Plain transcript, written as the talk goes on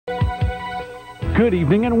Good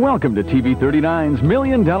evening and welcome to TV 39's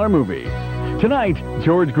Million Dollar Movie. Tonight,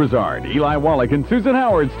 George Grizzard, Eli Wallach, and Susan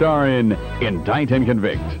Howard star in Indict and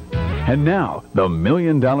Convict. And now, the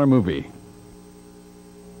Million Dollar Movie.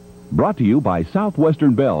 Brought to you by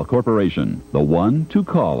Southwestern Bell Corporation, the one to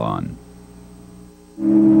call on.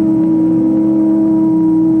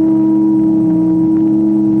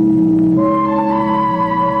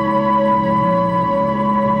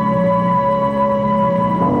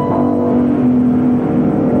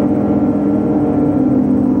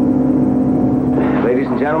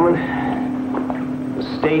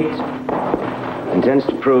 Intends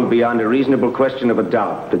to prove beyond a reasonable question of a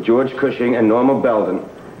doubt that George Cushing and Norma Belden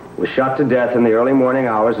were shot to death in the early morning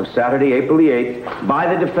hours of Saturday, April the 8th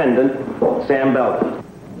by the defendant, Sam Belden.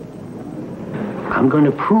 I'm going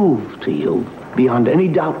to prove to you, beyond any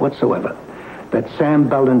doubt whatsoever, that Sam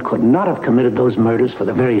Belden could not have committed those murders for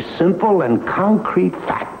the very simple and concrete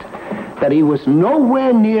fact that he was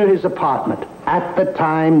nowhere near his apartment at the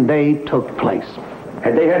time they took place.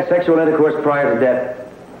 Had they had sexual intercourse prior to death?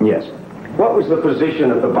 Yes. What was the position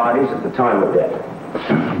of the bodies at the time of death?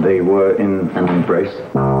 They were in an embrace.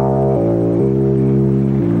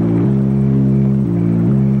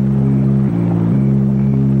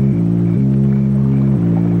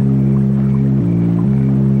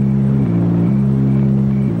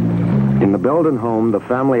 In the Belden home, the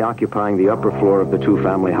family occupying the upper floor of the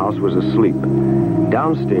two-family house was asleep.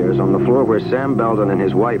 Downstairs, on the floor where Sam Belden and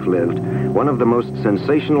his wife lived, one of the most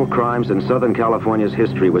sensational crimes in Southern California's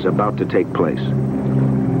history was about to take place.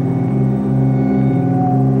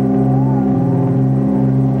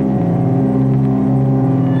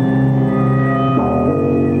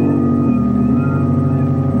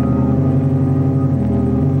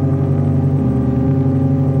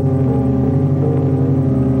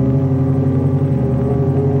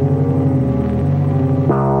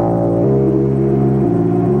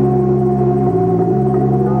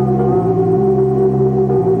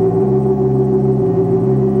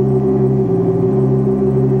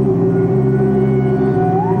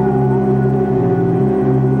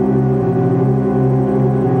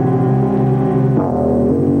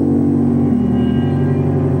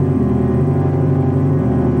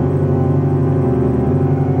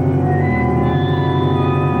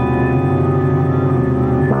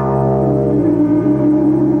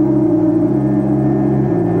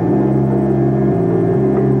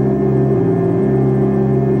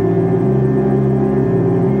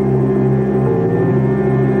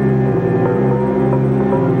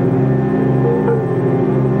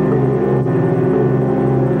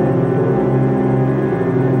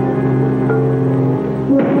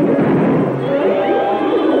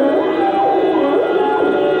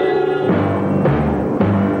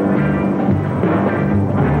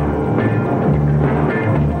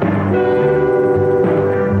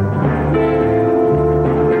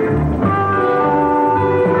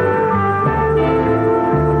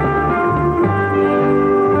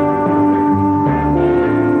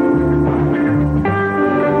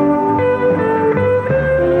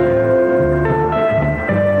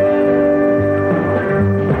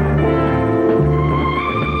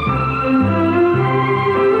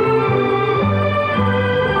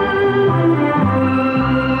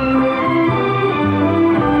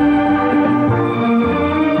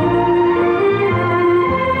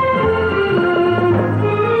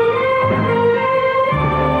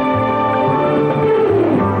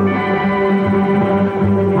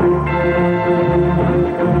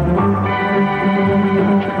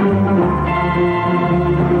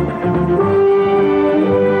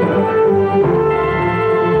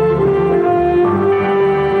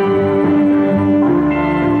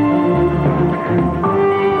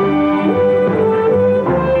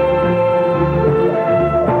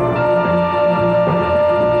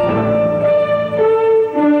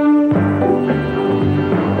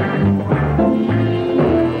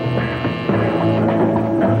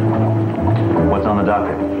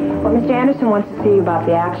 Wants to see you about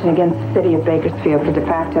the action against the city of Bakersfield for de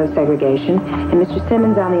facto segregation, and Mr.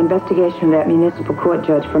 Simmons on the investigation of that municipal court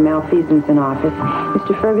judge for malfeasance in office.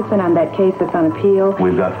 Mr. Ferguson on that case that's on appeal.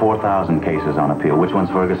 We've got 4,000 cases on appeal. Which one's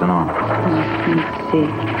Ferguson on? Let's see.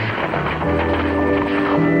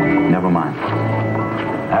 Never mind.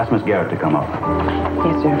 Ask Miss Garrett to come up.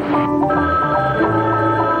 Yes, sir.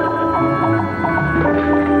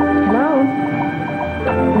 Hello?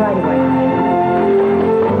 Right away.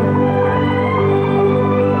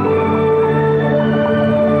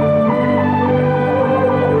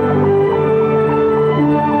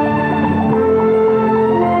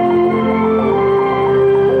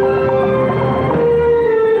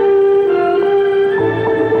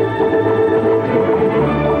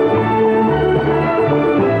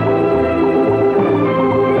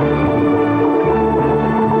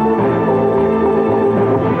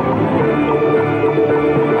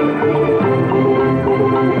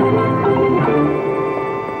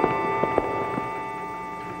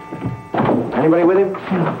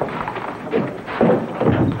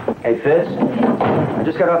 Fitz. I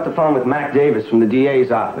just got off the phone with Mac Davis from the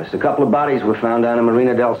DA's office. A couple of bodies were found down in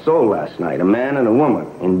Marina del Sol last night. A man and a woman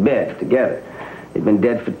in bed together. They'd been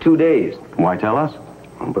dead for 2 days. Why tell us?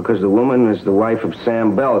 Because the woman is the wife of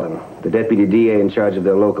Sam Belden, the deputy DA in charge of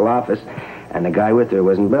their local office, and the guy with her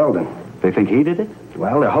wasn't Belden. They think he did it?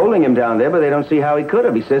 Well, they're holding him down there, but they don't see how he could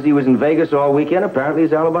have. He says he was in Vegas all weekend. Apparently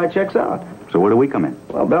his alibi checks out. So where do we come in?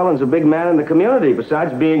 Well, Belden's a big man in the community.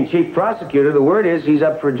 Besides being chief prosecutor, the word is he's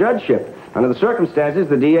up for judgeship. Under the circumstances,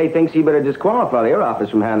 the DA thinks he better disqualify their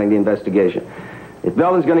office from handling the investigation. If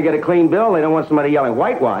Belden's going to get a clean bill, they don't want somebody yelling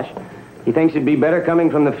whitewash. He thinks it'd be better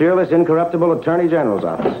coming from the fearless, incorruptible Attorney General's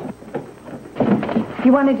office.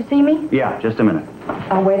 You wanted to see me? Yeah, just a minute.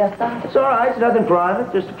 I'll wait outside. It's all right. It's nothing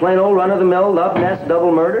private. Just a plain old run-of-the-mill love nest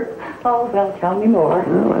double murder. Oh, well, tell me more.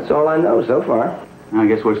 Well, that's all I know so far. I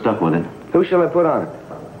guess we're stuck with it. Who shall I put on it?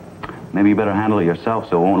 Maybe you better handle it yourself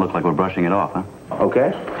so it won't look like we're brushing it off, huh?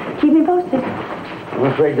 Okay. Keep me posted. I'm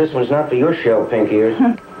afraid this one's not for your shell, pink ears.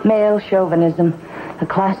 Male chauvinism. A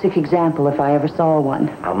classic example if I ever saw one.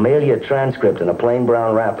 I'll mail you a transcript in a plain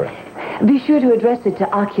brown wrapper. Be sure to address it to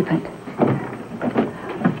occupant.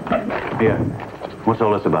 Here. What's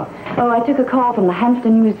all this about? Oh, I took a call from the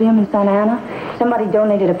Hampton Museum in Santa Ana. Somebody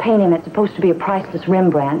donated a painting that's supposed to be a priceless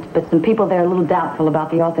Rembrandt, but some people there are a little doubtful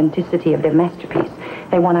about the authenticity of their masterpiece.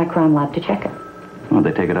 They want our crime lab to check it. Oh,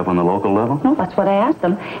 they take it up on the local level? No, that's what I asked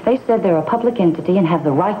them. They said they're a public entity and have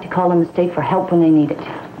the right to call in the state for help when they need it.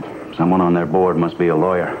 Someone on their board must be a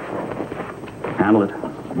lawyer. Handle it.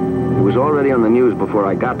 It was already on the news before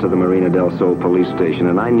I got to the Marina del Sol police station,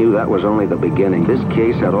 and I knew that was only the beginning. This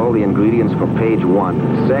case had all the ingredients for page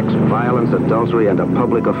 1. Sex, violence, adultery, and a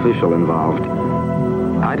public official involved.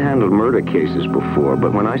 I'd handled murder cases before,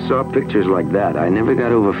 but when I saw pictures like that, I never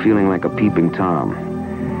got over feeling like a peeping Tom.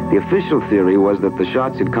 The official theory was that the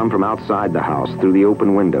shots had come from outside the house through the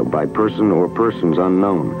open window by person or persons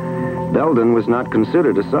unknown. Belden was not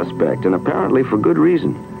considered a suspect, and apparently for good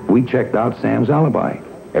reason. We checked out Sam's alibi.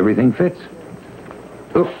 Everything fits.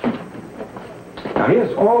 Look. Now,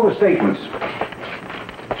 here's all the statements.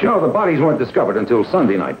 Show the bodies weren't discovered until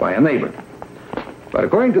Sunday night by a neighbor. But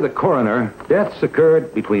according to the coroner, deaths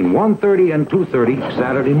occurred between 1:30 and 2:30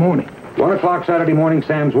 Saturday morning. 1 o'clock Saturday morning,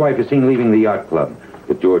 Sam's wife is seen leaving the yacht club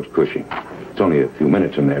with George Cushing. It's only a few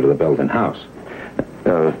minutes from there to the Belden house.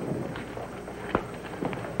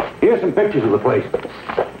 Here's some pictures of the place.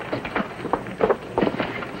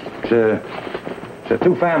 It's a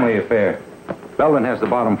two-family affair. Belden has the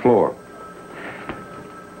bottom floor.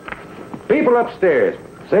 People upstairs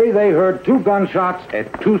say they heard 2 gunshots at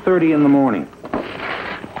 2:30 in the morning.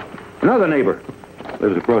 Another neighbor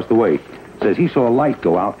lives across the way. Says he saw a light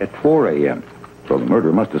go out at 4 a.m. So the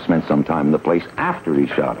murderer must have spent some time in the place after he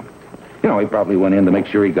shot him. You know, he probably went in to make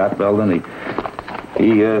sure he got Belden.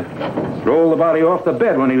 He rolled the body off the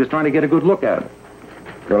bed when he was trying to get a good look at him.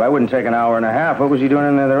 Well, that wouldn't take an hour and a half. What was he doing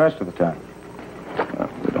in there the rest of the time? Well,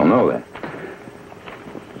 we don't know that.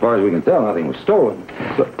 As far as we can tell, nothing was stolen.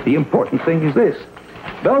 But the important thing is this.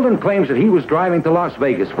 Belden claims that he was driving to Las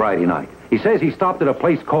Vegas Friday night. He says he stopped at a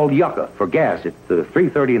place called Yucca for gas at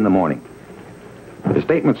 3:30 in the morning. The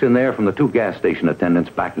statement's in there from the 2 gas station attendants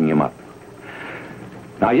backing him up.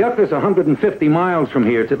 Now, Yucca's 150 miles from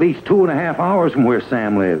here. It's at least 2.5 hours from where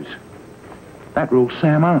Sam lives. That rules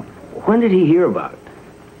Sam out. When did he hear about it?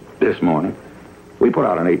 This morning. We put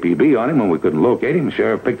out an APB on him when we couldn't locate him. The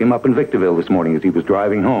sheriff picked him up in Victorville this morning as he was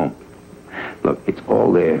driving home. Look, it's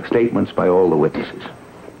all there. Statements by all the witnesses.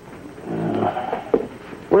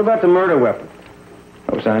 What about the murder weapon?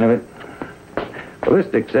 No sign of it.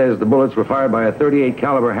 Ballistic says the bullets were fired by a .38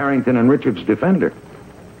 caliber Harrington and Richards Defender.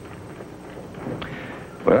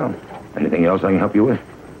 Well, anything else I can help you with?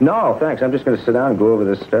 No, thanks. I'm just going to sit down and go over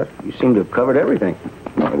this stuff. You seem to have covered everything.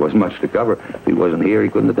 Well, there wasn't much to cover. If he wasn't here, he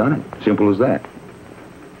couldn't have done it. Simple as that.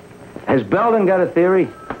 Has Belden got a theory?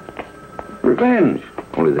 Revenge.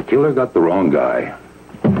 Only the killer got the wrong guy.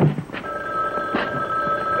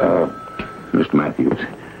 Mr. Mathews,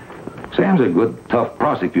 Sam's a good, tough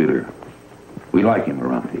prosecutor. We like him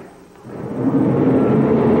around here.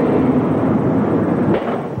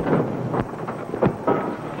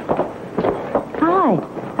 Hi.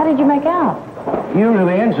 How did you make out? You're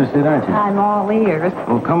really interested, aren't you? I'm all ears.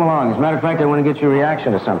 Well, come along. As a matter of fact, I want to get your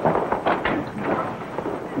reaction to something.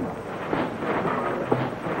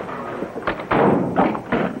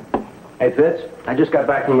 Hey, Fitz, I just got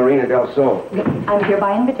back from Marina del Sol. I'm here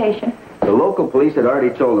by invitation. The local police had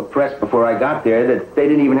already told the press before I got there that they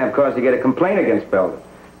didn't even have cause to get a complaint against Belden.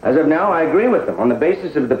 As of now, I agree with them. On the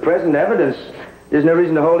basis of the present evidence, there's no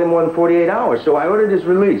reason to hold him more than 48 hours, so I ordered his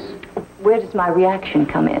release. Where does my reaction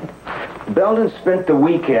come in? Belden spent the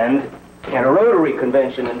weekend at a Rotary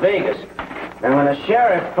convention in Vegas. And when a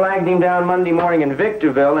sheriff flagged him down Monday morning in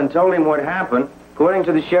Victorville and told him what happened, according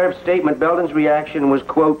to the sheriff's statement, Belden's reaction was,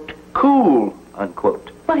 quote, cool,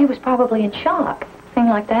 unquote. Well, he was probably in shock. Thing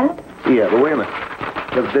like that? Yeah, but wait a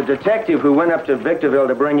minute. The detective who went up to Victorville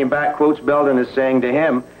to bring him back quotes Belden as saying to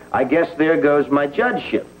him, I guess there goes my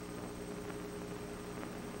judgeship.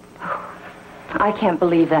 I can't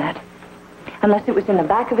believe that. Unless it was in the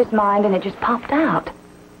back of his mind and it just popped out.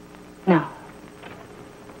 No.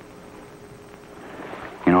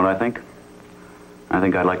 You know what I think? I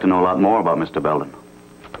think I'd like to know a lot more about Mr. Belden.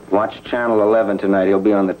 Watch Channel 11 tonight. He'll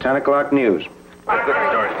be on the 10 o'clock news.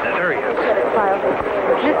 There he is.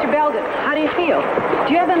 Mr. Belden, how do you feel?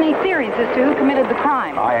 Do you have any theories as to who committed the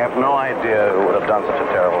crime? I have no idea who would have done such a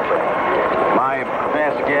terrible thing. My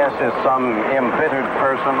best guess is some embittered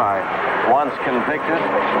person I once convicted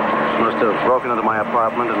must have broken into my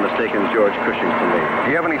apartment and mistaken George Cushing for me.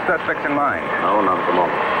 Do you have any suspects in mind? No, not at the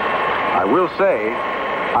moment. I will say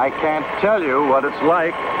I can't tell you what it's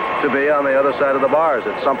like to be on the other side of the bars.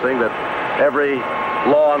 It's something that every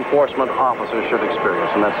law enforcement officer should experience,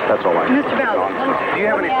 and that's all I can Mr. Belden, Do you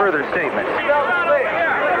have any further statements?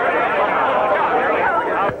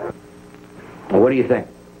 Well, what do you think?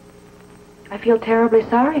 I feel terribly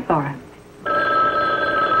sorry for him.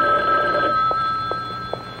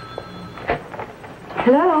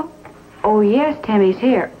 Hello? Oh, yes, Timmy's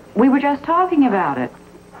here. We were just talking about it.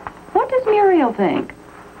 What does Muriel think?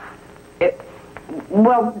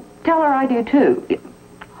 Well, tell her I do, too.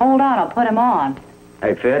 Hold on, I'll put him on.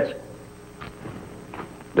 Hey, Fitz?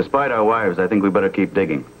 Despite our wives, I think we better keep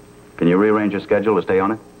digging. Can you rearrange your schedule to stay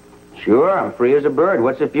on it? Sure, I'm free as a bird.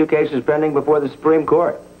 What's a few cases pending before the Supreme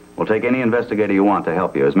Court? We'll take any investigator you want to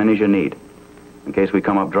help you, as many as you need. In case we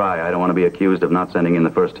come up dry, I don't want to be accused of not sending in the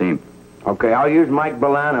first team. Okay, I'll use Mike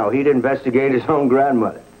Bolano. He'd investigate his own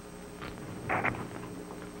grandmother.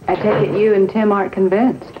 I take it you and Tim aren't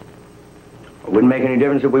convinced. It wouldn't make any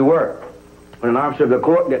difference if we were. When an officer of the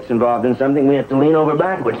court gets involved in something, we have to lean over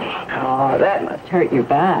backwards. Oh, that must hurt your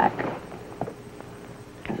back.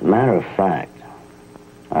 As a matter of fact,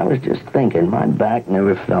 I was just thinking my back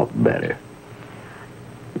never felt better.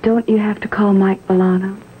 Don't you have to call Mike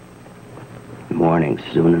Bolano? Morning,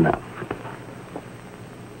 soon enough.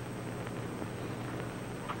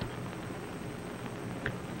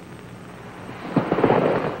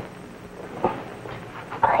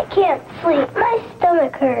 I can't sleep. My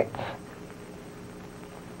stomach hurts.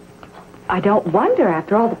 I don't wonder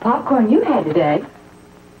after all the popcorn you had today.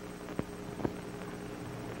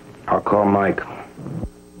 I'll call Mike.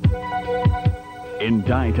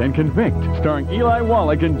 Indict and Convict, starring Eli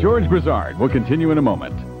Wallach and George Grizzard, will continue in a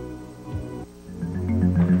moment.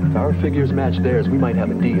 If our figures match theirs, we might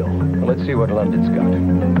have a deal. Well, let's see what London's got.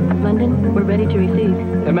 London, we're ready to receive.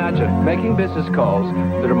 Imagine making business calls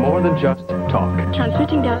that are more than just talk.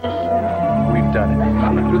 Transmitting data. We've done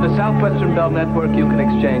it. Through the Southwestern Bell Network, you can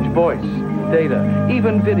exchange voice, data,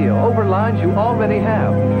 even video over lines you already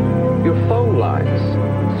have. Your phone lines.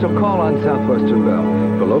 So call on Southwestern Bell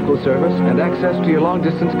for local service and access to your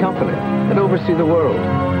long-distance company and oversee the world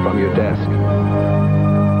from your desk.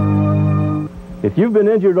 If you've been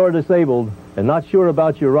injured or disabled and not sure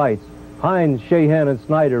about your rights, Hines, Shahan, and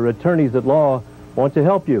Snyder, attorneys at law, want to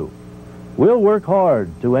help you. We'll work hard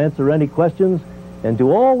to answer any questions and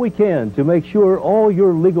do all we can to make sure all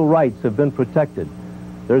your legal rights have been protected.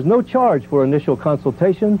 There's no charge for initial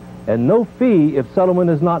consultation and no fee if settlement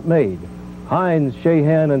is not made. Hines,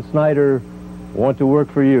 Shahan, and Snyder want to work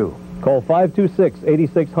for you. Call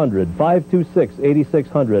 526-8600,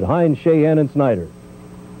 526-8600, Hines, Shahan, and Snyder.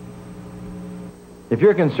 If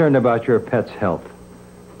you're concerned about your pet's health,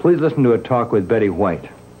 please listen to a talk with Betty White.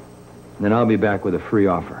 Then I'll be back with a free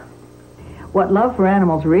offer. What love for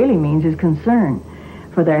animals really means is concern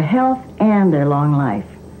for their health and their long life.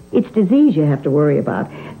 It's disease you have to worry about.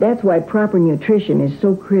 That's why proper nutrition is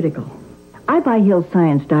so critical. I buy Hill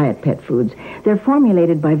Science Diet pet foods. They're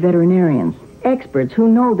formulated by veterinarians, experts who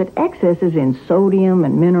know that excesses in sodium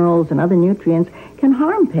and minerals and other nutrients can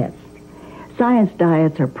harm pets. Science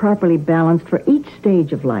diets are properly balanced for each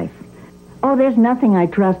stage of life. Oh, there's nothing I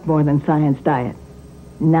trust more than Science Diet.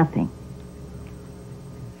 Nothing.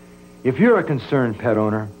 If you're a concerned pet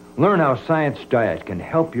owner, learn how Science Diet can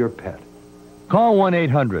help your pet. Call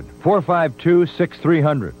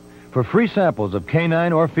 1-800-452-6300 for free samples of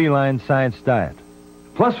canine or feline Science Diet.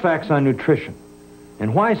 Plus facts on nutrition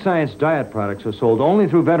and why Science Diet products are sold only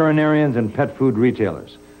through veterinarians and pet food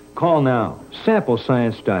retailers. Call now. Sample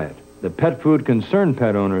Science Diet. The pet food concerned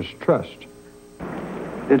pet owners trust.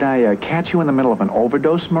 Did I catch you in the middle of an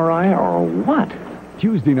overdose, Mariah, or what?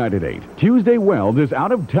 Tuesday night at 8. Tuesday Weld is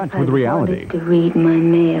out of touch with reality. To read my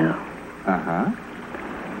mail, Uh-huh.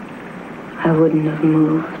 I wouldn't have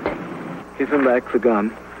moved. Give him back the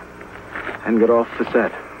gun and get off the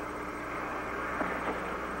set.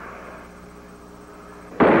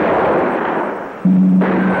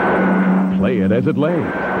 Play it as it lay.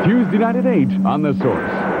 Tuesday night at 8 on The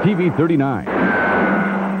Source. TV 39.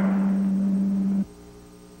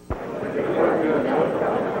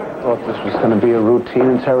 Thought this was going to be a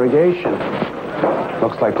routine interrogation.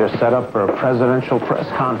 Looks like they're set up for a presidential press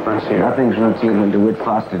conference here. Nothing's routine when DeWitt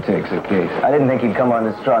Foster takes a case. I didn't think he'd come on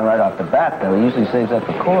this strong right off the bat, though. He usually saves that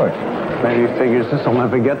for court. Maybe he figures this will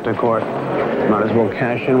never get to court. Might as well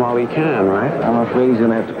cash in while he can, right? I'm afraid he's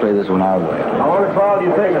going to have to play this one our way. How much trial do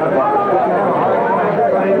you think?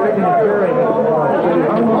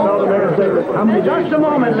 Just a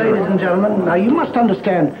moment, ladies and gentlemen. Now, you must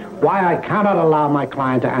understand why I cannot allow my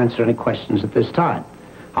client to answer any questions at this time.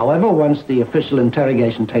 However, once the official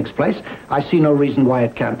interrogation takes place, I see no reason why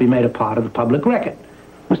it can't be made a part of the public record.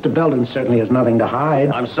 Mr. Belden certainly has nothing to hide.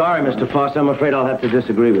 I'm sorry, Mr. Foster. I'm afraid I'll have to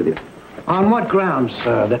disagree with you. On what grounds,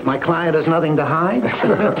 sir? That my client has nothing to hide?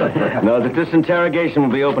 No, that this interrogation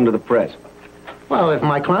will be open to the press. Well, if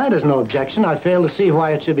my client has no objection, I fail to see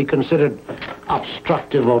why it should be considered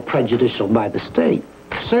obstructive or prejudicial by the state.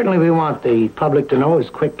 Certainly we want the public to know as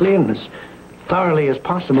quickly and as thoroughly as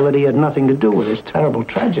possible that he had nothing to do with this terrible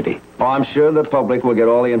tragedy. Oh, I'm sure the public will get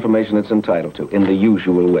all the information it's entitled to, in the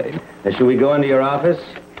usual way. Now, should we go into your office,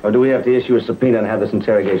 or do we have to issue a subpoena and have this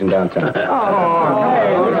interrogation downtown? I'm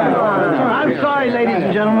sorry, ladies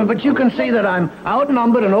and gentlemen, but you can see that I'm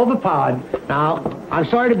outnumbered and overpowered. Now, I'm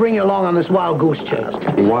sorry to bring you along on this wild goose chase.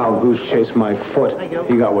 Wild goose chased my foot.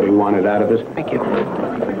 He got what he wanted out of this. Thank you.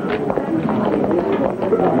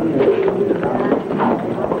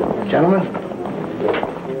 Gentlemen.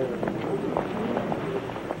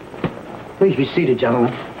 Please be seated,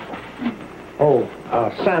 gentlemen. Oh,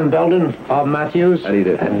 Sam Belden, Bob Mathews. How do you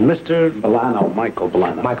do? And Mr. Bolano, Michael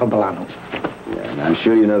Bolano. Michael Bolano. Yeah, and I'm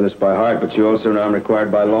sure you know this by heart, but you also know I'm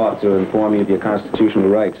required by law to inform you of your constitutional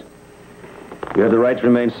rights. You have the right to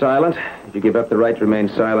remain silent. If you give up the right to remain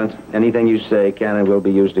silent, anything you say can and will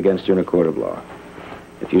be used against you in a court of law.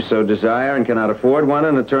 If you so desire and cannot afford one,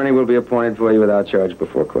 an attorney will be appointed for you without charge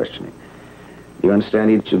before questioning. Do you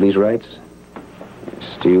understand each of these rights?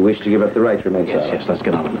 Yes. Do you wish to give up the right to remain silent? Yes, let's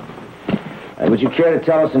get on. Would you care to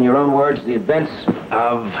tell us in your own words the events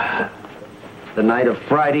of the night of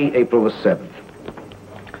Friday, April the 7th?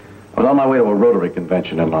 I was on my way to a Rotary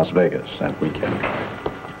convention in Las Vegas that weekend.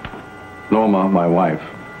 Norma, my wife,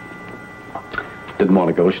 didn't want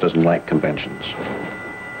to go. She doesn't like conventions.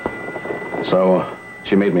 So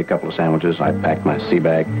she made me a couple of sandwiches. I packed my sea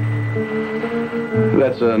bag.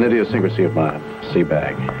 That's an idiosyncrasy of my sea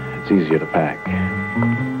bag. It's easier to pack.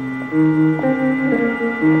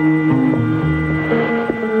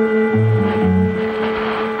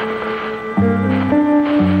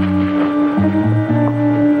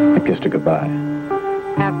 I kissed her goodbye.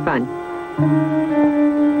 Have fun.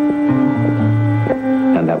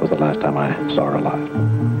 And that was the last time I saw her alive.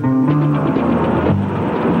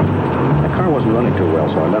 My car wasn't running too well,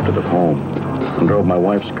 so I left it at home and drove my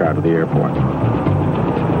wife's car to the airport.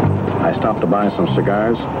 I stopped to buy some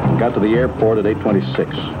cigars and got to the airport at 8:26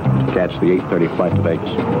 to catch the 8:30 flight to Vegas.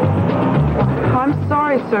 I'm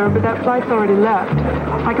sorry, sir, but that flight's already left.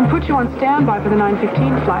 I can put you on standby for the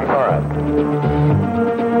 9:15 flight. All right.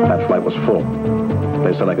 That flight was full.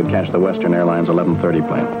 They said I could catch the Western Airlines 11:30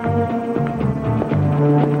 plane.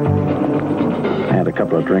 I had a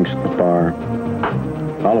couple of drinks at the bar.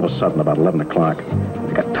 All of a sudden, about 11 o'clock,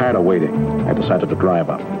 I got tired of waiting. I decided to drive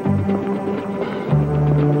up.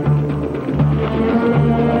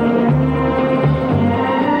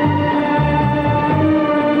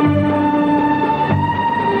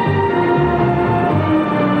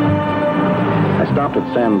 I stopped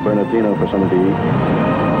at San Bernardino for something to eat.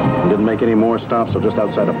 And didn't make any more stops, so just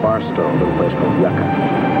outside a Barstow, a little place called Yucca.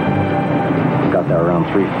 Got there around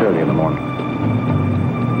 3:30 in the morning.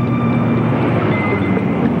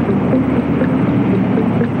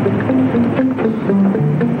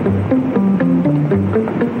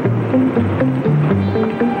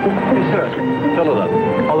 Hey, sir. Fill it up.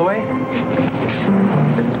 All the way?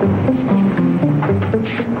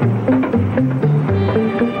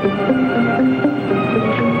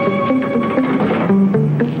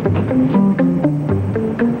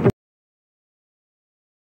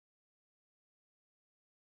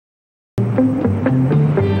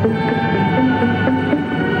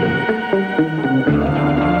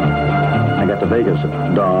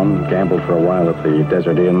 and gambled for a while at the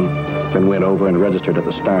Desert Inn, then went over and registered at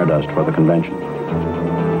the Stardust for the convention.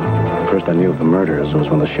 First I knew of the murders was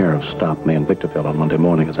when the sheriff stopped me in Victorville on Monday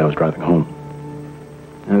morning as I was driving home.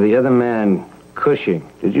 And the other man, Cushing,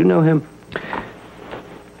 did you know him?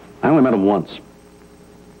 I only met him once.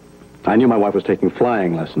 I knew my wife was taking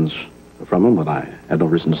flying lessons from him, but I had no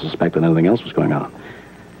reason to suspect that anything else was going on.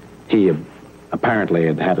 He apparently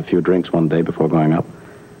had had a few drinks one day before going up,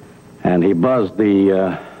 and he buzzed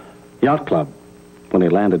the yacht club. When he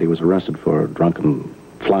landed, he was arrested for drunken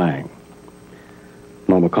flying.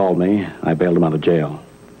 Norma called me. I bailed him out of jail.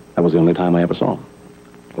 That was the only time I ever saw him.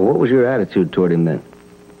 Well, what was your attitude toward him then?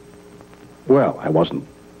 Well, I wasn't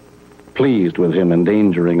pleased with him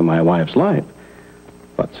endangering my wife's life,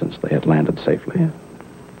 but since they had landed safely...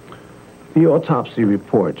 The autopsy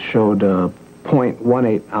report showed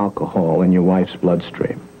 0.18 alcohol in your wife's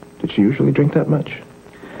bloodstream. Did she usually drink that much?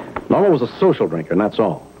 Norma was a social drinker, and that's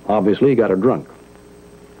all. Obviously, he got her drunk.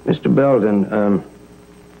 Mr. Belden,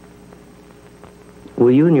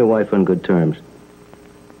 were you and your wife on good terms?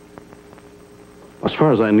 As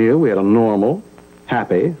far as I knew, we had a normal,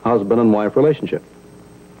 happy husband and wife relationship.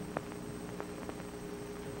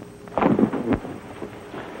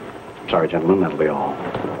 Sorry, gentlemen, that'll be all.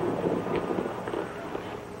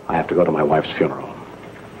 I have to go to my wife's funeral.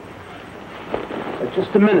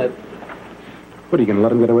 Just a minute. What, are you going to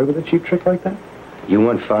let him get away with a cheap trick like that? You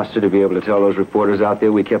want Foster to be able to tell those reporters out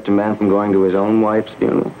there we kept a man from going to his own wife's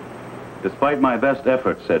funeral? Despite my best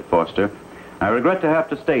efforts, said Foster, I regret to have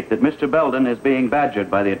to state that Mr. Belden is being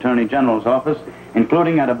badgered by the Attorney General's office,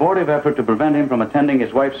 including an abortive effort to prevent him from attending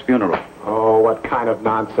his wife's funeral. Oh, what kind of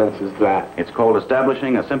nonsense is that? It's called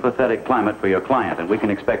establishing a sympathetic climate for your client, and we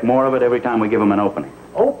can expect more of it every time we give him an opening.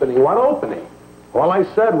 Opening? What opening? All I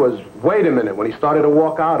said was, wait a minute, when he started to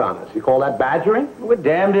walk out on us. You call that badgering? We're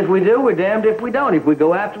damned if we do, we're damned if we don't. If we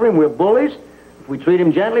go after him, we're bullies. If we treat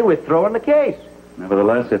him gently, we're throwing the case.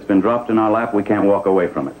 Nevertheless, it's been dropped in our lap. We can't walk away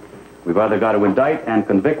from it. We've either got to indict and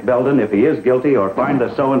convict Belden if he is guilty, or find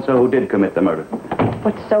the so-and-so who did commit the murder.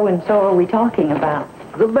 What so-and-so are we talking about?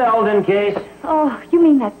 The Belden case. Oh, you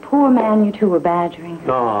mean that poor man you two were badgering?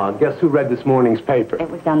 Oh, guess who read this morning's paper? It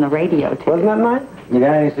was on the radio, too. Wasn't that nice? You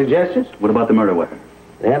got any suggestions? What about the murder weapon?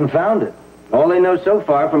 They haven't found it. All they know so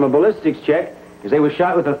far from a ballistics check is they were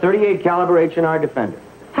shot with a .38 caliber H&R Defender.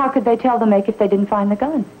 How could they tell the make if they didn't find the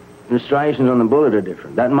gun? The striations on the bullet are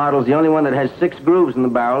different. That model's the only one that has 6 grooves in the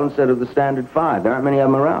barrel instead of the standard 5. There aren't many of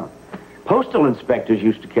them around. Postal inspectors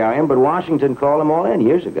used to carry them, but Washington called them all in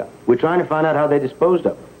years ago. We're trying to find out how they disposed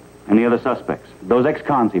of them. Any other suspects? Those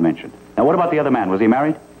ex-cons he mentioned. Now, what about the other man? Was he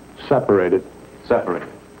married? Separated. Separated.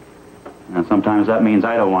 Now, sometimes that means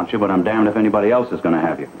I don't want you, but I'm damned if anybody else is going to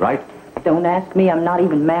have you, right? Don't ask me. I'm not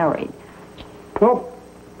even married. Well,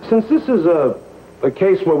 since this is a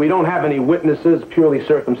case where we don't have any witnesses, purely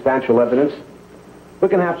circumstantial evidence, we're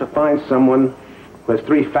going to have to find someone who has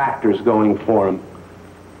 3 factors going for him.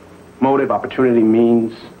 Motive, opportunity,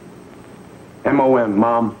 means. M-O-M,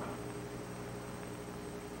 Mom.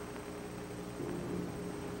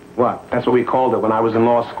 What? That's what we called it when I was in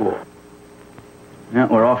law school. Yeah,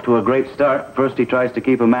 we're off to a great start. First, he tries to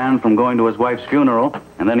keep a man from going to his wife's funeral,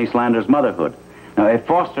 and then he slanders motherhood. Now, if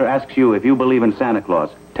Foster asks you if you believe in Santa Claus,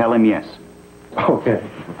 tell him yes. Okay.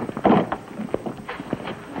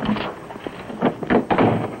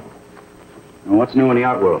 And what's new in the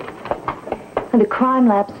art world? The crime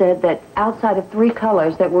lab said that outside of 3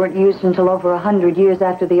 colors that weren't used until over 100 years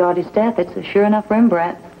after the artist's death, it's a sure enough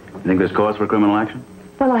Rembrandt. You think there's cause for criminal action?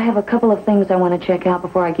 Well, I have a couple of things I want to check out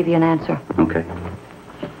before I give you an answer. Okay.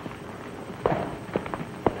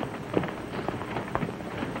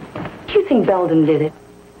 Do you think Belden did it?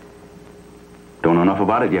 Don't know enough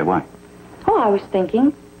about it yet. Why? Oh, I was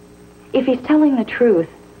thinking, if he's telling the truth,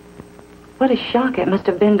 what a shock it must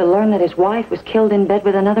have been to learn that his wife was killed in bed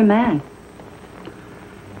with another man.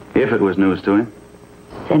 If it was news to him.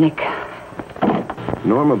 Cynic.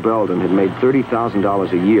 Norma Belden had made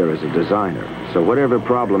 $30,000 a year as a designer, so whatever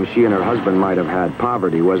problems she and her husband might have had,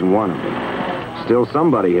 poverty wasn't one of them. Still,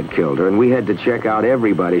 somebody had killed her, and we had to check out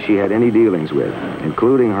everybody she had any dealings with,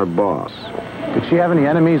 including her boss. Did she have any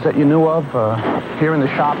enemies that you knew of here in the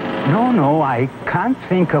shop? No, I can't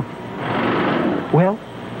think of... Well,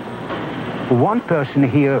 one person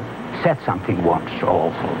here said something once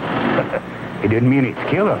awful. He didn't mean it to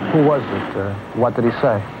kill her. Who was it? What did he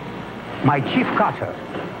say? My chief cutter,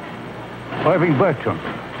 Irving Bertram.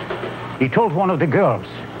 He told one of the girls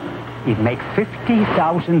he'd make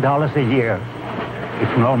 $50,000 a year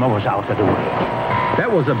if Norma was out of the way.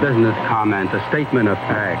 That was a business comment, a statement of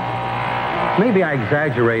fact. Maybe I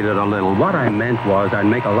exaggerated a little. What I meant was I'd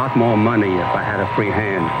make a lot more money if I had a free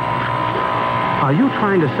hand. Are you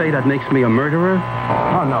trying to say that makes me a murderer?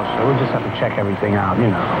 Oh, no, sir. We'll just have to check everything out, you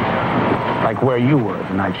know. Like where you were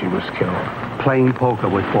the night she was killed. Playing poker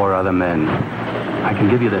with 4 other men. I can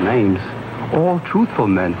give you the names. All truthful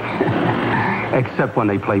men. Except when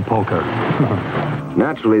they play poker.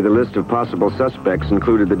 Naturally, the list of possible suspects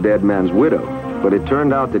included the dead man's widow. But it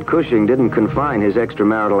turned out that Cushing didn't confine his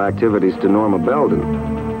extramarital activities to Norma Belden.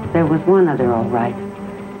 There was one other, all right.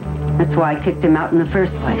 That's why I kicked him out in the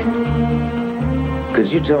first place. Could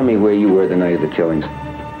you tell me where you were the night of the killings?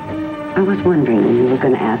 I was wondering when you were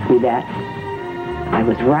going to ask me that. I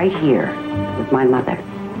was right here with my mother.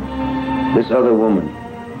 This other woman.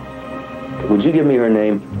 Would you give me her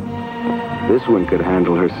name? This one could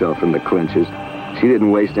handle herself in the clinches. She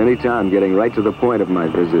didn't waste any time getting right to the point of my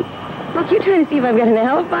visit. Look, you trying to see if I've got an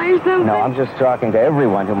alibi or something? No, I'm just talking to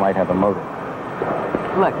everyone who might have a motive.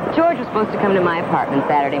 Look, George was supposed to come to my apartment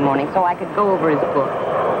Saturday morning so I could go over his book.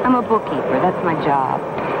 I'm a bookkeeper. That's my job.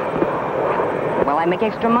 Well, I make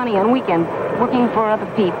extra money on weekends working for other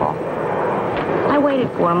people. I waited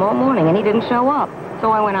for him all morning, and he didn't show up. So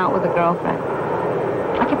I went out with a girlfriend.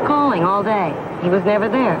 I kept calling all day. He was never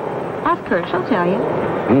there. Ask her. She'll tell you.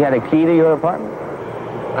 He had a key to your apartment?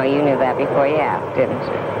 Oh, you knew that before you asked, didn't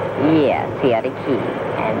you? Yes, he had a key.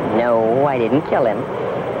 And no, I didn't kill him.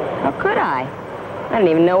 How could I? I didn't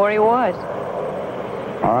even know where he was.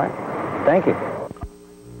 All right. Thank you.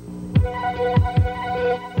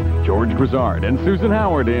 George Grizzard and Susan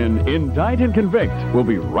Howard in Indict and Convict. We'll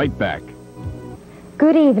be right back.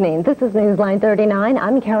 Good evening. This is Newsline 39.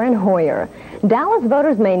 I'm Karen Hoyer. Dallas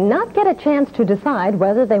voters may not get a chance to decide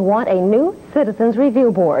whether they want a new Citizens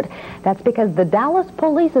Review Board. That's because the Dallas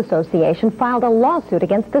Police Association filed a lawsuit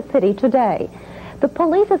against the city today. The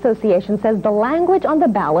Police Association says the language on the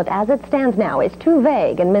ballot as it stands now is too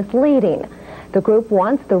vague and misleading. The group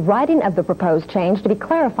wants the writing of the proposed change to be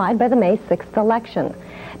clarified by the May 6th election.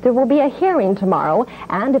 There will be a hearing tomorrow,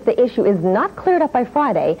 and if the issue is not cleared up by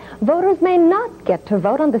Friday, voters may not get to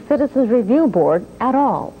vote on the Citizens Review Board at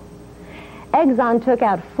all. Exxon took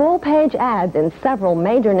out full-page ads in several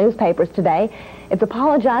major newspapers today. It's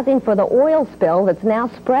apologizing for the oil spill that's now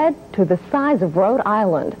spread to the size of Rhode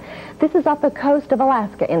Island. This is off the coast of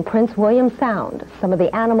Alaska in Prince William Sound. Some of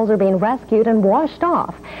the animals are being rescued and washed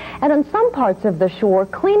off. And on some parts of the shore,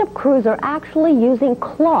 cleanup crews are actually using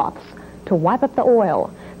cloths to wipe up the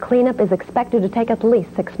oil. Cleanup is expected to take at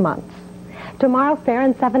least 6 months. Tomorrow, fair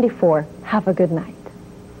and 74. Have a good night.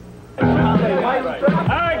 All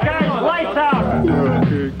right, guys, lights out.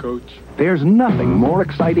 Okay, Coach. There's nothing more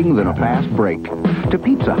exciting than a fast break. To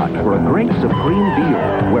Pizza Hut for a great supreme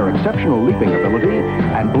deal, where exceptional leaping ability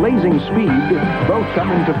and blazing speed both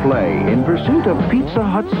come into play in pursuit of Pizza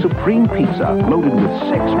Hut's Supreme Pizza, loaded with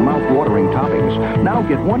 6 mouth-watering toppings. Now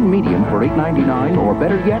get 1 medium for $8.99, or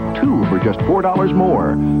better yet, 2 for just $4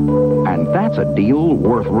 more. And that's a deal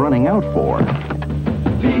worth running out for.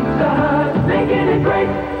 Pizza Hut, making it great.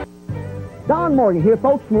 Don Morgan here,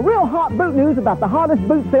 folks, from real hot boot news about the hottest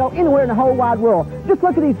boot sale anywhere in the whole wide world. Just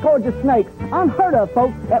look at these gorgeous snakes. Unheard of,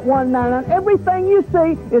 folks, at $1.99. Everything you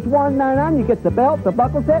see is $1.99. You get the belt, the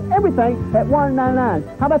buckle set, everything at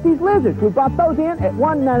 $1.99. How about these lizards? We brought those in at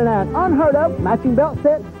 $1.99. Unheard of, matching belt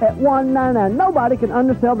set at $1.99. Nobody can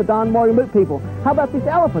undersell the Don Morgan boot people. How about these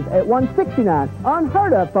elephants at $1.69?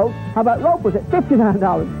 Unheard of, folks. How about ropers at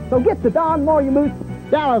 $59? So get the Don Morgan boots.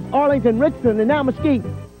 Dallas, Arlington, Richmond, and now Mesquite.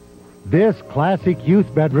 This classic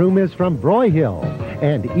youth bedroom is from Broyhill,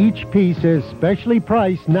 and each piece is specially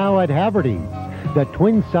priced now at Haverty's. The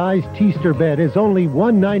twin-size Teaster bed is only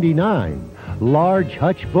 $1.99. Large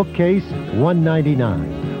hutch bookcase,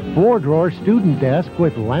 $1.99. 4-drawer student desk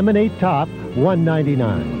with laminate top,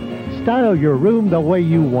 $1.99. Style your room the way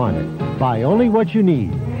you want it. Buy only what you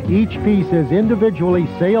need. Each piece is individually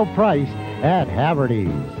sale priced at Haverty's.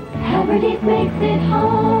 Haverty's makes it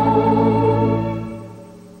home.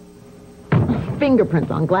 Fingerprints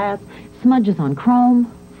on glass, smudges on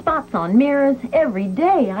chrome, spots on mirrors. Every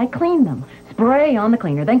day I clean them. Spray on the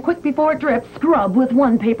cleaner, then quick before it drips, scrub with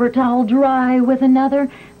one paper towel, dry with another.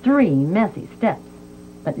 3 messy steps.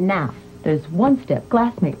 But now there's one-step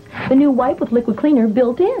Glassmates, the new wipe with liquid cleaner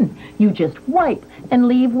built in. You just wipe and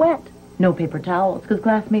leave wet. No paper towels, because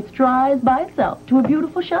Glassmates dries by itself to a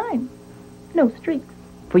beautiful shine. No streaks.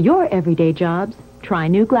 For your everyday jobs, try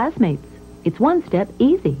new Glassmates. It's one step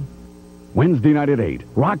easy. Wednesday night at 8,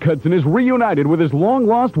 Rock Hudson is reunited with his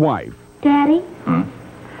long-lost wife. Daddy?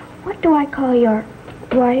 What do I call your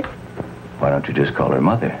wife? Why don't you just call her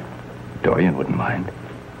Mother? Dorian wouldn't mind.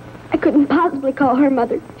 I couldn't possibly call her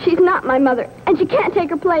mother. She's not my mother, and she can't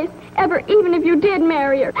take her place, ever, even if you did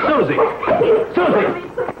marry her. Susie! Susie!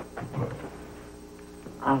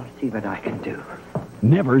 I'll see what I can do.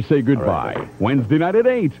 Never Say Goodbye. Right. Wednesday night at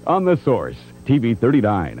 8 on The Source, TV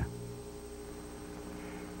 39.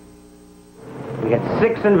 We had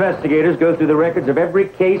 6 investigators go through the records of every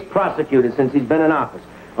case prosecuted since he's been in office.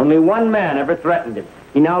 Only one man ever threatened him.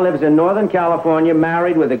 He now lives in Northern California,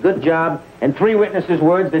 married with a good job, and 3 witnesses'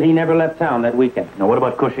 words that he never left town that weekend. Now, what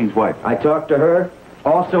about Cushing's wife? I talked to her,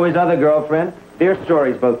 also his other girlfriend. Their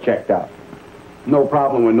stories both checked out. No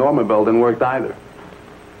problem with Norma Belden worked either.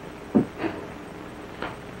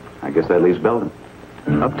 I guess that leaves Belden.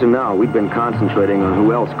 Up to now, we'd been concentrating on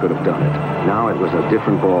who else could have done it. Now it was a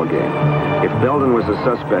different ballgame. If Belden was a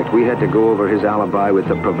suspect, we had to go over his alibi with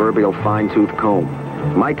the proverbial fine-tooth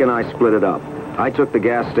comb. Mike and I split it up. I took the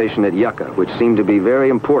gas station at Yucca, which seemed to be very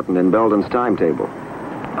important in Belden's timetable.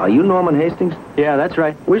 Are you Norman Hastings? Yeah, that's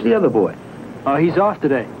right. Where's the other boy? Oh, he's off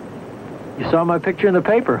today. You saw my picture in the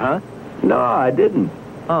paper, huh? No, I didn't.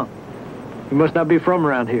 Oh. You must not be from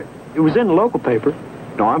around here. It was in the local paper.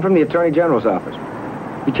 No, I'm from the Attorney General's office.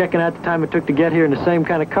 You're checking out the time it took to get here in the same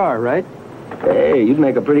kind of car, right? Hey, you'd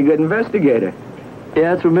make a pretty good investigator.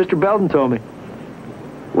 Yeah, that's what Mr. Belden told me.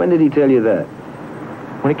 When did he tell you that?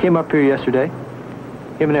 When he came up here yesterday.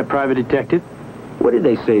 Him and that private detective. What did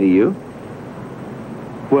they say to you?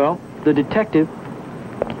 Well, the detective,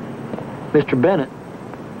 Mr. Bennett,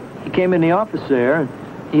 he came in the office there, and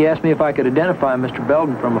he asked me if I could identify Mr.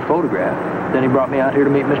 Belden from a photograph. Then he brought me out here to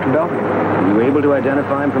meet Mr. Belden. Were you able to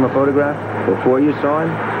identify him from a photograph before you saw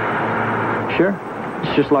him? Sure.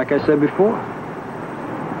 It's just like I said before.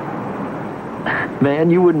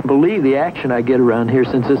 Man, you wouldn't believe the action I get around here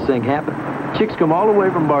since this thing happened. Chicks come all the way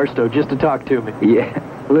from Barstow just to talk to me. Yeah.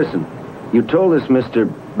 Listen, you told us, Mr.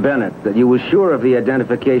 Bennett, that you were sure of the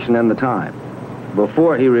identification and the time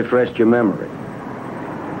before he refreshed your memory.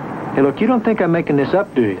 Hey, look, you don't think I'm making this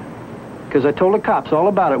up, do you? Because I told the cops all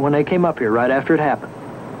about it when they came up here right after it happened.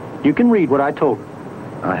 You can read what I told them.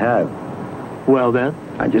 I have. Well, then?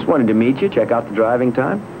 I just wanted to meet you, check out the driving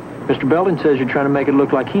time. Mr. Belden says you're trying to make it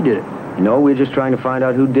look like he did it. No, we're just trying to find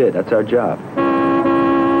out who did. That's our job.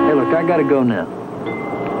 Hey, look, I gotta go now.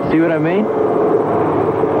 See what I mean?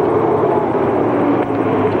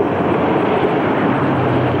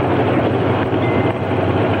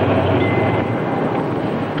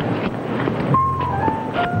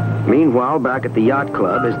 Meanwhile, back at the yacht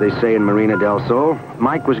club, as they say in Marina del Sol,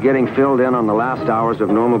 Mike was getting filled in on the last hours of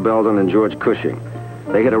Norma Belden and George Cushing.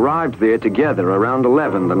 They had arrived there together around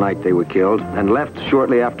 11 the night they were killed and left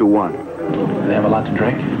shortly after 1. Did they have a lot to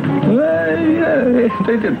drink? Yeah,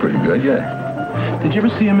 they did pretty good, yeah. Did you ever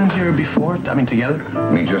see them in here before? I mean, together?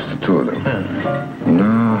 Me, just the two of them. Yeah.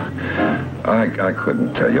 No, I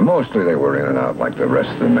couldn't tell you. Mostly they were in and out like the rest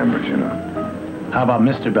of the members, you know. How about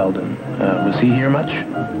Mr. Belden? Was he here much?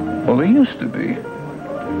 Well, he used to be.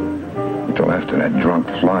 Until after that drunk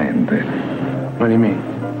flying bit. What do you mean?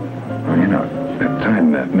 Well, you know, that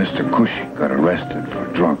time that Mr. Cushing got arrested for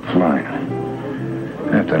drunk flying.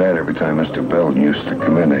 After that, every time Mr. Belden used to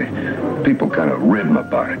come in, people kind of rib him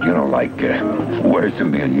about it, you know, like, where's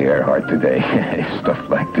Amelia Earhart today? Stuff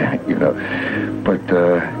like that, you know. But,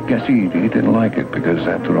 guess he didn't like it because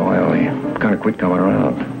after a while, he kind of quit coming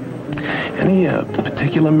around. Any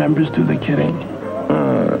particular members do the kidding?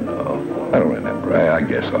 No. I don't remember. I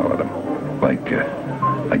guess all of them. Like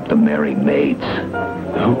the Merry Maids.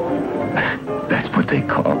 Who? That's what they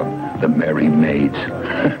call them. The Merry Maids.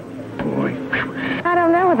 Boy. I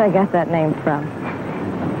don't know where they got that name from.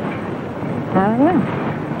 I don't know.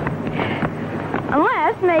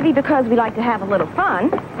 Unless, maybe because we like to have a little fun.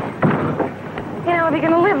 You know, if you're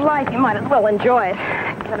going to live life, you might as well enjoy it.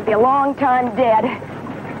 It's going to be a long time dead.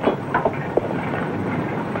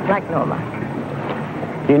 Like Norma.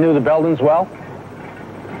 You knew the Beldens well?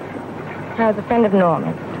 I was a friend of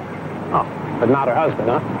Norma's. Oh, but not her husband,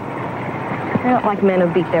 huh? I don't like men who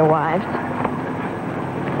beat their wives.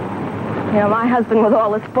 You know, my husband, with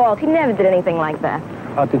all his faults, he never did anything like that.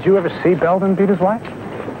 Did you ever see Belden beat his wife?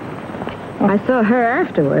 I saw her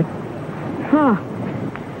afterward. Oh.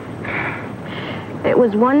 It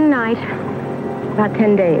was one night, about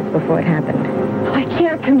 10 days before it happened. I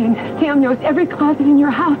can't come in. Sam knows every closet in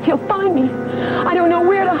your house. He'll find me. I don't know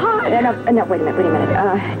where to hide. No, wait a minute.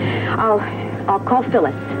 I'll call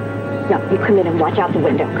Phyllis. No, you come in and watch out the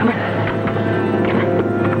window. Come on.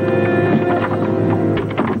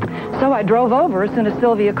 So I drove over as soon as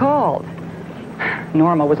Sylvia called.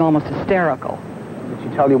 Norma was almost hysterical. Did she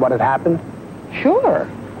tell you what had happened? Sure.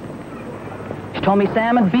 She told me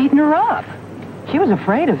Sam had beaten her up. She was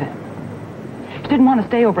afraid of him. She didn't want to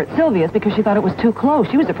stay over at Sylvia's because she thought it was too close.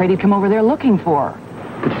 She was afraid he'd come over there looking for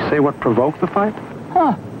her. Did she say what provoked the fight?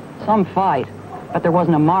 Huh. Some fight. But there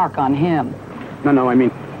wasn't a mark on him. No, I mean,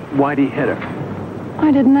 why'd he hit her?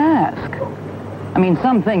 I didn't ask. I mean,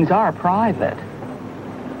 some things are private.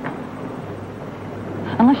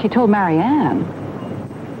 Unless she told Marianne.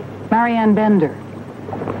 Marianne Bender.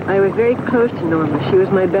 I was very close to Norma. She was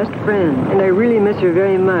my best friend, and I really miss her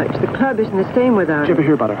very much. The club isn't the same without her. Did you ever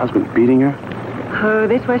hear about her husband beating her? Oh,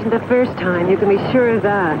 this wasn't the first time. You can be sure of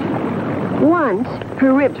that. Once,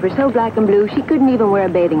 her ribs were so black and blue, she couldn't even wear a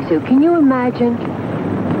bathing suit. Can you imagine?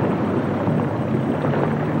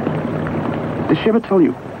 Did she ever tell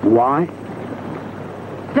you why?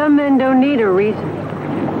 Some men don't need a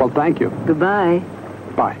reason. Well, thank you. Goodbye.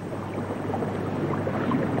 Bye.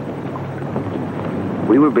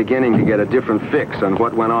 We were beginning to get a different fix on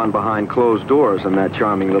what went on behind closed doors in that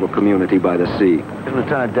charming little community by the sea. This is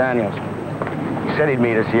Lieutenant Daniels. He said he'd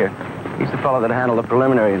meet us here. He's the fellow that handled the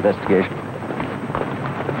preliminary investigation.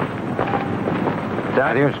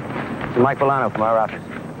 Daniels? It's Mike Bolano from our office.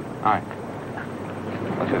 All right.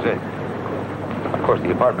 What's this? Of course,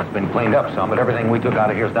 the apartment's been cleaned up some, but everything we took out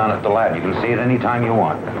of here's down at the lab. You can see it any time you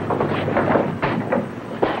want.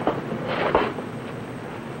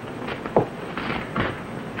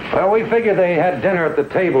 Well, we figured they had dinner at the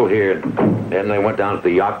table here. Then they went down to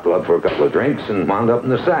the yacht club for a couple of drinks and wound up in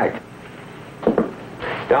the sack.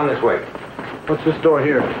 Down this way. What's this door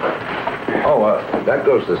here? Oh, that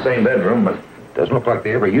goes to the same bedroom, but doesn't look like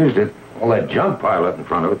they ever used it. All that junk piled up in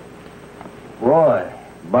front of it. Boy,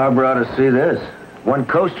 Barbara ought to see this. One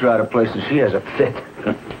coaster out of place and she has a fit.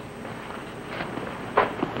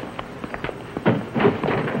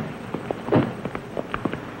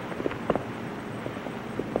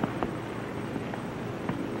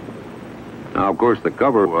 Now, of course, the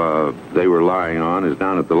cover they were lying on is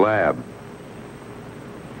down at the lab.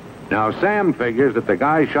 Now, Sam figures that the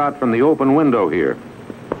guy shot from the open window here.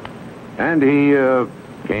 And he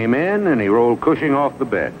came in and he rolled Cushing off the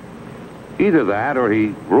bed. Either that or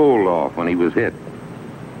he rolled off when he was hit.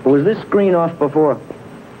 Was this screen off before?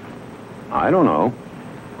 I don't know.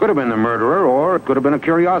 Could have been the murderer, or it could have been a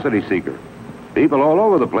curiosity seeker. People all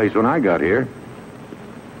over the place when I got here.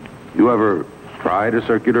 You ever tried a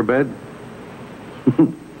circular bed?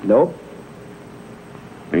 Nope.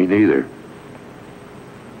 Me neither.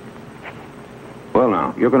 Well,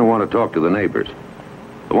 now, you're going to want to talk to the neighbors.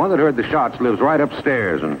 The one that heard the shots lives right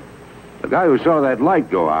upstairs, and the guy who saw that light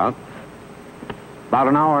go out, about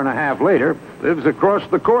an hour and a half later, lives across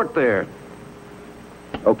the court there.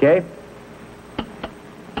 Okay.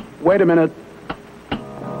 Wait a minute.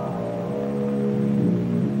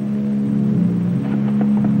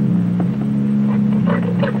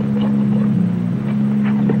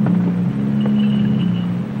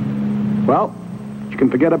 Well, you can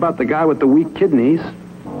forget about the guy with the weak kidneys.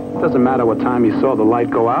 Doesn't matter what time you saw the light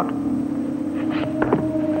go out.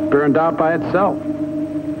 Burned out by itself.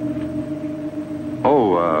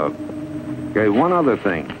 Oh, okay, one other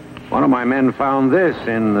thing. One of my men found this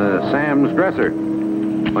in Sam's dresser.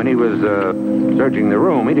 When he was searching the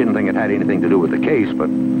room, he didn't think it had anything to do with the case, but...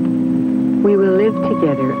 We will live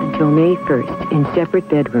together until May 1st in separate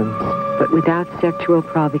bedrooms, but without sexual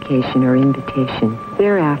provocation or invitation.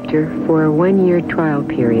 Thereafter, for a 1-year trial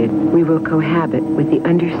period, we will cohabit with the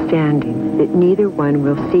understanding that neither one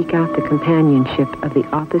will seek out the companionship of the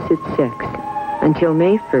opposite sex. Until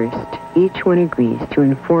May 1st, each one agrees to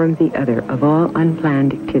inform the other of all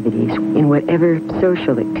unplanned activities in whatever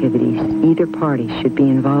social activities either party should be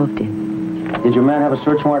involved in. Did your man have a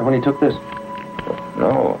search warrant when he took this?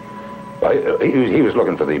 No. He was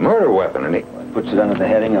looking for the murder weapon, and he... Puts it under the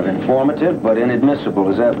heading of informative, but inadmissible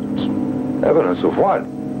as evidence. Evidence of what?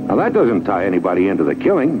 Now, that doesn't tie anybody into the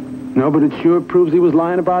killing. No, but it sure proves he was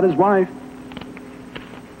lying about his wife.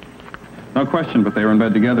 No question, but they were in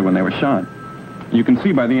bed together when they were shot. You can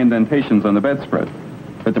see by the indentations on the bedspread,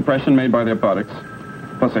 the depression made by their buttocks,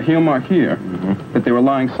 plus a heel mark here, that they were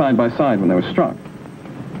lying side by side when they were struck.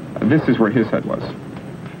 This is where his head was.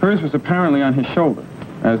 Hers was apparently on his shoulder,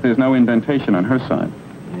 as there's no indentation on her side.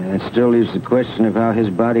 Yeah, it still leaves the question of how his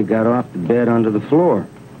body got off the bed onto the floor.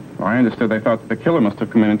 Well, I understood they thought that the killer must have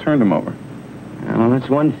come in and turned him over. Well, that's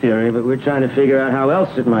one theory, but we're trying to figure out how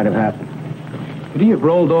else it might have happened. Did he have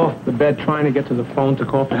rolled off the bed trying to get to the phone to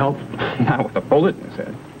call for help? Not with a bullet in his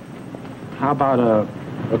head. How about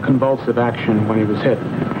a convulsive action when he was hit?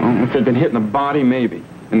 Well, if he'd been hit in the body, maybe.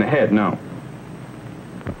 In the head, no.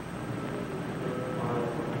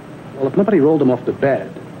 Well, if nobody rolled him off the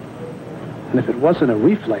bed, and if it wasn't a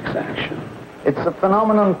reflex action... It's a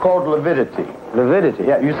phenomenon called lividity. Lividity?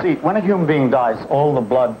 Yeah, you see, when a human being dies, all the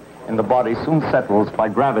blood in the body soon settles by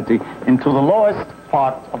gravity into the lowest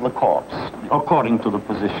part of the corpse. according to the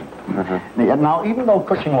position. Now, even though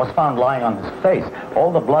Cushing was found lying on his face,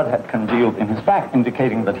 all the blood had congealed in his back,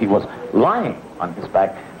 indicating that he was lying on his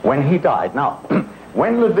back when he died. Now,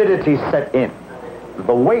 when lividity set in,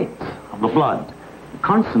 the weight of the blood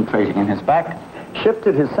concentrating in his back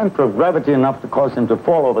shifted his center of gravity enough to cause him to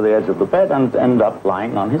fall over the edge of the bed and end up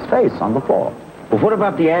lying on his face on the floor. But what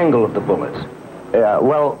about the angle of the bullets?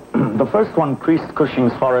 Well, the first one creased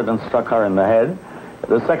Cushing's forehead and struck her in the head.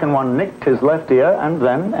 The second one nicked his left ear and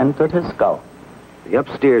then entered his skull. The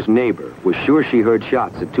upstairs neighbor was sure she heard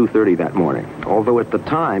shots at 2:30 that morning, although at the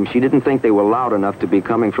time she didn't think they were loud enough to be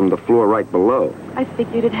coming from the floor right below. I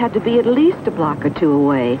figured it had to be at least a block or two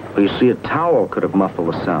away. Well, you see, a towel could have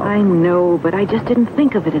muffled the sound. I know, but I just didn't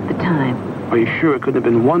think of it at the time. Are you sure it couldn't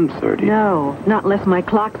have been 1:30? No, not unless my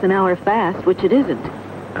clock's an hour fast, which it isn't.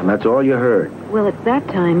 And that's all you heard? Well, at that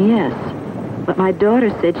time, yes. But my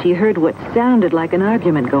daughter said she heard what sounded like an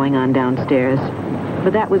argument going on downstairs.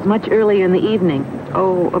 But that was much earlier in the evening.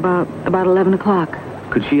 Oh, about 11 o'clock.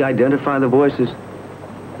 Could she identify the voices?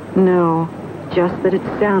 No, just that it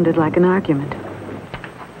sounded like an argument.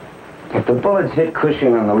 If the bullets hit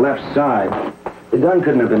Cushing on the left side, the gun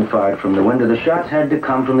couldn't have been fired from the window. The shots had to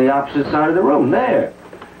come from the opposite side of the room, there.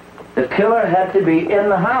 The killer had to be in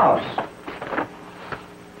the house.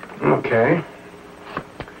 Okay.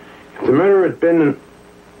 If the murderer had been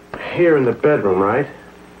here in the bedroom, right?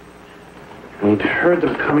 And he'd heard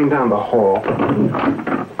them coming down the hall.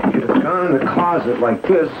 He'd have gone in the closet like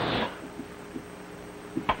this.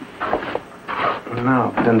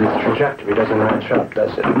 No, then the trajectory doesn't match up,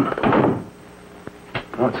 does it?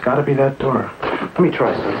 No, it's got to be that door. Let me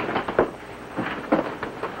try something.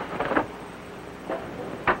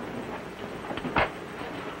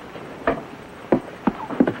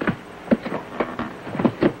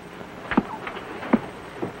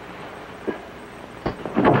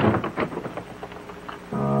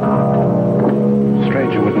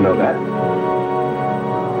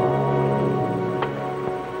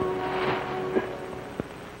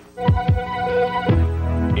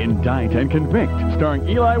 Indict and Convict, starring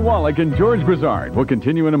Eli Wallach and George Grizzard, will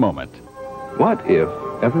continue in a moment. What if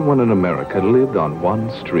everyone in America lived on one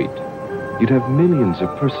street? You'd have millions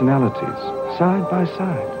of personalities, side by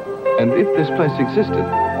side. And if this place existed,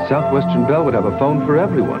 Southwestern Bell would have a phone for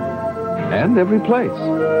everyone, and every place.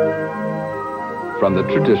 From the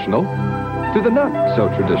traditional to the not so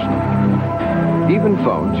traditional. Even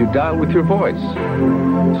phones you dial with your voice.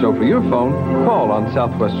 So for your phone, call on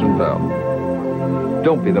Southwestern Bell.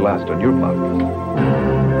 Don't be the last on your block.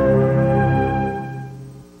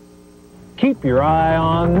 Keep your eye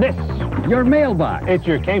on this. Your mailbox. It's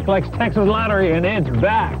your K-Plex Texas Lottery, and it's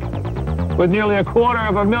back. With nearly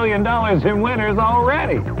 $250,000 in winners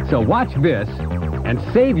already. So watch this and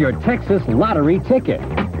save your Texas Lottery ticket.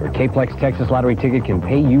 Your K-Plex Texas Lottery ticket can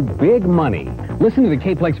pay you big money. Listen to the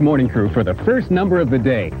K-Plex Morning Crew for the first number of the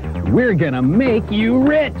day. We're gonna make you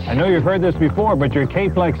rich. I know you've heard this before, but your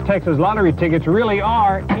K-Plex Texas Lottery tickets really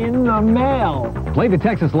are in the mail. Play the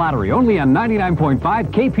Texas Lottery only on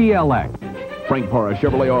 99.5 KPLX. Frank Parra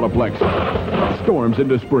Chevrolet Autoplex storms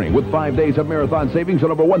into spring with 5 days of marathon savings on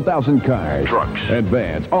over 1,000 cars. Trucks. And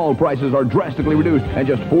vans. All prices are drastically reduced and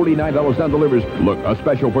just $49 down delivers. Look, a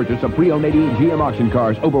special purchase of pre-owned 88 GM auction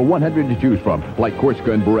cars, over 100 to choose from, like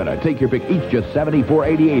Corsica and Beretta. Take your pick, each just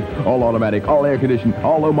 $74.88. All automatic, all air conditioned,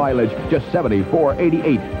 all low mileage, just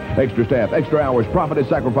 $74.88. Extra staff, extra hours, profit is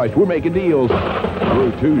sacrificed. We're making deals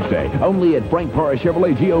through Tuesday. Only at Frank Parra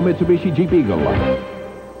Chevrolet, Geo Mitsubishi, Jeep Eagle.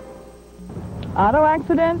 Auto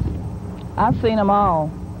accidents? I've seen them all.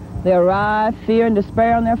 They arrive, fear and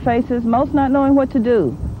despair on their faces, most not knowing what to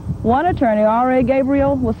do. One attorney, R.A.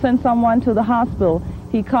 Gabriel, will send someone to the hospital.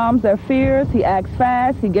 He calms their fears, he acts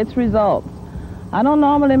fast, he gets results. I don't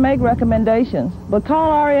normally make recommendations, but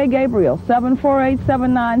call R.A. Gabriel,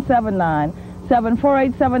 748-7979,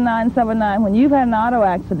 748-7979 when you've had an auto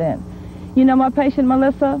accident. You know my patient,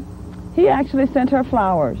 Melissa? He actually sent her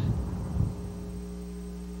flowers.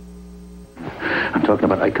 I'm talking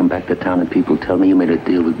about I come back to town and people tell me you made a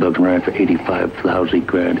deal with Bugs Ryan for 85 lousy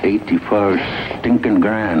grand, 84 stinking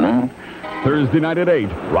grand, huh? Thursday night at 8,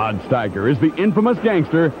 Rod Steiger is the infamous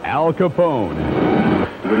gangster Al Capone.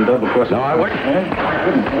 You wouldn't double cross. No, I wouldn't.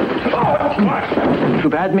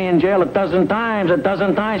 You've had me in jail a dozen times,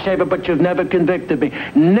 Shaver, but you've never convicted me.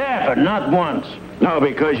 Never, not once. No,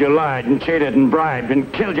 because you lied and cheated and bribed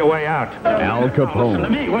and killed your way out. Al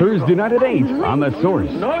Capone, Thursday night at 8 on The Source,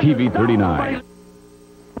 TV 39.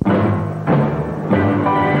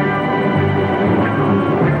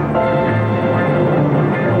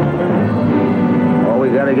 All we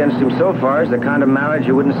got against him so far is the kind of marriage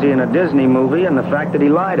you wouldn't see in a Disney movie and the fact that he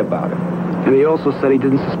lied about it. And he also said he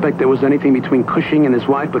didn't suspect there was anything between Cushing and his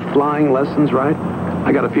wife but flying lessons, right?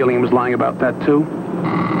 I got a feeling he was lying about that, too.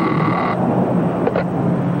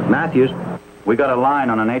 Mathews, we got a line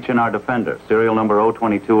on an H&R Defender, serial number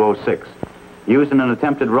 02206, used in an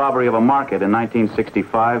attempted robbery of a market in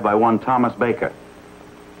 1965 by one Thomas Baker.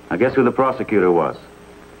 Now, guess who the prosecutor was?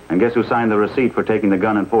 And guess who signed the receipt for taking the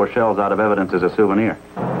gun and 4 shells out of evidence as a souvenir?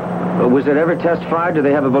 But was it ever testified? Do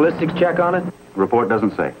they have a ballistics check on it? Report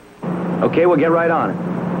doesn't say. Okay, we'll get right on it.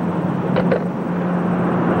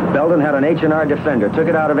 Belden had an H&R Defender, took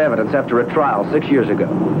it out of evidence after a trial 6 years ago.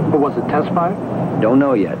 But was it testified? Don't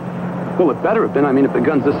know yet. Well, it better have been. I mean, if the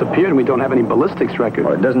gun's disappeared and we don't have any ballistics record.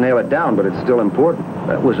 Well, it doesn't nail it down, but it's still important.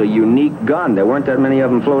 That was a unique gun. There weren't that many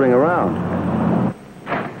of them floating around.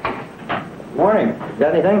 Morning.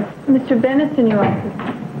 Got anything? Mr. Bennett's in your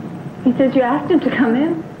office. He says you asked him to come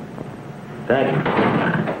in. Thank you.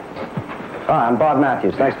 Hi, I'm Bob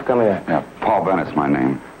Mathews. Thanks for coming in. Yeah, Paul Bennett's my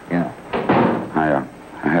name. Yeah.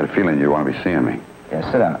 I had a feeling you'd want to be seeing me.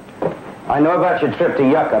 Yeah, sit down. I know about your trip to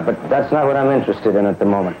Yucca, but that's not what I'm interested in at the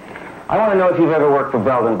moment. I want to know if you've ever worked for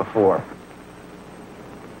Belden before.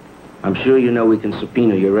 I'm sure you know we can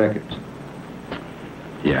subpoena your records.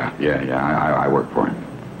 Yeah, I worked for him.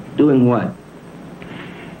 Doing what?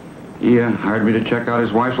 He hired me to check out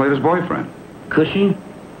his wife's latest boyfriend. Cushing?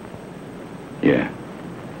 Yeah.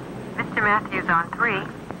 Mr. Mathews on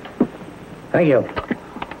 3. Thank you.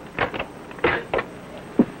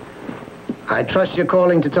 I trust you're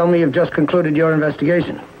calling to tell me you've just concluded your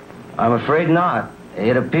investigation. I'm afraid not.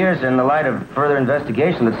 It appears in the light of further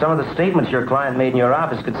investigation that some of the statements your client made in your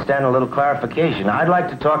office could stand a little clarification. I'd like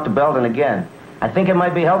to talk to Belden again. I think it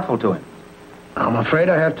might be helpful to him. I'm afraid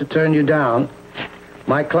I have to turn you down.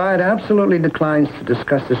 My client absolutely declines to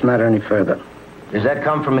discuss this matter any further. Does that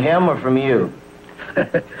come from him or from you?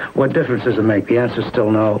 What difference does it make? The answer's still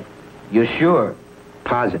no. You're sure?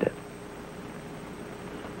 Positive.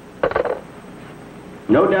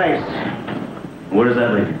 No dice. Where does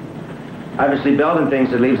that leave you? Obviously, Belden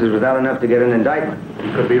thinks it leaves us without enough to get an indictment.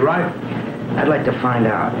 You could be right. I'd like to find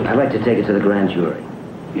out. I'd like to take it to the grand jury.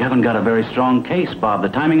 You haven't got a very strong case, Bob. The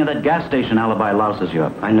timing of that gas station alibi louses you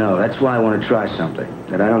up. I know. That's why I want to try something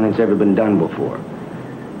that I don't think's ever been done before.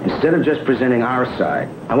 Instead of just presenting our side,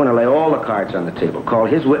 I want to lay all the cards on the table, call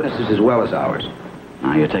his witnesses as well as ours.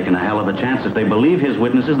 Now, you're taking a hell of a chance. If they believe his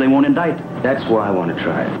witnesses, they won't indict. That's why I want to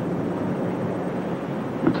try it.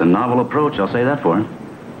 It's a novel approach, I'll say that for him.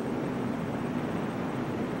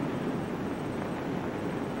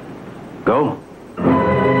 Go.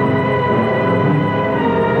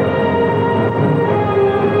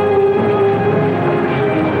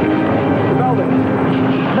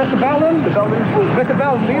 Mr.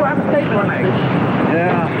 Belden, do you have a statement to make?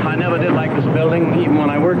 Yeah, I never did like this building, even when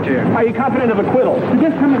I worked here. Are you confident of acquittal?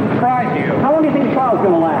 Just come as a surprise to you. How long do you think the trial's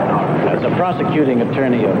going to last? As a prosecuting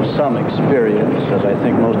attorney of some experience, as I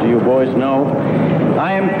think most of you boys know,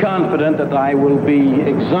 I am confident that I will be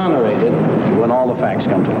exonerated when all the facts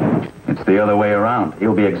come to light. It's the other way around.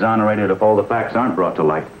 He'll be exonerated if all the facts aren't brought to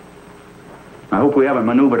light. I hope we haven't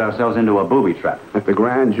maneuvered ourselves into a booby trap. If the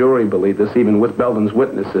grand jury believed this, even with Belden's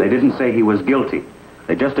witnesses... They didn't say he was guilty.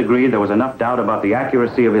 They just agreed there was enough doubt about the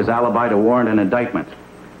accuracy of his alibi to warrant an indictment.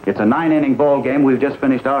 It's a 9-inning ball game. We've just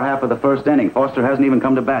finished our half of the first inning. Foster hasn't even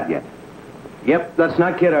come to bat yet. Yep, let's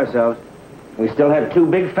not kid ourselves. We still have 2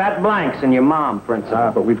 big fat blanks in your mom, Prince.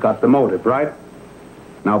 But we've got the motive, right?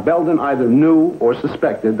 Now, Belden either knew or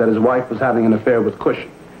suspected that his wife was having an affair with Cushing.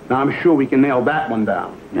 Now, I'm sure we can nail that one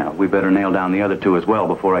down. Now, we better nail down the other 2 as well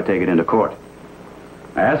before I take it into court.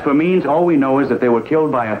 As for means, all we know is that they were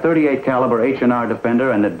killed by a .38 caliber H&R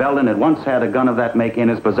Defender and that Belden had once had a gun of that make in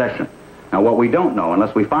his possession. Now, what we don't know,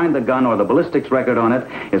 unless we find the gun or the ballistics record on it,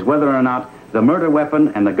 is whether or not the murder weapon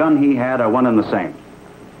and the gun he had are one and the same.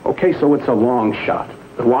 Okay, so it's a long shot.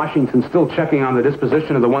 But Washington's still checking on the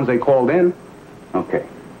disposition of the ones they called in? Okay.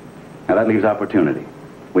 Now, that leaves opportunity.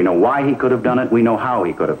 We know why he could have done it. We know how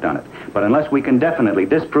he could have done it. But unless we can definitely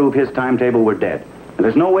disprove his timetable, we're dead. And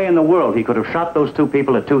there's no way in the world he could have shot those 2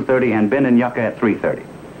 people at 2:30 and been in Yucca at 3:30.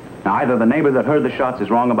 Now, either the neighbor that heard the shots is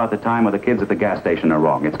wrong about the time or the kids at the gas station are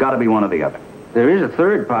wrong. It's got to be one or the other. There is a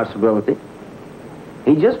third possibility.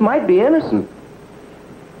 He just might be innocent.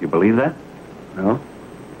 You believe that? No.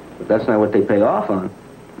 But that's not what they pay off on.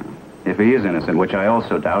 If he is innocent, which I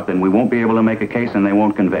also doubt, then we won't be able to make a case and they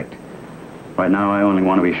won't convict. Right now, I only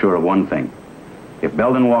want to be sure of one thing. If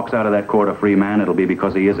Belden walks out of that court a free man, it'll be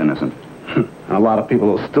because he is innocent. A lot of people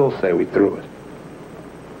will still say we threw it.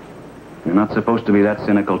 You're not supposed to be that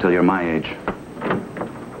cynical till you're my age.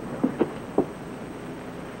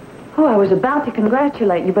 Oh, I was about to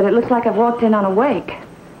congratulate you, but it looks like I've walked in on a wake.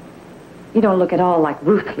 You don't look at all like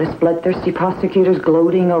ruthless, bloodthirsty prosecutors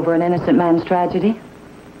gloating over an innocent man's tragedy.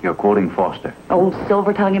 You're quoting Foster. Old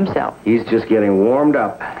Silver Tongue himself. He's just getting warmed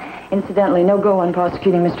up. Incidentally, no go on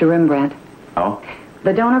prosecuting Mr. Rembrandt. Oh?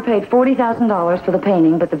 The donor paid $40,000 for the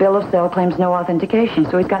painting, but the bill of sale claims no authentication,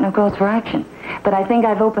 so he's got no cause for action. But I think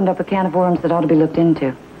I've opened up a can of worms that ought to be looked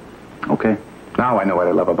into. Okay. Now I know what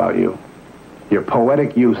I love about you. Your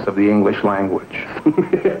poetic use of the English language.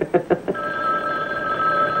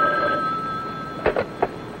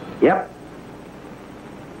 Yep.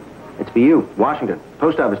 It's for you, Washington,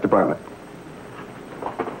 Post Office Department.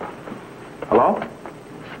 Hello?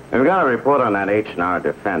 We've got a report on that H&R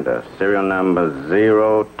Defender, serial number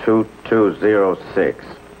 02206.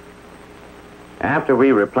 After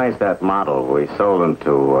we replaced that model, we sold them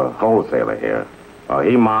to a wholesaler here. Well,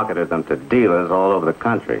 he marketed them to dealers all over the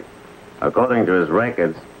country. According to his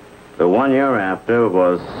records, the one you're after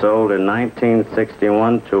was sold in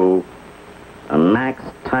 1961 to a Max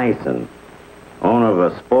Tyson, owner of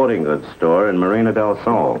a sporting goods store in Marina del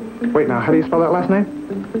Sol. Wait, now, how do you spell that last name?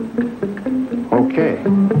 Okay.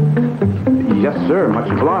 Yes, sir. Much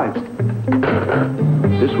obliged.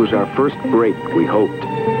 This was our first break, we hoped.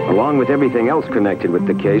 Along with everything else connected with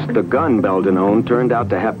the case, the gun Belden owned turned out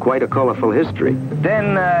to have quite a colorful history.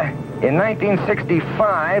 Then, in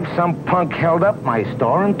 1965, some punk held up my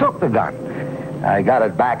store and took the gun. I got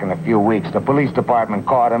it back in a few weeks. The police department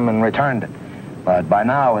caught him and returned it. But by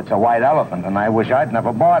now, it's a white elephant, and I wish I'd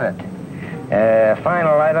never bought it.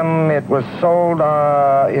 Final item, it was sold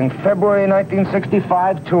in February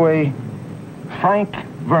 1965 to a Frank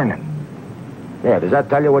Vernon. Yeah, does that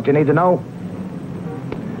tell you what you need to know?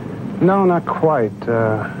 No, not quite.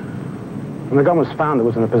 When the gun was found, it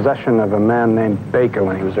was in the possession of a man named Baker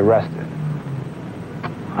when he was arrested.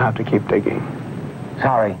 I'll have to keep digging.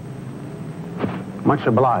 Sorry. Much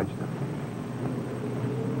obliged.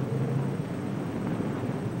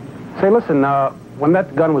 Say, listen, when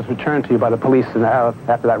that gun was returned to you by the police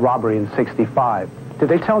after that robbery in '65, did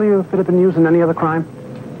they tell you if it had been used in any other crime?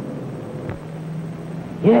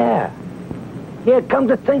 Yeah. Yeah, come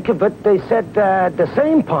to think of it, they said the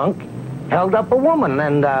same punk held up a woman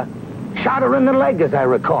and shot her in the leg, as I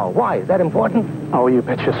recall. Why? Is that important? Oh, you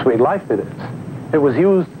bet your sweet life it is. It was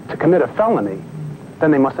used to commit a felony.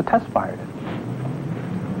 Then they must have test fired it.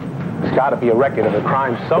 There's got to be a record of the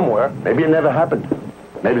crime somewhere. Maybe it never happened.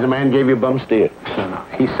 Maybe the man gave you a bum steer. No.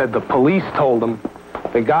 He said the police told him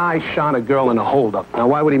the guy shot a girl in a holdup. Now,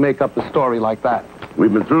 why would he make up the story like that?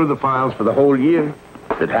 We've been through the files for the whole year.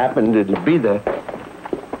 If it happened, it'd be there.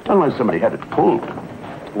 Unless somebody had it pulled.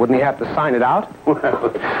 Wouldn't he have to sign it out? Well,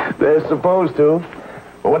 they're supposed to.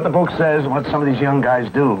 But what the book says, what some of these young guys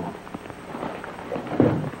do.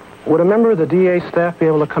 Would a member of the DA's staff be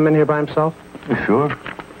able to come in here by himself? Sure.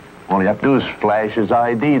 All you have to do is flash his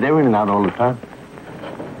ID. They're in and out all the time.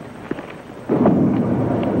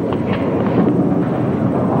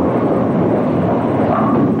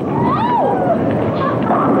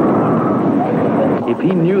 If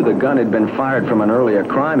he knew the gun had been fired from an earlier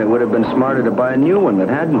crime, it would have been smarter to buy a new one that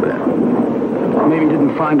hadn't been. Maybe he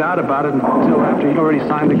didn't find out about it until after he already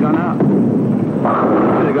signed the gun out.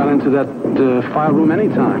 He could have gone into that file room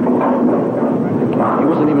anytime. He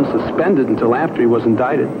wasn't even suspended until after he was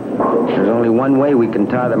indicted. There's only one way we can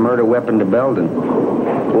tie the murder weapon to Belden.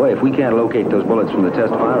 Boy, if we can't locate those bullets from the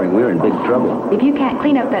test firing, we're in big trouble. If you can't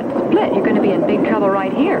clean up that split, you're going to be in big trouble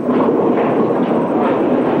right here.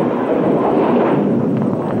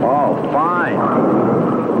 Oh, fine.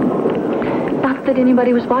 Not that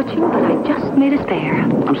anybody was watching, but I just made a spare.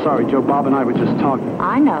 I'm sorry, Joe. Bob and I were just talking.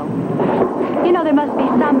 I know. You know, there must be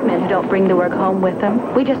some men who don't bring the work home with them.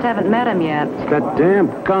 We just haven't met them yet. It's that damn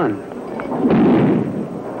gun.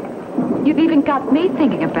 You've even got me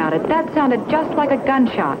thinking about it. That sounded just like a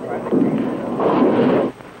gunshot.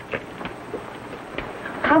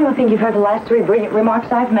 I don't think you've heard the last 3 brilliant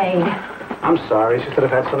remarks I've made. I'm sorry. She said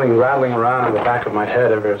I've had something rattling around in the back of my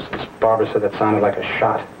head ever since Barbara said that sounded like a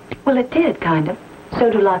shot. Well, it did, kind of. So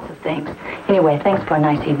do lots of things. Anyway, thanks for a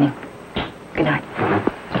nice evening. Good night.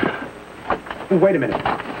 Wait a minute.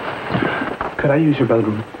 Could I use your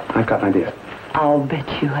bedroom? I've got an idea. I'll bet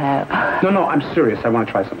you have. No, I'm serious. I want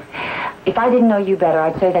to try something. If I didn't know you better,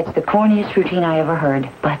 I'd say that's the corniest routine I ever heard.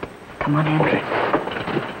 But come on in. Okay.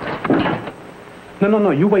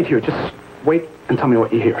 No. You wait here. Just wait and tell me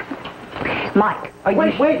what you hear. Mike, are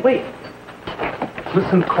you... Wait.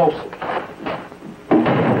 Listen closely.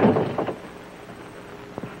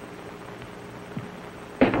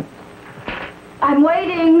 I'm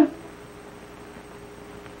waiting.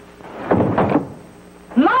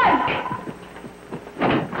 Mike!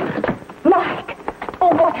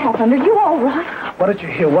 Oh, what happened? Are you all right? What did you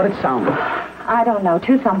hear? What did it sound like? I don't know.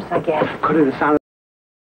 2 thumps, I guess. Could it have sounded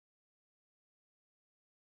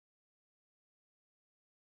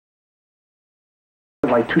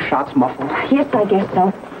like 2 shots muffled? Yes, I guess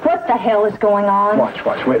so. What the hell is going on? Watch.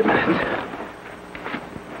 Wait a minute.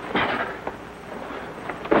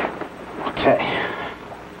 Okay.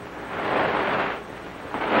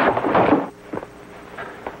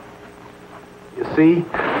 You see?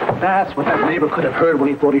 That's what that neighbor could have heard when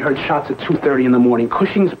he thought he heard shots at 2:30 in the morning.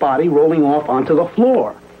 Cushing's body rolling off onto the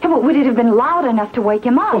floor. Yeah, but would it have been loud enough to wake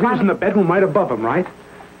him up? Well, he was in the bedroom right above him, right?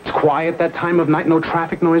 It's quiet that time of night, no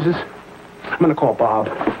traffic noises. I'm going to call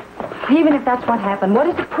Bob. Even if that's what happened, what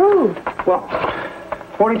does it prove? Well,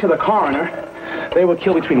 according to the coroner, they were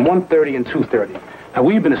killed between 1:30 and 2:30. Now,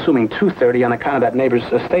 we've been assuming 2:30 on account of that neighbor's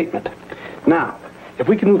statement. Now, if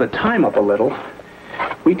we can move the time up a little,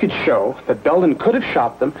 we could show that Belden could have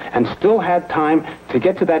shot them and still had time to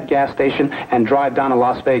get to that gas station and drive down to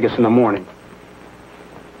Las Vegas in the morning.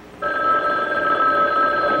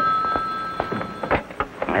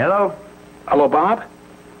 Hello? Hello, Bob?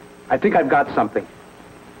 I think I've got something.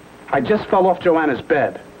 I just fell off Joanna's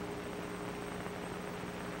bed.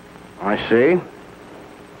 I see.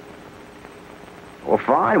 Well,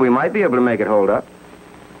 fine. We might be able to make it hold up.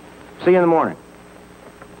 See you in the morning.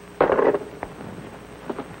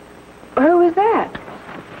 Who is that?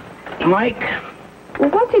 Mike. Well,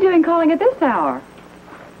 what's he doing calling at this hour?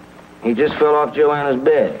 He just fell off Joanna's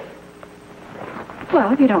bed.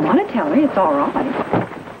 Well, if you don't want to tell me, it's all right.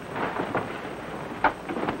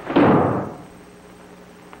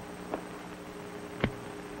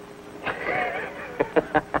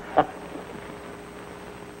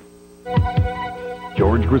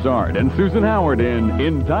 George Grizzard and Susan Howard in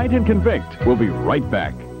Indict and Convict. We'll be right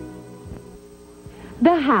back.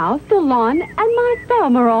 The house, the lawn, and my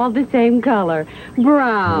thumb are all the same color.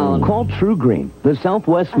 Brown. Call True Green, the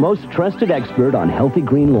Southwest's most trusted expert on healthy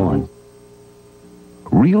green lawns.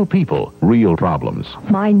 Real people, real problems.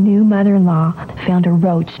 My new mother-in-law found a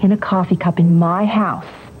roach in a coffee cup in my house,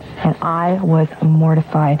 and I was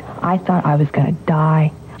mortified. I thought I was going to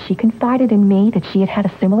die. She confided in me that she had had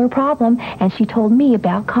a similar problem, and she told me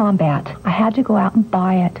about Combat. I had to go out and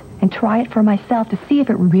buy it and try it for myself to see if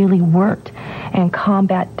it really worked. And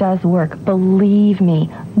Combat does work. Believe me,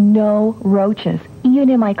 no roaches, even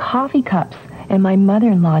in my coffee cups. And my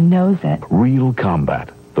mother-in-law knows it. Real Combat,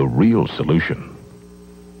 the real solution.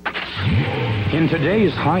 In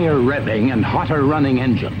today's higher revving and hotter running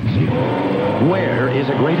engines, wear is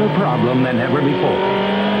a greater problem than ever before.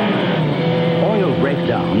 Oil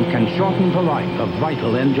breakdown can shorten the life of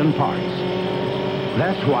vital engine parts.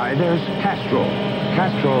 That's why there's Castrol.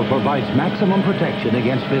 Castrol provides maximum protection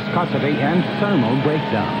against viscosity and thermal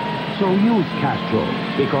breakdown. So use Castrol,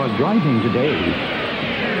 because driving today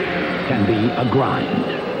can be a grind.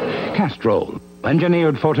 Castrol,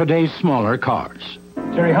 engineered for today's smaller cars.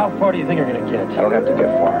 Jerry, how far do you think you're going to get? I don't have to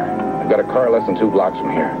get far. I've got a car less than 2 blocks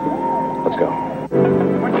from here. Let's go.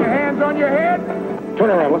 Put your hands on your head. Turn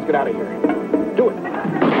around. Let's get out of here. Do it.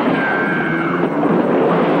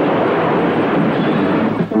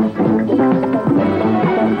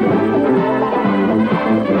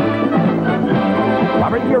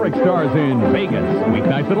 Robert Urich stars in Vegas,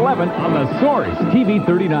 weeknights at 11 on the Source TV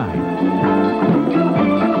 39.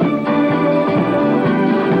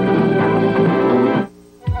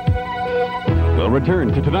 We'll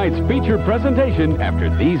return to tonight's featured presentation after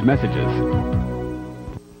these messages.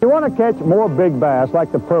 If you want to catch more big bass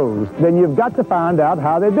like the pros, then you've got to find out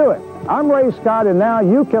how they do it. I'm Ray Scott, and now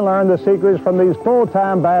you can learn the secrets from these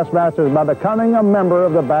full-time bass masters by becoming a member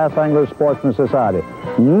of the Bass Anglers Sportsman Society.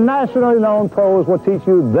 Nationally known pros will teach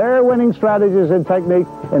you their winning strategies and techniques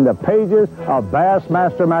in the pages of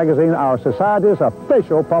Bassmaster Magazine, our society's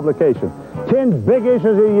official publication. 10 big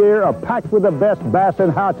issues a year are packed with the best bass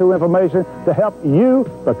and how-to information to help you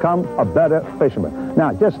become a better fisherman.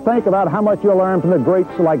 Now, just think about how much you'll learn from the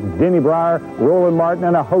greats like Denny Breyer, Roland Martin,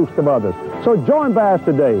 and a host of others. So join Bass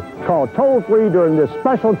today. Call toll-free during this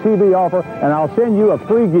special TV offer, and I'll send you a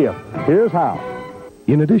free gift. Here's how.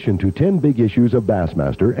 In addition to 10 big issues of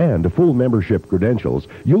Bassmaster and full membership credentials,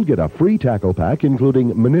 you'll get a free tackle pack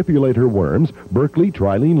including manipulator worms, Berkeley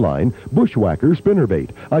trilene line, bushwhacker spinnerbait,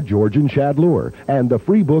 a Georgian shad lure, and the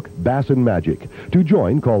free book Bass and Magic. To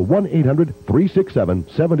join, call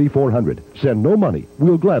 1-800-367-7400. Send no money.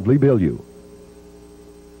 We'll gladly bill you.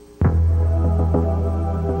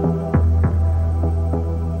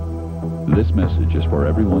 This message is for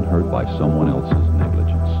everyone hurt by someone else's negligence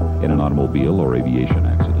in an automobile or aviation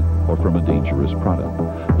accident or from a dangerous product.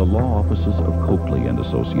 The law offices of Coakley and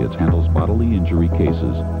Associates handles bodily injury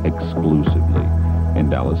cases exclusively. In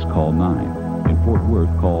Dallas, call 9. In Fort Worth,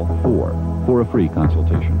 call 4 for a free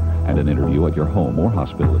consultation and an interview at your home or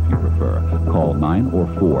hospital if you prefer. Call 9 or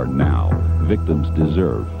 4 now. Victims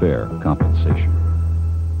deserve fair compensation.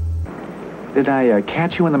 Did I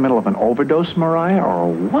catch you in the middle of an overdose, Mariah,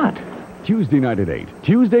 or what? Tuesday night at 8.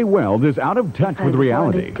 Tuesday Weld is out of touch with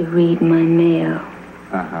reality. To read my mail.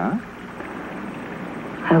 Uh-huh.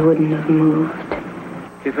 I wouldn't have moved.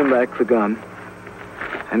 Give him back the gun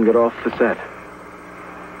and get off the set.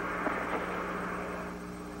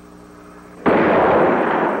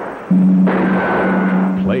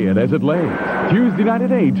 Play it as it lays. Tuesday night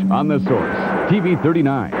at 8 on The Source. TV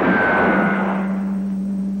 39.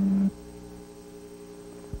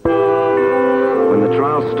 When the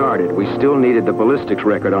trial started, we still needed the ballistics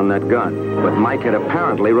record on that gun, but Mike had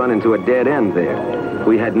apparently run into a dead end there.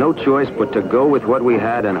 We had no choice but to go with what we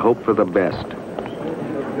had and hope for the best.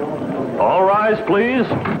 All rise, please.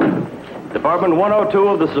 Department 102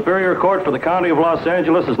 of the Superior Court for the County of Los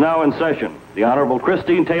Angeles is now in session. The Honorable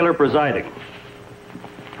Christine Taylor presiding.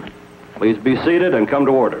 Please be seated and come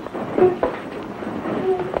to order.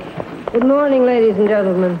 Good morning, ladies and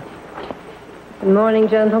gentlemen. Good morning,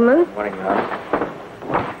 gentlemen. Good morning, Your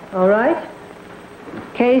All right.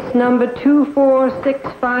 Case number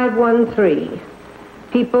 246513.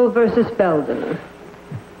 People versus Belden.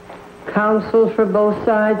 Counsel for both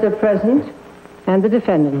sides are present, and the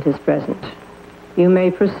defendant is present. You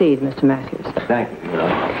may proceed, Mr. Mathews. Thank you, Your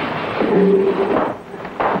Honor.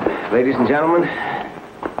 Ladies and gentlemen,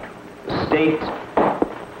 the state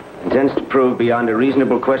intends to prove beyond a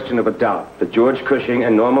reasonable question of a doubt that George Cushing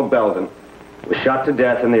and Norma Belden were shot to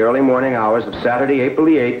death in the early morning hours of Saturday, April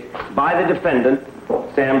the 8th, by the defendant,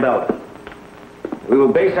 Sam Belden. We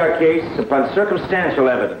will base our case upon circumstantial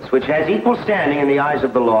evidence, which has equal standing in the eyes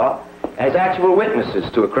of the law as actual witnesses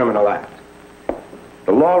to a criminal act.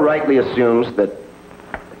 The law rightly assumes that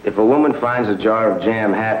if a woman finds a jar of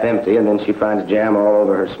jam half empty and then she finds jam all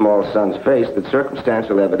over her small son's face, that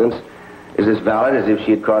circumstantial evidence is as valid as if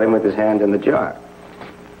she had caught him with his hand in the jar.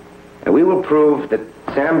 And we will prove that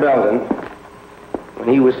Sam Belden, when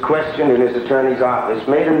he was questioned in his attorney's office,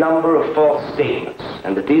 made a number of false statements,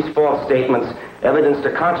 and that these false statements evidenced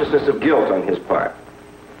a consciousness of guilt on his part.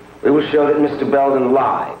 We will show that Mr. Belden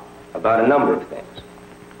lied about a number of things.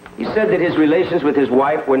 He said that his relations with his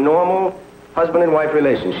wife were normal husband and wife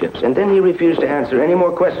relationships, and then he refused to answer any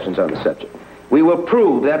more questions on the subject. We will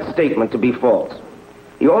prove that statement to be false.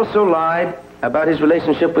 He also lied about his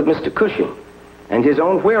relationship with Mr. Cushing and his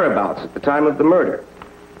own whereabouts at the time of the murder.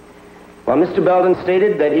 While Mr. Belden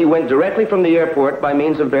stated that he went directly from the airport by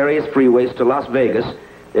means of various freeways to Las Vegas,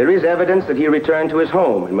 there is evidence that he returned to his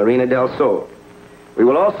home in Marina del Sol. We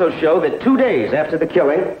will also show that 2 days after the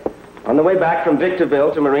killing, on the way back from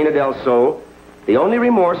Victorville to Marina del Sol, the only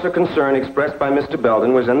remorse or concern expressed by Mr.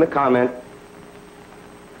 Belden was in the comment,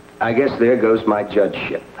 "I guess there goes my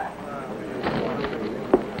judgeship."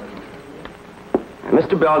 And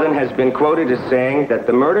Mr. Belden has been quoted as saying that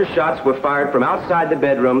the murder shots were fired from outside the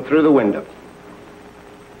bedroom through the window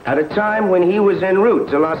at a time when he was en route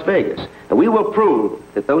to Las Vegas. And we will prove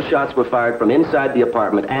that those shots were fired from inside the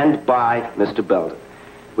apartment and by Mr. Belden.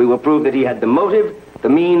 We will prove that he had the motive, the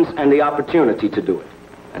means, and the opportunity to do it,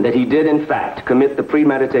 and that he did, in fact, commit the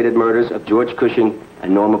premeditated murders of George Cushing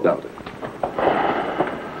and Norma Belden.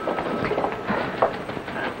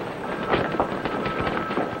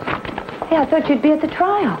 Hey, I thought you'd be at the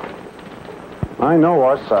trial. I know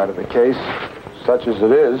our side of the case, such as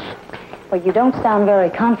it is. Well, you don't sound very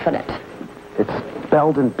confident. It's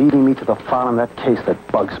Belden beating me to the front on that case that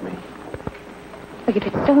bugs me. Look, if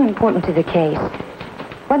it's so important to the case,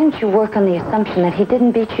 why didn't you work on the assumption that he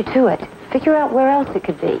didn't beat you to it? Figure out where else it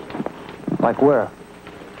could be. Like where?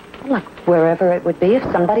 Like wherever it would be if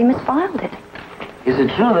somebody misfiled it. Is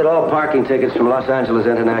it true that all parking tickets from Los Angeles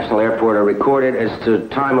International Airport are recorded as to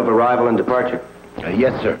time of arrival and departure?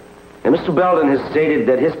 Yes, sir. And Mr. Belden has stated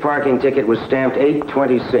that his parking ticket was stamped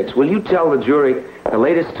 8:26. Will you tell the jury the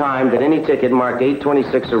latest time that any ticket marked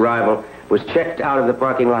 8:26 arrival was checked out of the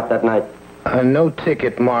parking lot that night? No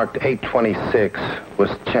ticket marked 8:26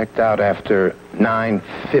 was checked out after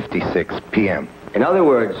 9:56 p.m. In other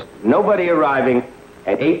words, nobody arriving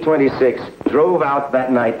at 8:26 drove out that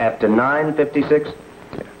night after 9:56?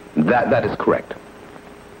 That is correct.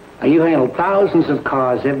 You handle thousands of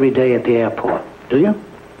cars every day at the airport, do you?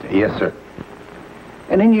 Yes, sir.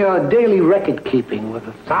 And in your daily record keeping with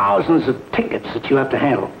the thousands of tickets that you have to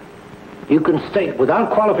handle, you can state without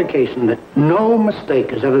qualification that no mistake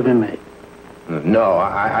has ever been made. No,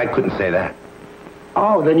 I couldn't say that.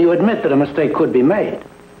 Oh, then you admit that a mistake could be made.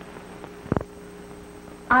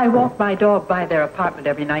 I walk my dog by their apartment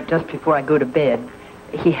every night just before I go to bed.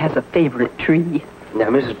 He has a favorite tree. Now,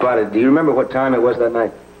 Mrs. Potter, do you remember what time it was that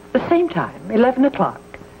night? The same time, 11 o'clock.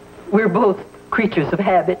 We're both creatures of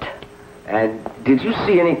habit. And did you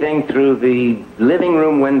see anything through the living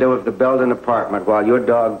room window of the Belden apartment while your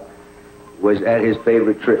dog was at his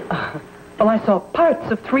favorite tree? Well, I saw parts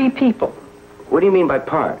of 3 people. What do you mean by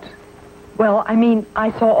parts? Well, I mean,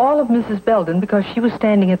 I saw all of Mrs. Belden because she was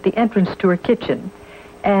standing at the entrance to her kitchen,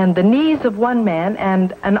 and the knees of one man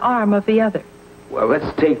and an arm of the other. Well,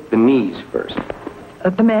 let's take the knees first.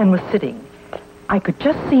 The man was sitting. I could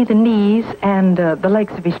just see the knees and the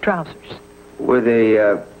legs of his trousers. Were they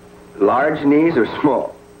large knees or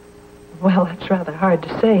small? Well, that's rather hard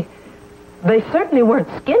to say. They certainly weren't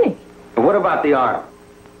skinny. What about the arm?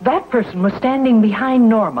 That person was standing behind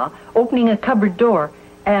Norma, opening a cupboard door,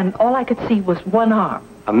 and all I could see was one arm.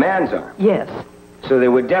 A man's arm? Yes. So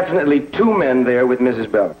there were definitely 2 men there with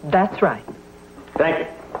Mrs. Belden? That's right. Thank you.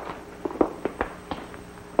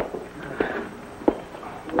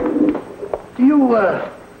 Do you,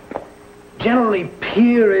 generally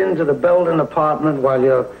peer into the Belden apartment while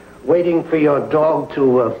you're waiting for your dog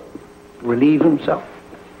to, relieve himself?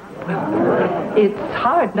 Well, it's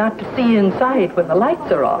hard not to see inside when the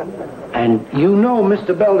lights are on. And you know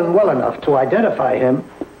Mr. Belden well enough to identify him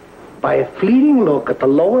by a fleeting look at the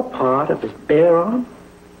lower part of his bare arm?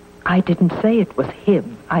 I didn't say it was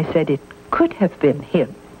him. I said it could have been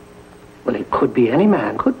him. Well, it could be any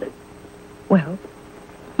man, couldn't it? Well,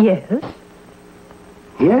 yes.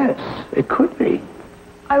 Yes, it could be.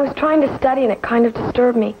 I was trying to study and it kind of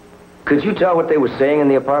disturbed me. Could you tell what they were saying in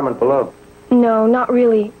the apartment below? No, not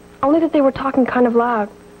really. Only that they were talking kind of loud.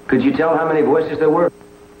 Could you tell how many voices there were?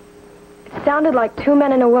 It sounded like 2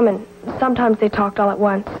 men and a woman. Sometimes they talked all at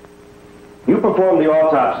once. You performed the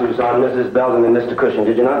autopsies on Mrs. Belden and Mr. Cushing,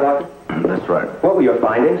 did you not, Doctor? That's right. What were your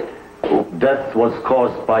findings? Death was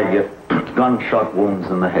caused by gunshot wounds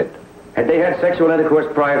in the head. Had they had sexual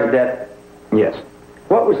intercourse prior to death? Yes.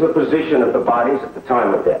 What was the position of the bodies at the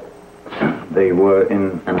time of death? They were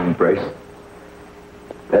in an embrace.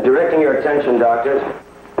 Now, directing your attention, doctors,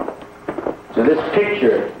 to this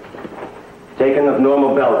picture taken of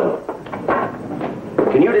Norma Belden.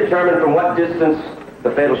 Can you determine from what distance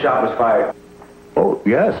the fatal shot was fired? Oh,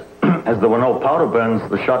 yes. As there were no powder burns,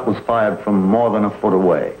 the shot was fired from more than a foot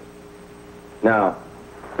away. Now,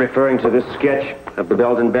 referring to this sketch of the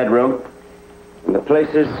Belden bedroom, and the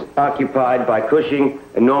places occupied by Cushing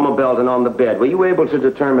and Norma Belden on the bed, were you able to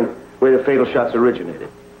determine where the fatal shots originated?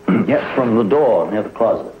 Yes, from the door near the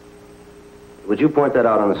closet. Would you point that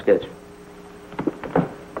out on the sketch?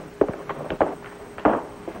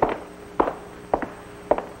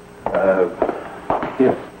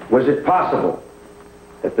 Was it possible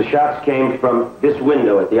that the shots came from this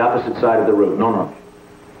window at the opposite side of the room? No.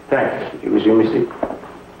 Thanks. Would you resume your seat?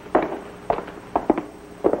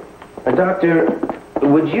 Doctor,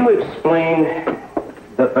 would you explain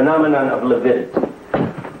the phenomenon of lividity?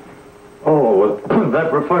 Oh,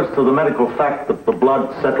 that refers to the medical fact that the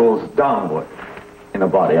blood settles downward in a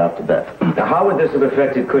body after death. Now, how would this have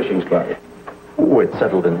affected Cushing's body? Oh, it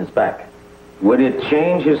settled in his back. Would it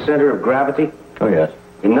change his center of gravity? Oh, yes.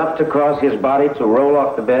 Enough to cause his body to roll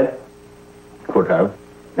off the bed? Could have.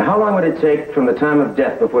 Now, how long would it take from the time of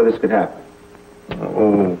death before this could happen?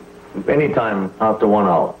 Oh, any time after 1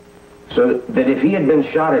 hour. So that if he had been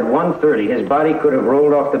shot at 1:30, his body could have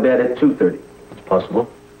rolled off the bed at 2:30? It's possible.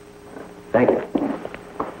 Thank you.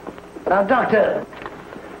 Now, Doctor,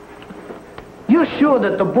 you're sure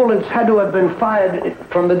that the bullets had to have been fired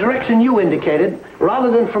from the direction you indicated,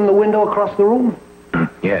 rather than from the window across the room?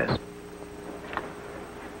 Yes.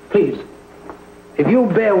 Please, if you'll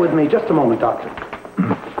bear with me just a moment, Doctor.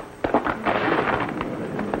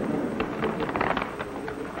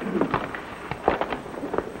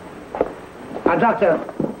 Now, Doctor,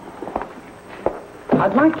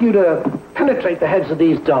 I'd like you to penetrate the heads of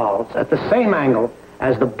these dolls at the same angle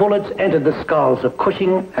as the bullets entered the skulls of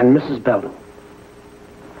Cushing and Mrs. Belden.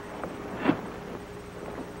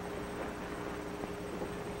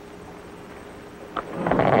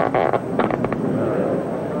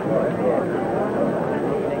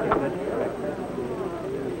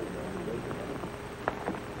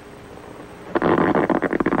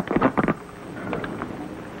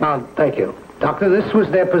 Now, thank you. Doctor, this was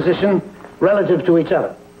their position relative to each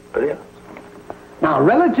other. Yeah. Now,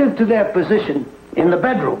 relative to their position in the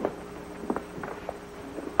bedroom,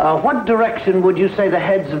 what direction would you say the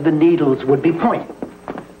heads of the needles would be pointing?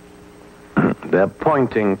 They're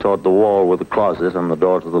pointing toward the wall with the closet and the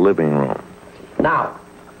door to the living room. Now,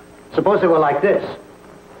 suppose they were like this.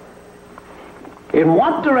 In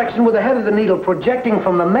what direction would the head of the needle projecting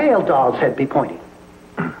from the male doll's head be pointing?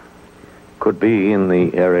 Could could be in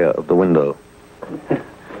the area of the window.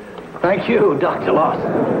 Thank you, Dr.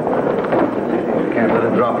 Lawson. Can't let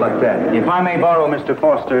it drop like that. If I may borrow Mr.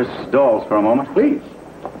 Foster's dolls for a moment. Please.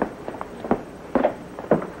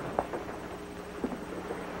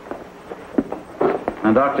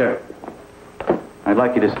 Now, Doctor, I'd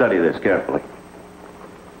like you to study this carefully.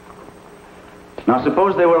 Now,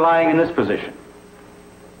 suppose they were lying in this position.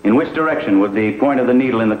 In which direction would the point of the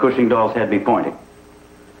needle in the Cushing doll's head be pointing?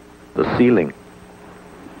 The ceiling.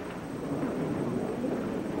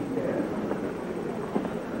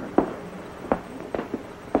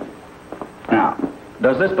 Now,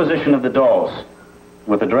 does this position of the dolls,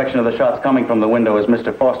 with the direction of the shots coming from the window as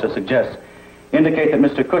Mr. Foster suggests, indicate that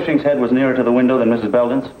Mr. Cushing's head was nearer to the window than Mrs.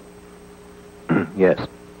 Belden's? Yes.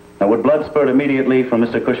 Now, would blood spurt immediately from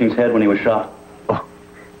Mr. Cushing's head when he was shot? Oh,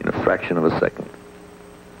 in a fraction of a second.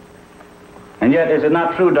 And yet, is it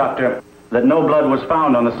not true, Doctor, that no blood was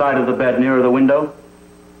found on the side of the bed nearer the window,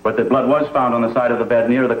 but that blood was found on the side of the bed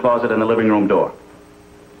near the closet and the living room door?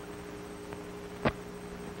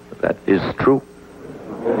 That is true.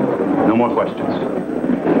 No more questions.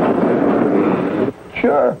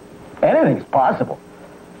 Sure. Anything's possible.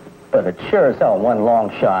 But it's sure as hell one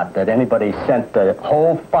long shot that anybody sent the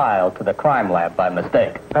whole file to the crime lab by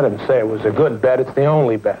mistake. I didn't say it was a good bet. It's the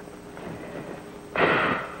only bet.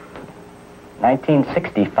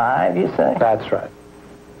 1965, you say? That's right.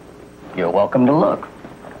 You're welcome to look.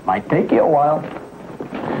 Might take you a while.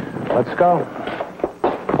 Let's go.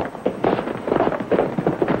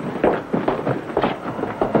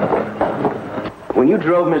 When you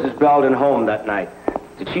drove Mrs. Belden home that night,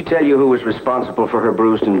 did she tell you who was responsible for her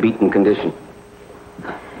bruised and beaten condition?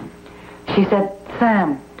 She said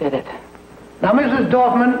Sam did it. Now, Mrs.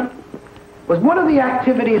 Dorfman, was one of the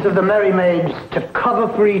activities of the Merry Maids to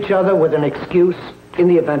cover for each other with an excuse, in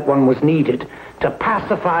the event one was needed, to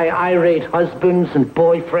pacify irate husbands and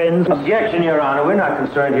boyfriends? Objection, Your Honor. We're not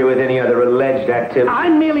concerned here with any other alleged activity.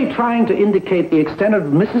 I'm merely trying to indicate the extent of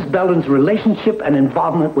Mrs. Belden's relationship and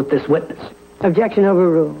involvement with this witness. Objection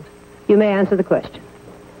overruled. You may answer the question.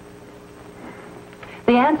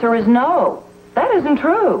 The answer is no. That isn't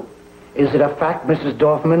true. Is it a fact, Mrs.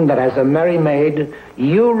 Dorfman, that as a Merry Maid,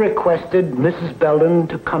 you requested Mrs. Belden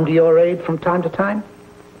to come to your aid from time to time?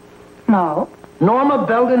 No. Norma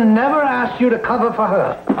Belden never asked you to cover for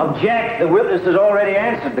her. Object. The witness has already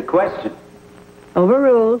answered the question.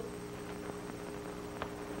 Overruled.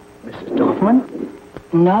 Mrs. Dorfman?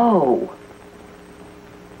 No.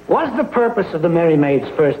 Was the purpose of the Merry Maids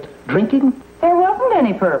first drinking? There wasn't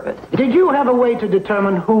any purpose. Did you have a way to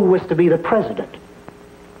determine who was to be the president?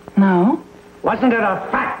 No. Wasn't it a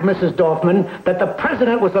fact, Mrs. Dorfman, that the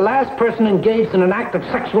president was the last person engaged in an act of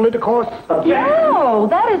sexual intercourse? No,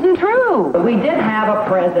 that isn't true. We did have a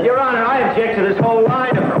president. Your Honor, I object to this whole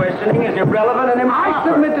line of questioning as irrelevant and improper.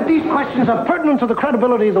 I submit that these questions are pertinent to the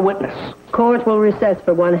credibility of the witness. Court will recess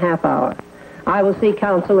for 1/2 hour. I will see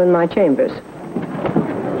counsel in my chambers.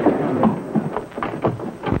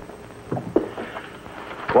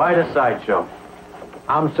 Quite a sideshow.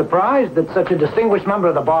 I'm surprised that such a distinguished member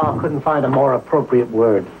of the bar couldn't find a more appropriate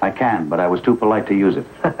word. I can, but I was too polite to use it.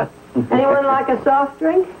 Anyone like a soft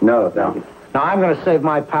drink? No, thank you. Now, I'm going to save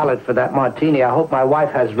my palate for that martini. I hope my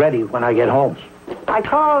wife has ready when I get home. I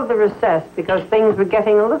called the recess because things were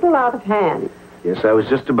getting a little out of hand. Yes, I was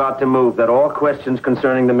just about to move that all questions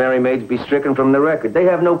concerning the Merry Maids be stricken from the record. They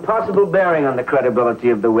have no possible bearing on the credibility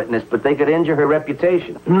of the witness, but they could injure her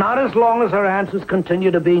reputation. Not as long as her answers continue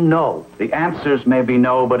to be no. The answers may be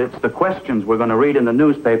no, but it's the questions we're going to read in the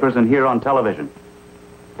newspapers and hear on television.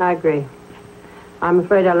 I agree. I'm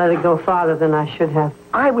afraid I let it go farther than I should have.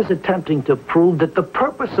 I was attempting to prove that the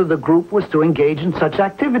purpose of the group was to engage in such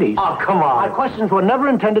activities. Oh, come on. My questions were never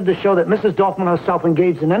intended to show that Mrs. Dorfman herself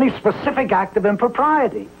engaged in any specific act of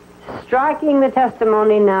impropriety. Striking the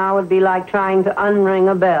testimony now would be like trying to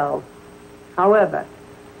unring a bell. However,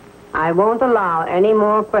 I won't allow any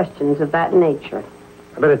more questions of that nature.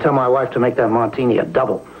 I better tell my wife to make that martini a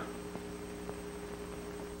double.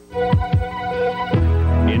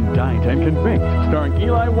 Indict and Convict, starring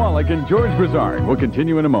Eli Wallach and George Grizzard, will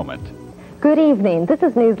continue in a moment. Good evening. This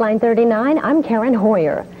is Newsline 39. I'm Karen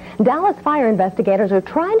Hoyer. Dallas fire investigators are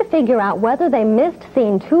trying to figure out whether they missed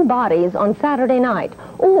seeing 2 bodies on Saturday night,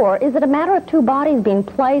 or is it a matter of 2 bodies being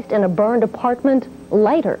placed in a burned apartment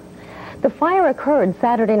later? The fire occurred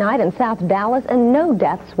Saturday night in South Dallas and no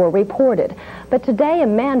deaths were reported. But today a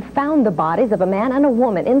man found the bodies of a man and a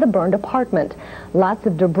woman in the burned apartment. Lots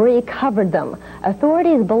of debris covered them.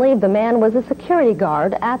 Authorities believe the man was a security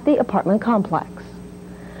guard at the apartment complex.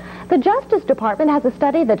 The Justice Department has a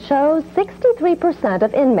study that shows 63%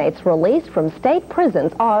 of inmates released from state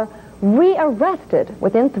prisons are re-arrested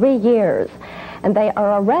within 3 years. And they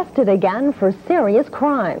are arrested again for serious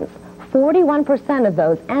crimes. 41% of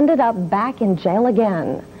those ended up back in jail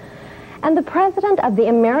again. And the president of the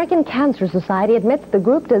American Cancer Society admits the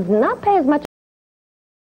group does not pay as much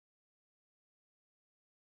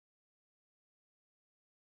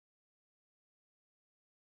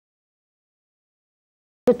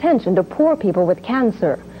attention to poor people with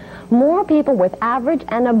cancer. More people with average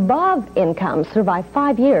and above incomes survive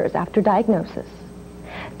 5 years after diagnosis.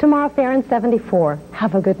 Tomorrow, Farron 74.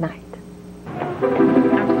 Have a good night.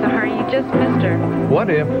 I'm sorry, you just missed her. What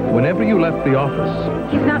if, whenever you left the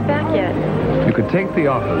office, He's not back yet. you could take the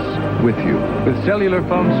office with you? With cellular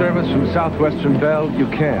phone service from Southwestern Bell, you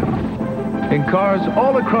can. In cars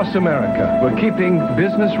all across America, we're keeping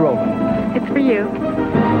business rolling. It's for you.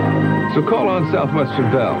 So call on Southwestern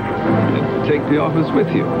Bell and take the office with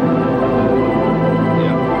you. Yeah.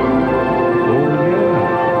 Oh,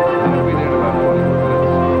 yeah. I'll be there in about 40 minutes.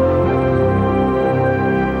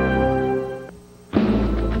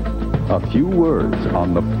 A few words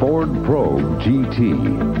on the Ford Probe GT.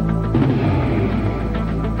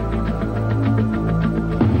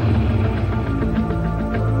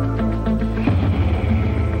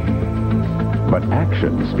 But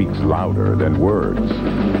action speaks louder than words.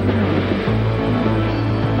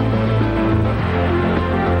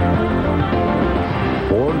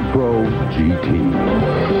 Ford Probe GT.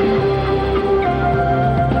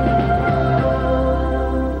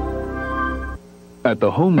 At the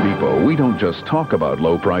Home Depot, we don't just talk about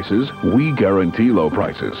low prices, we guarantee low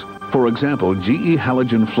prices. For example, GE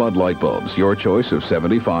halogen floodlight bulbs, your choice of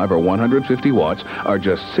 75 or 150 watts, are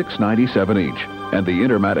just $6.97 each. And the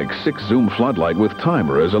Intermatic 6-zoom floodlight with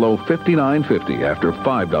timer is a low $59.50 after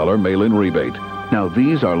 $5 mail-in rebate. Now,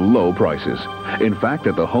 these are low prices. In fact,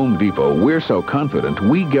 at the Home Depot, we're so confident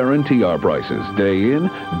we guarantee our prices day in,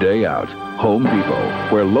 day out. Home Depot,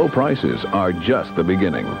 where low prices are just the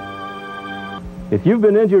beginning. If you've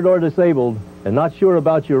been injured or disabled and not sure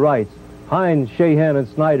about your rights, Hines, Shahan, and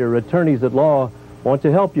Snyder, attorneys at law, want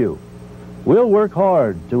to help you. We'll work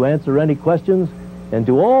hard to answer any questions and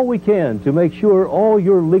do all we can to make sure all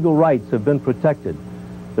your legal rights have been protected.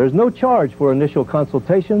 There's no charge for initial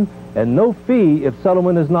consultation and no fee if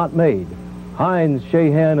settlement is not made. Hines,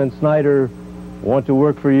 Shahan, and Snyder want to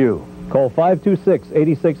work for you. Call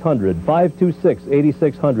 526-8600,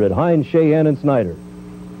 526-8600, Hines, Shahan, and Snyder.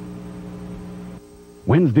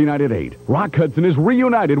 Wednesday night at 8, Rock Hudson is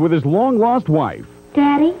reunited with his long-lost wife.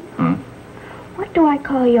 Daddy? What do I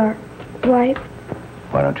call your wife?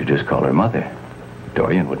 Why don't you just call her Mother?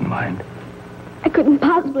 Dorian wouldn't mind. I couldn't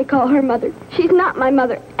possibly call her mother. She's not my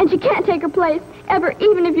mother, and she can't take her place, ever,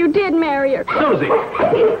 even if you did marry her. Susie!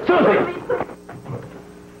 Susie!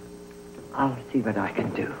 I'll see what I can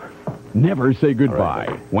do. Never say goodbye.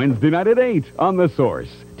 Right. Wednesday night at 8 on The Source,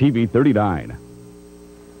 TV 39.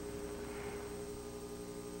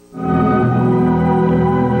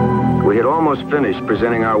 We had almost finished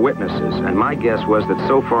presenting our witnesses, and my guess was that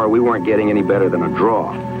so far we weren't getting any better than a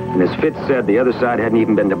draw. And as Fitz said, the other side hadn't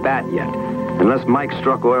even been to bat yet. Unless Mike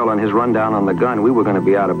struck oil on his rundown on the gun, we were going to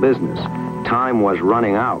be out of business. Time was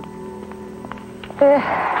running out.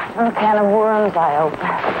 Some can of worms I open.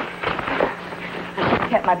 I just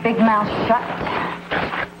kept my big mouth shut.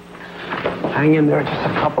 Hang in there, just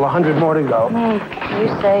a couple of hundred more to go. You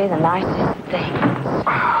say the nicest things.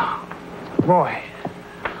 Boy,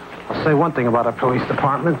 I'll say one thing about our police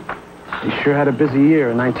department. They sure had a busy year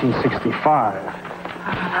in 1965.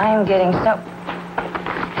 I am getting so...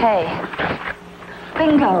 Hey.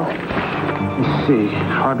 Bingo. Let's see.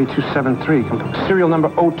 RB273. Serial number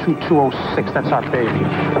 02206. That's our baby.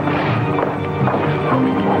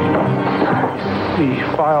 Let's see.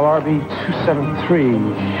 File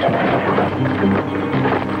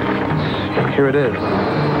RB273. Here it is.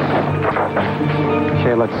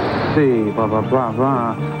 Okay, let's see. Blah, blah, blah,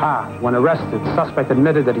 blah. When arrested, suspect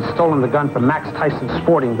admitted that he'd stolen the gun from Max Tyson's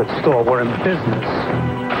sporting goods store. We're in business.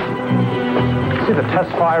 See the test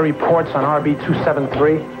fire reports on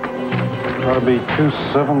RB273?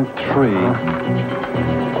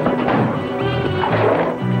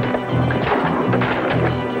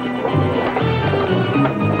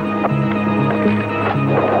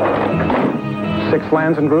 Six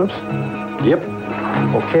lands and groups? Yep.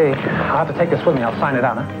 Okay. I'll have to take this with me. I'll sign it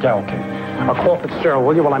out, huh? Yeah, okay. I'll call Fitzgerald,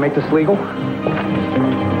 will you, while I make this legal?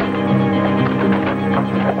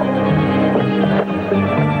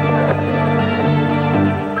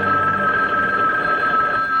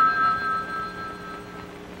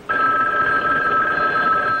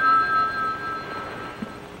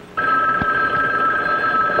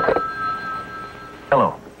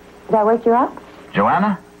 Did I wake you up?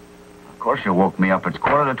 Joanna? course you woke me up. It's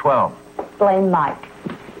 11:45. Blame Mike.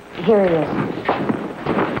 Here he is.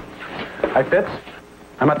 Hi, Fitz.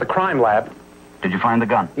 I'm at the crime lab. Did you find the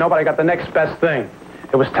gun? No, but I got the next best thing.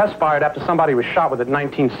 It was test fired after somebody was shot with it in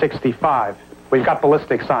 1965. We've got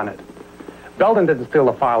ballistics on it. Belden didn't steal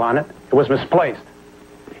the file on it. It was misplaced.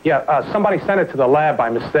 Yeah, somebody sent it to the lab by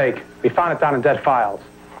mistake. We found it down in dead files.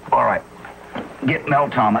 All right. Get Mel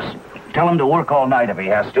Thomas. Tell him to work all night if he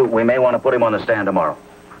has to. We may want to put him on the stand tomorrow.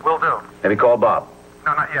 Will do. Have you called Bob?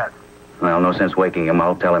 No, not yet. Well, no sense waking him.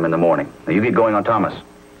 I'll tell him in the morning. Now, you get going on Thomas.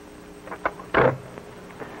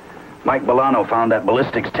 Mike Bolano found that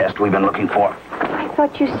ballistics test we've been looking for. I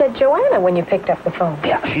thought you said Joanna when you picked up the phone.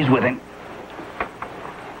 Yeah, she's with him.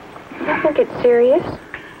 I think it's serious.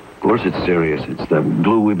 Of course it's serious. It's the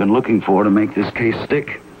glue we've been looking for to make this case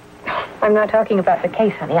stick. I'm not talking about the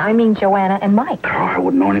case, honey. I mean Joanna and Mike. Oh, I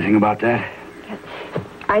wouldn't know anything about that.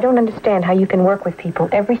 I don't understand how you can work with people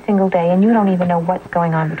every single day and you don't even know what's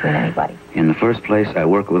going on between anybody. In the first place, I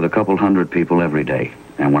work with a couple hundred people every day.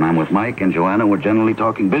 And when I'm with Mike and Joanna, we're generally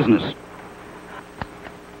talking business.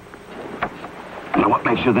 Now, what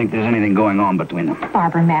makes you think there's anything going on between them?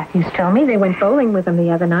 Barbara Mathews told me they went bowling with him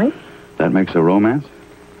the other night. That makes a romance?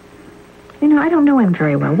 You know, I don't know him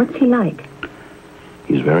very well. What's he like?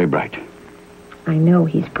 He's very bright. I know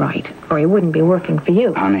he's bright, or he wouldn't be working for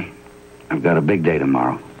you. Honey, I've got a big day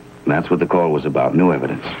tomorrow. That's what the call was about, new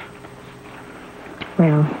evidence.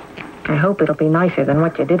 Well, I hope it'll be nicer than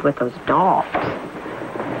what you did with those dogs.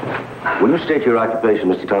 Will you state your occupation,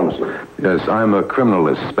 Mr. Thomas? Yes, I'm a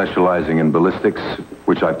criminalist specializing in ballistics,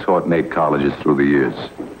 which I've taught in 8 colleges through the years.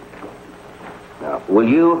 Now, will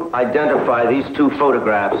you identify these 2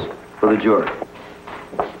 photographs for the jury?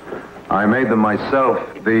 I made them myself.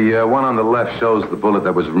 The one on the left shows the bullet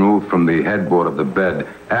that was removed from the headboard of the bed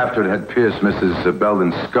after it had pierced Mrs.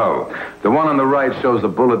 Belden's skull. The one on the right shows the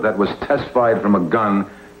bullet that was test-fired from a gun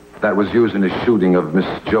that was used in the shooting of Miss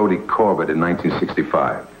Jody Corbett in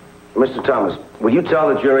 1965. Mr. Thomas, will you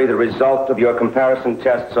tell the jury the result of your comparison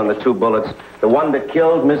tests on the 2 bullets, the one that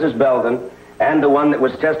killed Mrs. Belden and the one that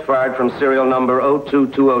was test-fired from serial number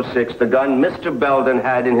 02206, the gun Mr. Belden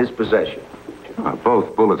had in his possession?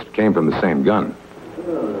 Both bullets came from the same gun.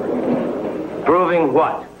 Proving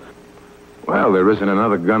what? Well, there isn't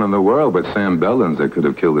another gun in the world but Sam Belden's that could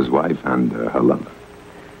have killed his wife and her lover.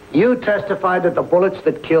 You testified that the bullets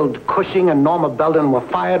that killed Cushing and Norma Belden were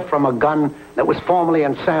fired from a gun that was formerly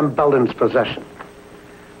in Sam Belden's possession.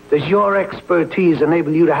 Does your expertise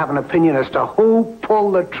enable you to have an opinion as to who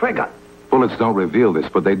pulled the trigger? Bullets don't reveal this,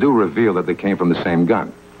 but they do reveal that they came from the same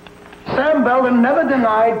gun. Sam Belden never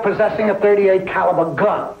denied possessing a .38 caliber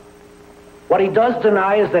gun. What he does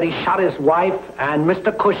deny is that he shot his wife and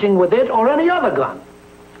Mr. Cushing with it or any other gun.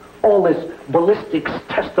 All this ballistics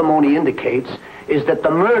testimony indicates is that the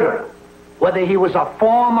murderer, whether he was a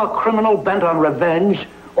former criminal bent on revenge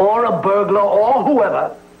or a burglar or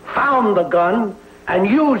whoever, found the gun and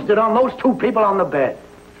used it on those 2 people on the bed.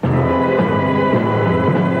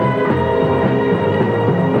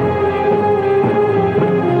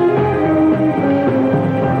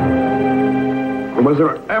 Was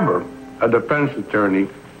there ever a defense attorney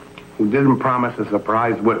who didn't promise a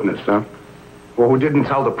surprise witness, huh? Or who didn't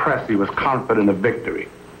tell the press he was confident of victory?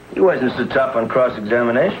 He wasn't so tough on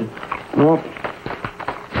cross-examination. Well,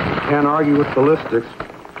 can't argue with ballistics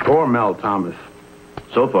or Mel Thomas.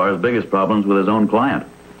 So far, his biggest problem's with his own client.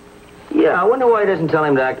 Yeah, I wonder why he doesn't tell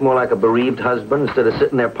him to act more like a bereaved husband instead of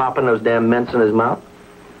sitting there popping those damn mints in his mouth.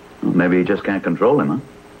 Well, maybe he just can't control him, huh?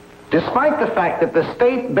 Despite the fact that the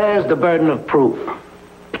state bears the burden of proof,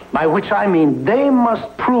 by which I mean they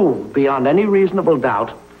must prove beyond any reasonable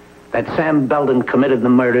doubt that Sam Belden committed the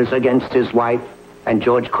murders against his wife and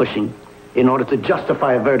George Cushing in order to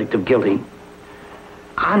justify a verdict of guilty,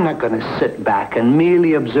 I'm not going to sit back and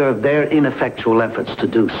merely observe their ineffectual efforts to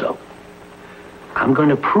do so. I'm going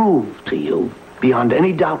to prove to you, beyond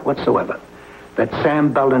any doubt whatsoever, that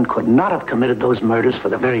Sam Belden could not have committed those murders for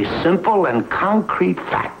the very simple and concrete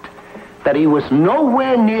fact that he was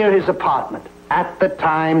nowhere near his apartment at the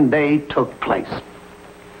time they took place.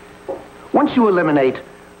 Once you eliminate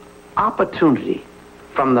opportunity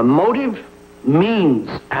from the motive, means,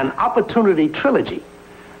 and opportunity trilogy,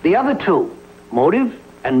 the other 2, motive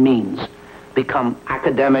and means, become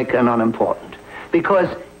academic and unimportant. Because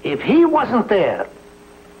if he wasn't there,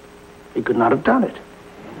 he could not have done it.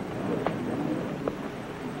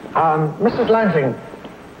 Mrs. Lansing,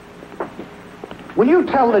 will you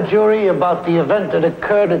tell the jury about the event that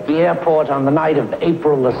occurred at the airport on the night of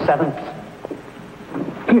April the 7th?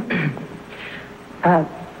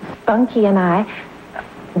 Spunky and I,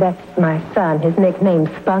 That's my son. His nickname's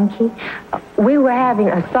Spunky. We were having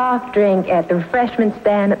a soft drink at the refreshment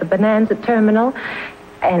stand at the Bonanza Terminal,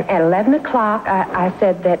 and at 11 o'clock, I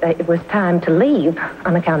said that it was time to leave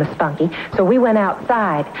on account of Spunky, so we went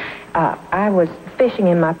outside. I was fishing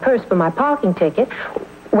in my purse for my parking ticket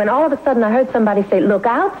when all of a sudden I heard somebody say, "Look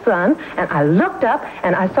out, son," and I looked up,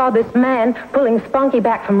 and I saw this man pulling Spunky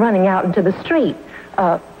back from running out into the street.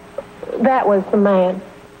 That was the man.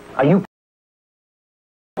 Are you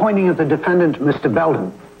pointing at the defendant, Mr.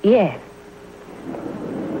 Belden? Yes.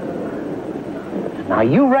 Now,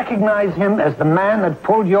 you recognize him as the man that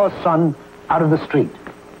pulled your son out of the street?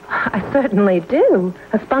 I certainly do.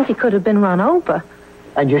 Spunky could have been run over.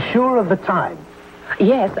 And you're sure of the time?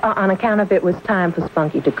 Yes, on account of it was time for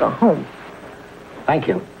Spunky to go home. Thank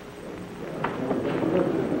you.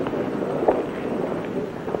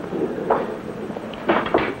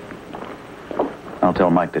 I'll tell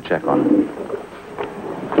Mike to check on him.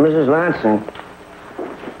 Mrs. Lansing,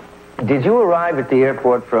 did you arrive at the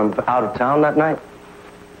airport from out of town that night?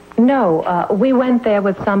 No, we went there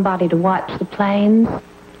with somebody to watch the planes.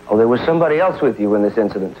 Oh, there was somebody else with you when this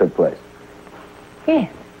incident took place? Yes.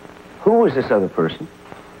 Who was this other person?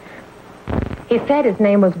 He said his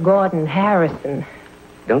name was Gordon Harrison.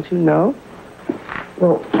 Don't you know?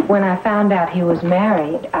 Well, when I found out he was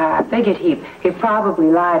married, I figured he probably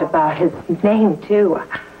lied about his name, too.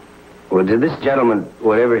 Well, did this gentleman,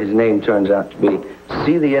 whatever his name turns out to be,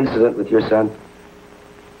 see the incident with your son?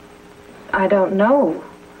 I don't know.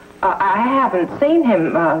 I haven't seen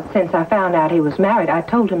him since I found out he was married. I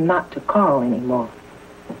told him not to call anymore.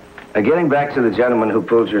 Getting back to the gentleman who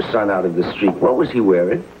pulled your son out of the street, what was he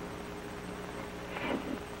wearing?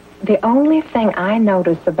 The only thing I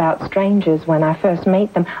notice about strangers when I first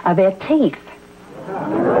meet them are their teeth.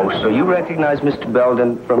 Oh, so you recognize Mr.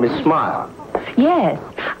 Belden from his smile? Yes.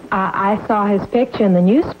 I saw his picture in the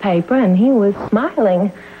newspaper, and he was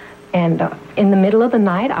smiling. And in the middle of the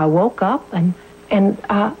night, I woke up and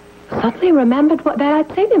suddenly remembered that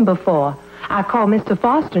I'd seen him before. I called Mr.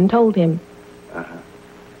 Foster and told him.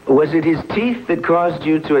 Was it his teeth that caused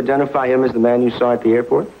you to identify him as the man you saw at the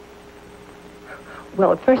airport?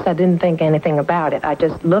 Well, at first I didn't think anything about it. I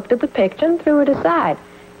just looked at the picture and threw it aside.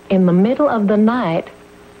 In the middle of the night,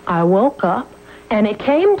 I woke up, and it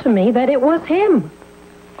came to me that it was him.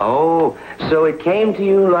 Oh, so it came to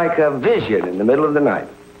you like a vision in the middle of the night?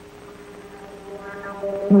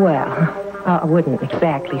 Well, I wouldn't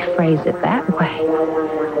exactly phrase it that way.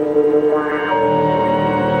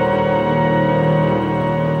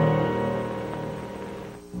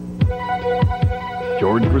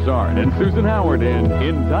 George Grizzard and Susan Howard in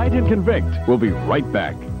Indict and Convict. We'll be right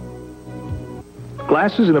back.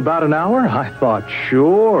 Glasses in about an hour? I thought,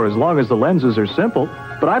 sure, as long as the lenses are simple.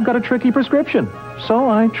 But I've got a tricky prescription, so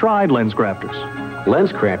I tried Lens Crafters.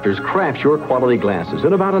 Lens Crafters crafts your quality glasses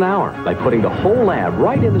in about an hour by putting the whole lab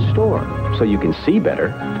right in the store, so you can see better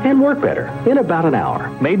and work better in about an hour.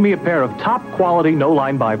 Made me a pair of top quality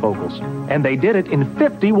no-line bifocals, and they did it in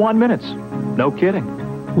 51 minutes. No kidding.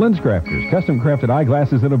 Lens Crafters, custom crafted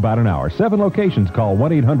eyeglasses in about an hour. 7 locations. Call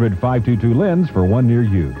 1-800-522-LENS for one near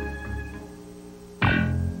you.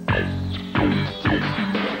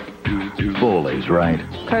 Foley's, right?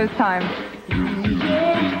 Close time.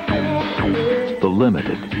 The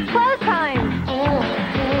Limited. Close time.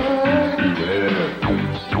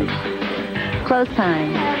 Close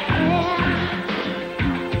time.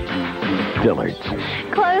 Dillard's.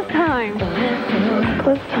 Close time.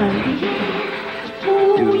 Close time.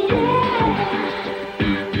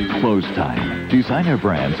 Close time. Designer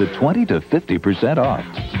brands at 20 to 50% off.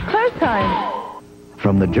 Close time.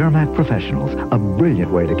 From the Germac Professionals, a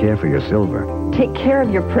brilliant way to care for your silver. Take care of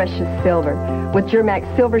your precious silver with Germac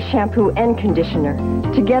Silver Shampoo and Conditioner.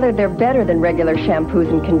 Together, they're better than regular shampoos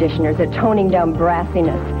and conditioners at toning down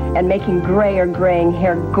brassiness and making gray or graying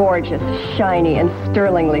hair gorgeous, shiny, and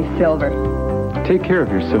sterlingly silver. Take care of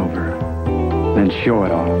your silver, then show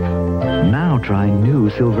it off. Now try new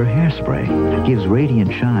silver hairspray. Gives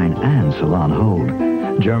radiant shine and salon hold.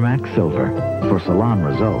 Germac Silver for salon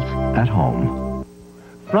results at home.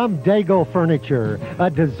 From Dago Furniture, a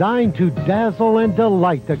design to dazzle and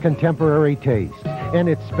delight the contemporary taste. And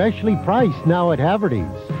it's specially priced now at Haverty's.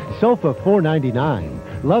 Sofa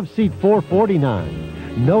 $4.99, love seat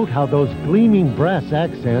 $4.49. Note how those gleaming brass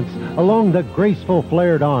accents along the graceful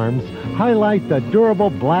flared arms highlight the durable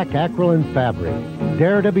black acrylic fabric.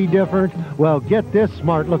 Dare to be different? Well, get this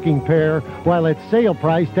smart-looking pair while it's sale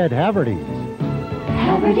priced at Haverty's.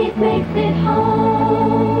 Haverty's makes it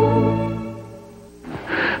home.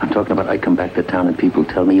 I'm talking about I come back to town and people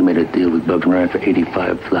tell me you made a deal with Belden Ryan for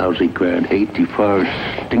 85 lousy grand.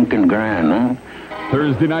 85 stinking grand, huh?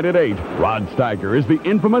 Thursday night at 8, Rod Steiger is the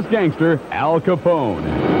infamous gangster Al Capone.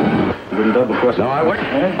 You wouldn't double cross. No, I wouldn't.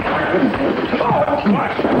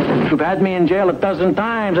 You've had me in jail a dozen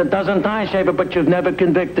times, Shaver, but you've never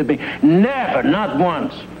convicted me. Never, not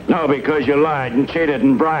once. No, because you lied and cheated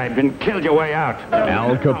and bribed and killed your way out.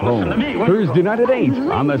 Al Capone, Thursday night at 8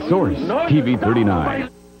 on The Source, TV 39.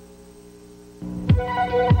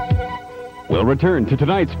 We'll return to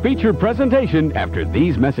tonight's featured presentation after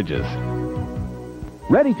these messages.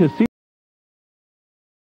 Ready to see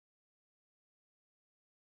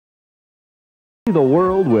the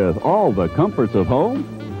world with all the comforts of home?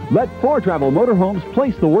 Let 4Travel Motorhomes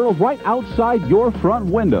place the world right outside your front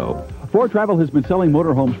window. 4Travel has been selling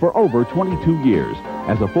motorhomes for over 22 years.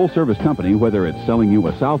 As a full-service company, whether it's selling you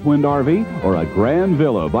a Southwind RV or a Grand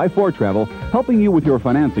Villa by 4Travel, helping you with your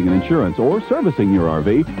financing and insurance, or servicing your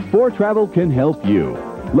RV, 4Travel can help you.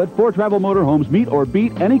 Let 4Travel Motorhomes meet or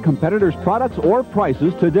beat any competitor's products or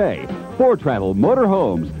prices today. 4Travel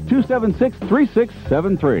Motorhomes,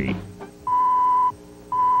 276-3673.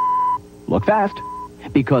 Look fast,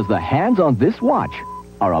 because the hands on this watch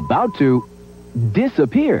are about to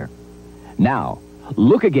disappear. Now,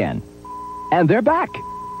 look again. And they're back.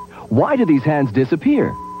 Why do these hands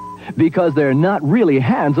disappear? Because they're not really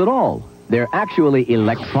hands at all. They're actually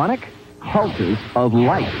electronic pulses of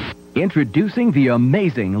light. Introducing the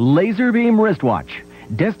amazing laser beam wristwatch.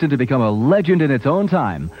 Destined to become a legend in its own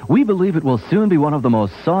time, we believe it will soon be one of the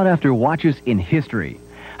most sought-after watches in history.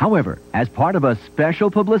 However, as part of a special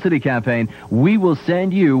publicity campaign, we will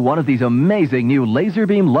send you one of these amazing new laser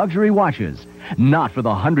beam luxury watches. Not for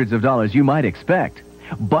the hundreds of dollars you might expect,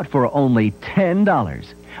 but for only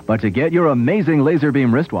 $10. But to get your amazing laser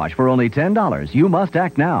beam wristwatch for only $10, you must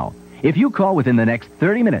act now. If you call within the next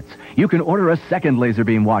 30 minutes, you can order a second laser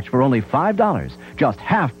beam watch for only $5, just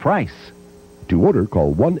half price. To order,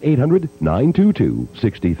 call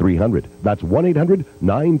 1-800-922-6300. That's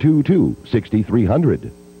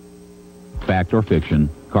 1-800-922-6300. Fact or fiction,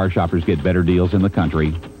 car shoppers get better deals in the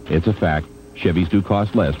country. It's a fact. Chevys do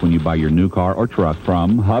cost less when you buy your new car or truck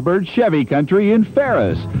from Hubbard Chevy Country in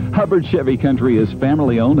Ferris. Hubbard Chevy Country is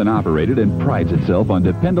family-owned and operated and prides itself on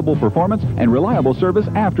dependable performance and reliable service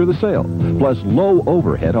after the sale. Plus, low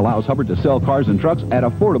overhead allows Hubbard to sell cars and trucks at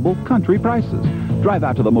affordable country prices. Drive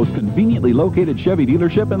out to the most conveniently located Chevy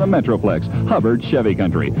dealership in the Metroplex, Hubbard Chevy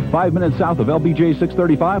Country, 5 minutes south of LBJ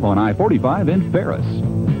 635 on I-45 in Ferris.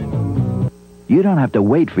 You don't have to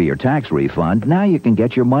wait for your tax refund. Now you can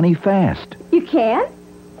get your money fast. You can?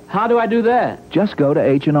 How do I do that? Just go to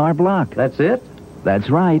H&R Block. That's it? That's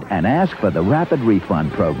right, and ask for the Rapid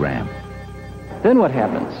Refund Program. Then what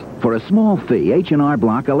happens? For a small fee, H&R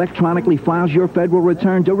Block electronically files your federal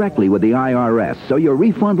return directly with the IRS, so your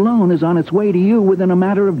refund loan is on its way to you within a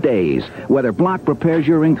matter of days, whether Block prepares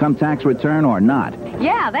your income tax return or not.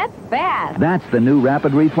 Yeah, that's fast. That's the new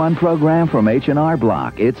Rapid Refund Program from H&R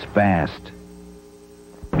Block. It's fast.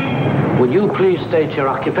 Would you please state your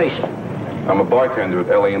occupation? I'm a bartender at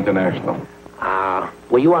LA International.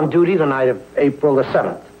 Were you on duty the night of April the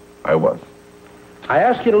 7th? I was. I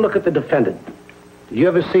asked you to look at the defendant. Did you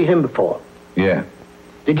ever see him before? Yeah.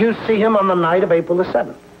 Did you see him on the night of April the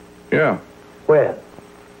 7th? Yeah. Where?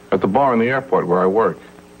 At the bar in the airport where I work.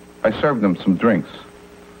 I served him some drinks.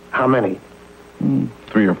 How many?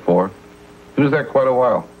 3 or 4. He was there quite a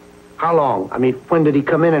while. How long? I mean, when did he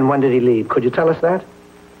come in and when did he leave? Could you tell us that?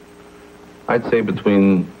 I'd say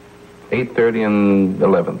between 8:30 and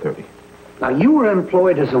 11:30. Now, you were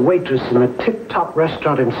employed as a waitress in a tip-top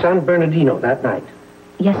restaurant in San Bernardino that night.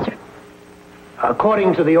 Yes, sir.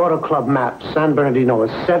 According to the Auto Club map, San Bernardino is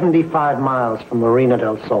 75 miles from Marina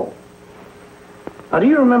del Sol. Now, do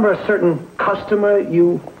you remember a certain customer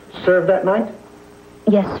you served that night?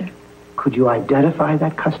 Yes, sir. Could you identify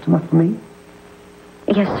that customer for me?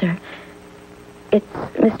 Yes, sir. It's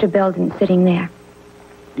Mr. Belden sitting there.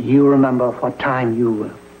 Do you remember what time you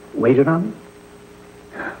waited on him?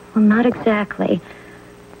 Well, not exactly.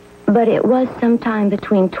 But it was sometime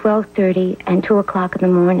between 12:30 and 2 o'clock in the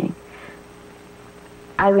morning.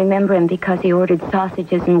 I remember him because he ordered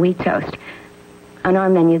sausages and wheat toast. On our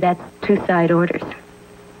menu, that's 2 side orders.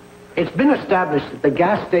 It's been established that the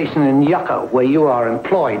gas station in Yucca, where you are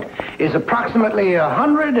employed, is approximately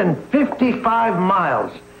 155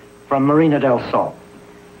 miles from Marina del Sol.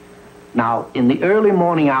 Now, in the early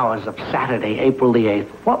morning hours of Saturday, April the 8th,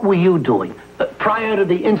 what were you doing prior to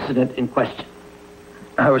the incident in question?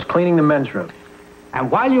 I was cleaning the men's room.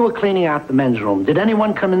 And while you were cleaning out the men's room, did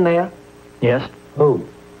anyone come in there? Yes. Who?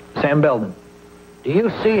 Sam Belden. Do you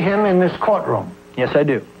see him in this courtroom? Yes, I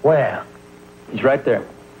do. Where? He's right there.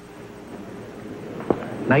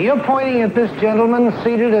 Now, you're pointing at this gentleman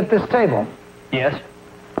seated at this table. Yes.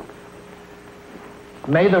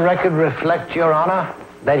 May the record reflect, Your Honor,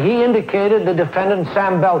 that he indicated the defendant,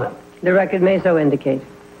 Sam Belden. The record may so indicate.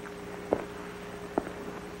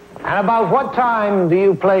 And about what time do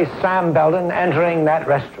you place Sam Belden entering that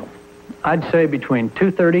restroom? I'd say between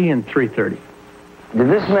 2:30 and 3:30. Did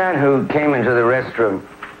this man who came into the restroom,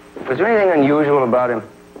 was there anything unusual about him?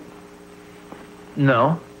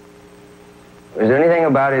 No. Was there anything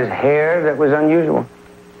about his hair that was unusual?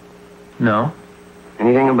 No.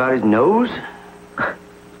 Anything about his nose?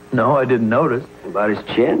 No, I didn't notice. About his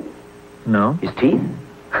chin? No. His teeth?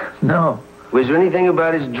 No. Was there anything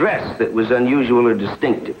about his dress that was unusual or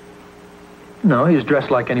distinctive? No, he was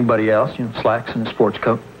dressed like anybody else, slacks and a sports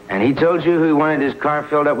coat. And he told you he wanted his car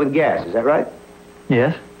filled up with gas, is that right?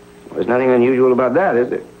 Yes. There's nothing unusual about that, is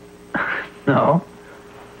there? No.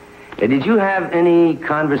 Did you have any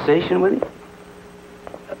conversation with him?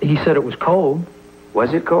 He said it was cold.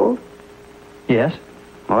 Was it cold? Yes.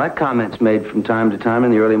 Well, that comment's made from time to time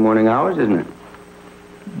in the early morning hours, isn't it?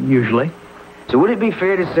 Usually. So would it be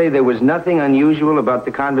fair to say there was nothing unusual about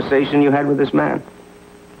the conversation you had with this man?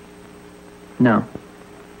 No.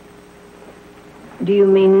 Do you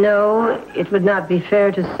mean no, it would not be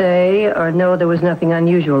fair to say, or no, there was nothing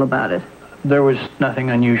unusual about it? There was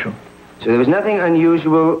nothing unusual. So there was nothing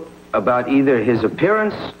unusual about either his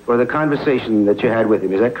appearance or the conversation that you had with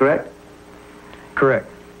him, is that correct? Correct.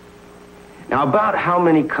 Now, about how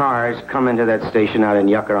many cars come into that station out in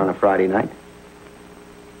Yucca on a Friday night?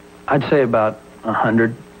 I'd say about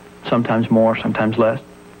 100, sometimes more, sometimes less.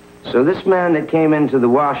 So this man that came into the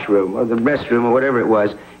washroom, or the restroom, or whatever it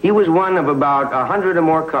was, he was one of about 100 or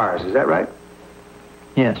more cars, is that right?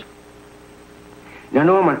 Yes. Now,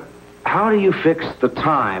 Norman, how do you fix the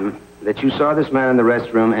time that you saw this man in the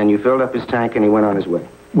restroom and you filled up his tank and he went on his way?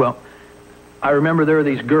 Well, I remember there were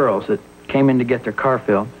these girls that came in to get their car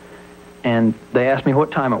filled, and they asked me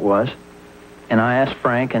what time it was, and I asked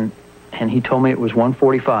Frank, and he told me it was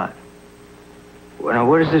 1:45. Well, now,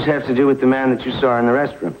 what does this have to do with the man that you saw in the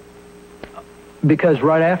restroom? Because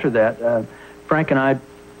right after that, Frank and I,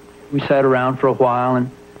 we sat around for a while and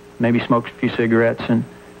maybe smoked a few cigarettes and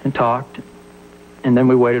talked, and then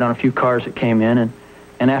we waited on a few cars that came in,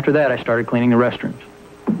 and after that, I started cleaning the restrooms.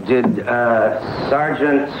 Did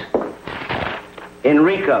Sergeant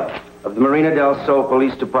Enrico of the Marina del Sol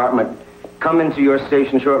Police Department come into your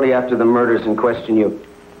station shortly after the murders and question you?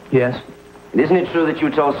 Yes. And isn't it true that you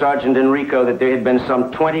told Sergeant Enrico that there had been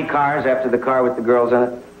some 20 cars after the car with the girls in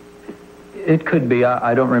it? It could be.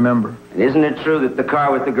 I don't remember. And isn't it true that the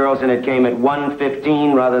car with the girls in it came at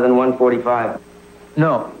 1:15 rather than 1:45?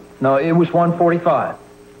 No, it was 1:45.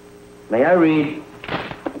 May I read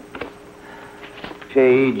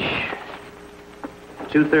page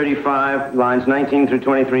 235, lines 19 through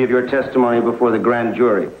 23 of your testimony before the grand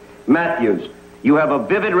jury? Mathews, you have a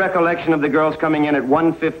vivid recollection of the girls coming in at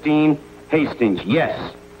 1:15. Hastings,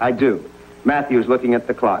 yes, I do. Mathews, looking at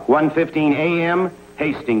the clock. 1:15 a.m.,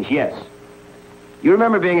 Hastings, yes. You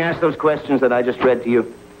remember being asked those questions that I just read to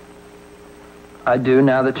you? I do,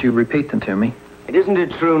 now that you repeat them to me. And isn't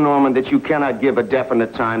it true, Norman, that you cannot give a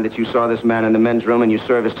definite time that you saw this man in the men's room and you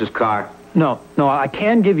serviced his car? No, I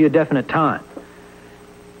can give you a definite time.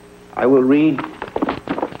 I will read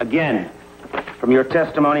again from your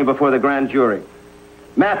testimony before the grand jury.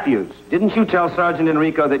 Mathews, didn't you tell Sergeant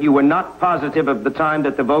Enrico that you were not positive of the time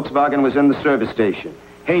that the Volkswagen was in the service station?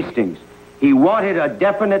 Hastings, he wanted a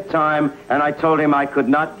definite time, and I told him I could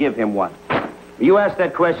not give him one. You asked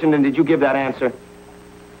that question, and did you give that answer?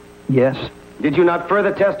 Yes. Did you not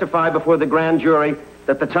further testify before the grand jury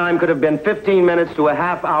that the time could have been 15 minutes to a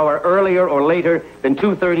half hour earlier or later than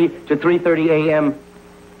 2:30 to 3:30 a.m.?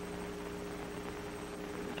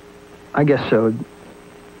 I guess so.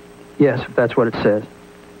 Yes, if that's what it says.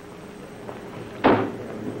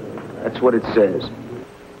 That's what it says.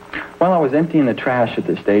 While I was emptying the trash at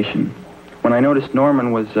the station, when I noticed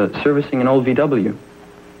Norman was servicing an old VW.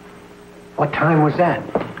 What time was that?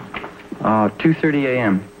 2:30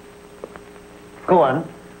 a.m. Go on.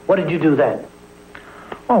 What did you do then?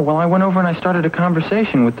 Oh, well, I went over and I started a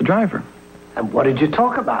conversation with the driver. And what did you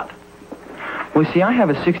talk about? Well, see, I have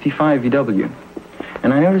a 65 VW,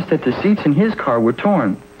 and I noticed that the seats in his car were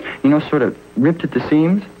torn. Sort of ripped at the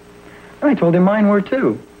seams. And I told him mine were,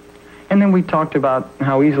 too. And then we talked about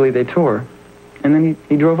how easily they tore. And then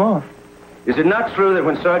he drove off. Is it not true that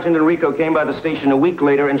when Sergeant Enrico came by the station a week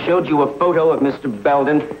later and showed you a photo of Mr.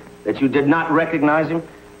 Belden, that you did not recognize him?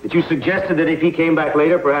 That you suggested that if he came back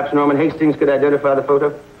later, perhaps Norman Hastings could identify the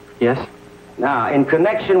photo? Yes. Now, in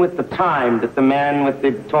connection with the time that the man with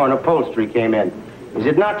the torn upholstery came in, Is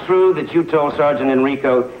it not true that you told Sergeant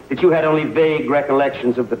Enrico that you had only vague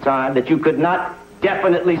recollections of the time, that you could not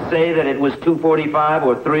definitely say that it was 2:45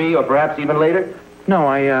 or 3 or perhaps even later?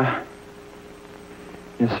 No,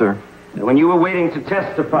 Yes, sir. When you were waiting to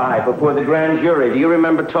testify before the grand jury, do you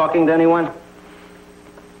remember talking to anyone?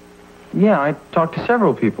 Yeah, I talked to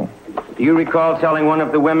several people. Do you recall telling one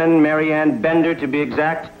of the women, Mary Ann Bender to be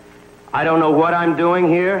exact, "I don't know what I'm doing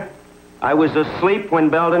here. I was asleep when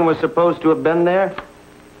Belden was supposed to have been there"?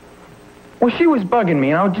 Well, she was bugging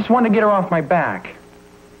me, and I just wanted to get her off my back.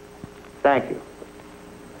 Thank you.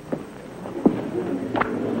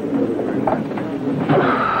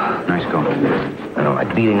 Nice going. I don't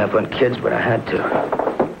like beating up on kids, but I had to.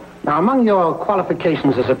 Now, among your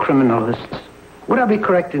qualifications as a criminalist, would I be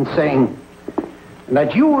correct in saying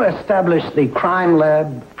that you established the crime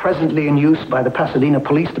lab presently in use by the Pasadena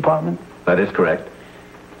Police Department? That is correct.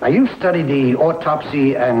 Now, you studied the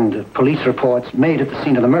autopsy and police reports made at the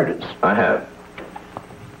scene of the murders. I have.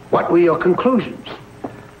 What were your conclusions?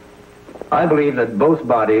 I believe that both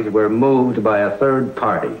bodies were moved by a third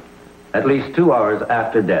party at least 2 hours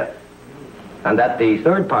after death, and that the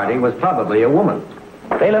third party was probably a woman.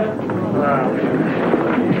 Bailiff?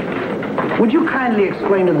 Would you kindly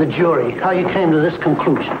explain to the jury how you came to this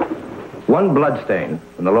conclusion? One bloodstain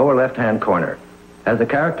in the lower left-hand corner has the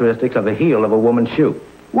characteristics of the heel of a woman's shoe.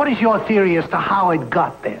 What is your theory as to how it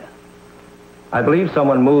got there? I believe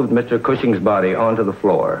someone moved Mr. Cushing's body onto the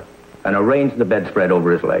floor and arranged the bedspread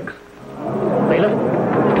over his legs. Bailiff?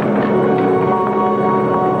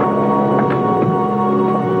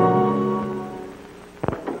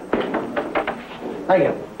 Thank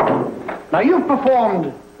you. Now, you've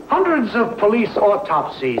performed hundreds of police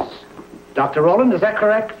autopsies. Dr. Rowland, is that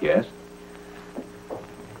correct? Yes.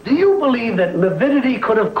 Do you believe that lividity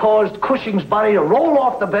could have caused Cushing's body to roll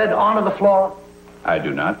off the bed onto the floor? I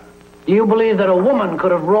do not. Do you believe that a woman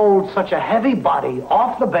could have rolled such a heavy body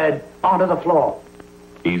off the bed onto the floor?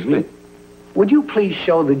 Easily. Would you please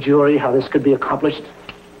show the jury how this could be accomplished?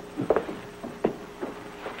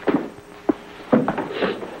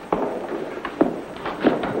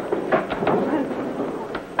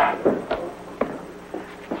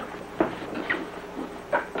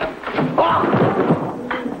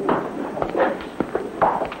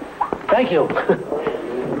 Thank you.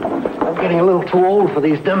 I'm getting a little too old for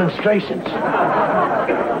these demonstrations.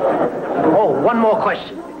 Oh, one more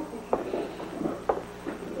question.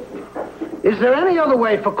 Is there any other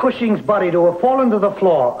way for Cushing's body to have fallen to the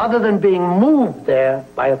floor other than being moved there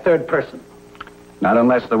by a third person? Not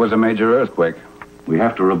unless there was a major earthquake. We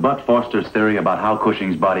have to rebut Foster's theory about how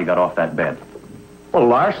Cushing's body got off that bed. Well,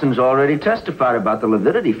 Larson's already testified about the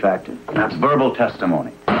lividity factor. That's verbal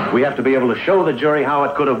testimony. We have to be able to show the jury how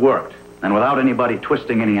it could have worked, and without anybody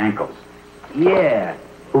twisting any ankles. Yeah,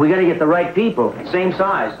 but we gotta get the right people, same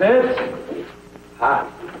size. I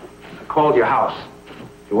called your house.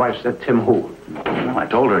 Your wife said Tim who? Well, I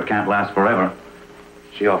told her it can't last forever.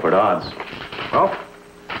 She offered odds. Well,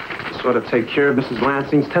 to sort of take care of Mrs.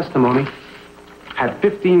 Lansing's testimony, had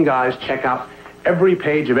 15 guys check out every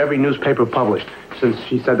page of every newspaper published since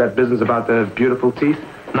she said that business about the beautiful teeth.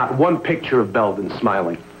 Not one picture of Belden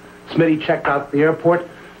smiling. Smitty checked out the airport.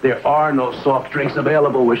 There are no soft drinks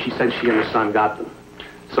available where she said she and her son got them.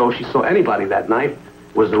 So if she saw anybody that night,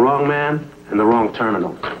 was the wrong man and the wrong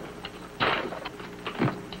terminal.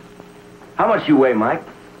 How much you weigh, Mike?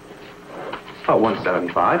 About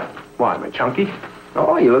 175. Why, am I chunky?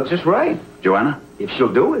 Oh, you look just right. Joanna? If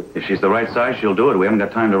she'll do it. If she's the right size, she'll do it. We haven't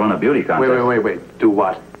got time to run a beauty contest. Wait. Do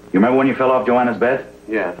what? You remember when you fell off Joanna's bed?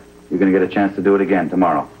 Yeah. You're going to get a chance to do it again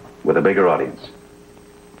tomorrow with a bigger audience.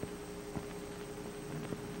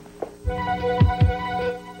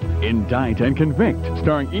 Indict and Convict,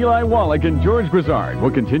 starring Eli Wallach and George Grizzard,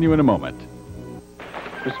 will continue in a moment.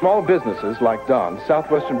 For small businesses like Don,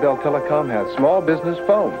 Southwestern Bell Telecom has small business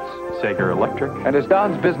phones. Sager Electric. And as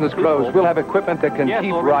Don's business grows, we'll have equipment that can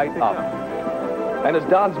keep right up. And as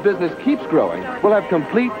Don's business keeps growing, we'll have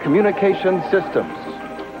complete communication systems.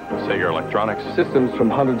 Sager Electronics. Systems from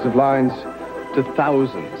hundreds of lines to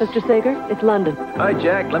thousands. Mr. Sager, it's London. Hi,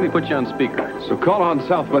 Jack. Let me put you on speaker. So call on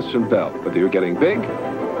Southwestern Bell, whether you're getting big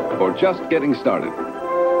or just getting started.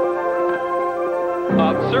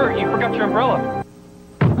 Sir, you forgot your umbrella.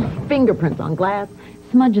 Fingerprints on glass,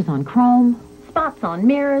 smudges on chrome, spots on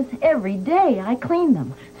mirrors. Every day I clean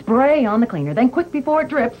them. Spray on the cleaner, then quick before it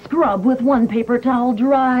drips, scrub with one paper towel,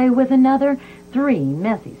 dry with another. 3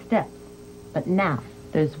 messy steps. But now,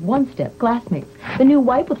 there's one step, Glassmates. The new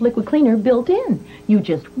wipe with liquid cleaner built in. You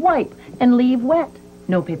just wipe and leave wet.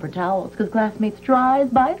 No paper towels, because Glassmates dries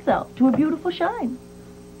by itself to a beautiful shine.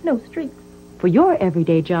 No streaks. For your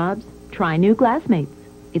everyday jobs, Try new Glassmates.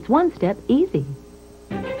 It's one step easy.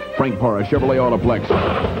 Frank Parra Chevrolet Autoplex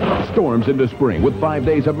storms into spring with 5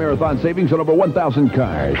 days of marathon savings on over 1,000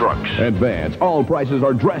 cars. Trucks and vans. All prices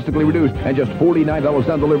are drastically reduced and just $49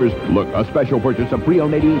 down delivers. Look, a special purchase of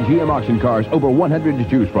pre-owned 88 GM auction cars, over 100 to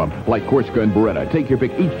choose from, like Corsica and Beretta. Take your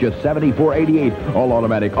pick, each just $74.88. All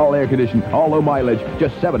automatic, all air conditioned, all low mileage,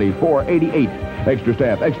 just $74.88. Extra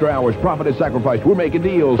staff, extra hours, profit is sacrificed. We're making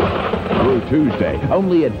deals through Tuesday.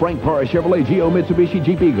 Only at Frank Parra Chevrolet, Geo Mitsubishi,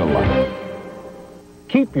 Jeep Eagle.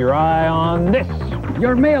 Keep your eye on this.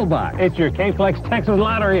 Your mailbox. It's your K-Plex Texas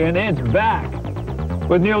Lottery, and it's back.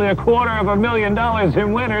 With nearly $250,000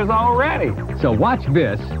 in winners already. So watch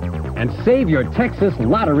this and save your Texas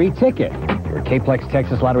Lottery ticket. Your K-Plex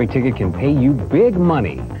Texas Lottery ticket can pay you big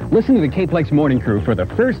money. Listen to the K-Plex Morning Crew for the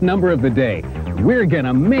first number of the day. We're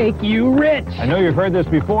gonna make you rich. I know you've heard this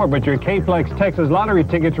before, but your K-Plex Texas Lottery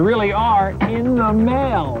tickets really are in the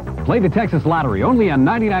mail. Play the Texas Lottery only on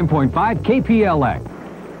 99.5 KPLX.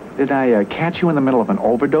 Did I catch you in the middle of an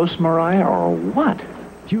overdose, Mariah, or what?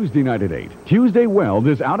 Tuesday night at 8. Tuesday Weld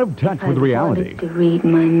is out of touch with reality. To read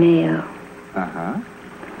my mail, Uh-huh.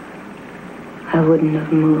 I wouldn't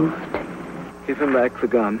have moved. Give him back the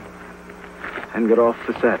gun and get off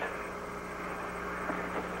the set.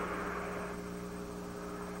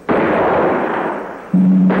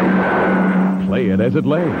 Play it as it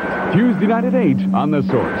lays. Tuesday night at 8 on The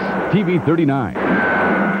Source. TV 39.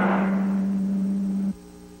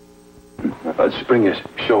 Let's bring your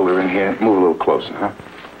shoulder in here. Move a little closer, huh?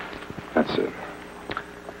 That's it.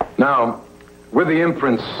 Now, with the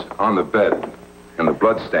imprints on the bed and the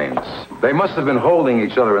bloodstains, they must have been holding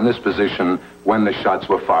each other in this position when the shots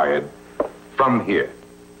were fired from here.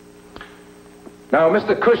 Now,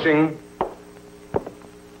 Mr. Cushing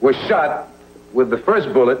was shot with the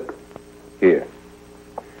first bullet here.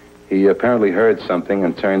 He apparently heard something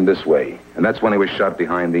and turned this way, and that's when he was shot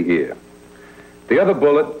behind the ear. The other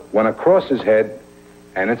bullet went across his head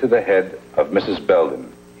and into the head of Mrs.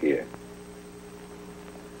 Belden here.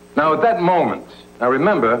 Now, at that moment, now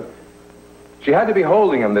remember, she had to be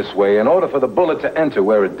holding him this way in order for the bullet to enter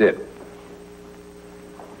where it did.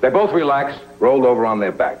 They both relaxed, rolled over on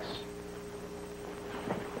their backs.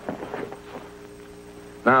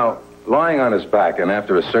 Now, lying on his back, and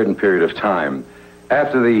after a certain period of time,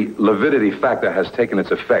 after the lividity factor has taken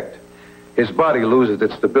its effect, his body loses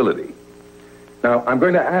its stability. Now, I'm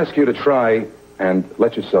going to ask you to try and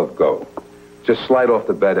let yourself go. Just slide off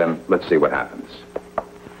the bed and let's see what happens.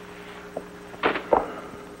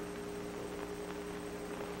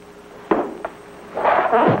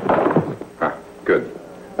 Good.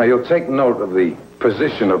 Now, you'll take note of the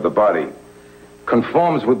position of the body.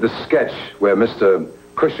 Conforms with the sketch where Mr.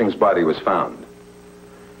 Cushing's body was found.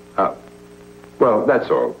 Well, that's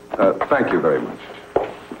all. Thank you very much.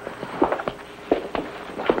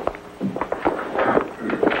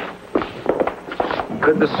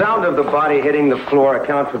 Could the sound of the body hitting the floor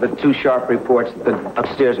account for the two sharp reports that the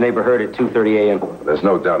upstairs neighbor heard at 2:30 a.m.? There's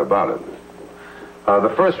no doubt about it.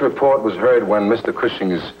 The first report was heard when Mr.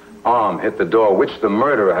 Cushing's arm hit the door, which the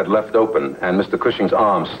murderer had left open, and Mr. Cushing's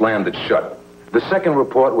arm slammed it shut. The second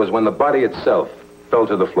report was when the body itself fell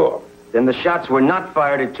to the floor. Then the shots were not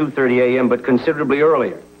fired at 2:30 a.m., but considerably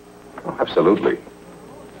earlier. Oh, absolutely.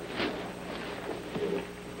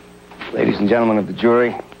 Ladies and gentlemen of the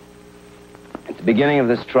jury, at the beginning of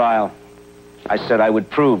this trial, I said I would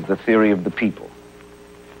prove the theory of the people.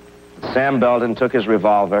 Sam Belden took his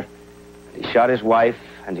revolver, and he shot his wife,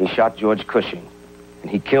 and he shot George Cushing,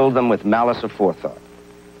 and he killed them with malice aforethought.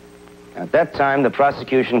 At that time, the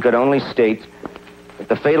prosecution could only state that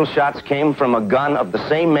the fatal shots came from a gun of the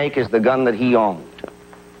same make as the gun that he owned.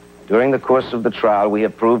 During the course of the trial, we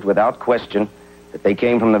have proved without question that they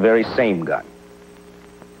came from the very same gun.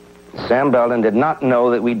 Sam Belden did not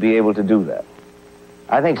know that we'd be able to do that.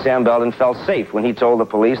 I think Sam Belden felt safe when he told the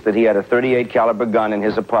police that he had a .38 caliber gun in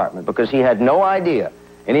his apartment, because he had no idea,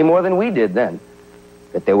 any more than we did then,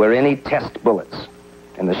 that there were any test bullets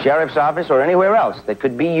in the sheriff's office or anywhere else that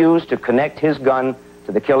could be used to connect his gun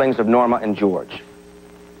to the killings of Norma and George.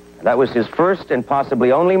 And that was his first and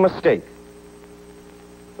possibly only mistake.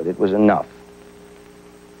 But it was enough.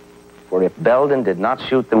 For if Belden did not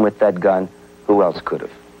shoot them with that gun, who else could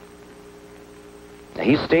have? Now,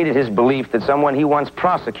 he stated his belief that someone he once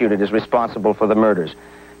prosecuted is responsible for the murders.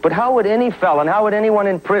 But how would any felon, how would anyone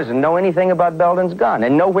in prison know anything about Belden's gun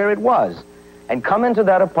and know where it was and come into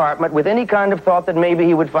that apartment with any kind of thought that maybe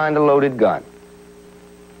he would find a loaded gun?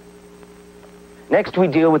 Next, we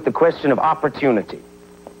deal with the question of opportunity.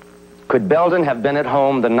 Could Belden have been at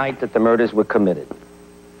home the night that the murders were committed?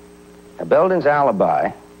 Now, Belden's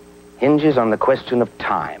alibi hinges on the question of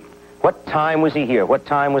time. What time was he here? What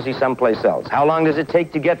time was he someplace else? How long does it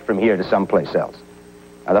take to get from here to someplace else?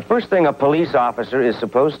 Now, the first thing a police officer is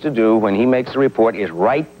supposed to do when he makes a report is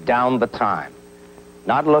write down the time.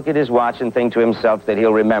 Not look at his watch and think to himself that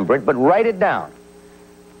he'll remember it, but write it down.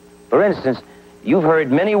 For instance, you've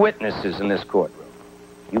heard many witnesses in this courtroom.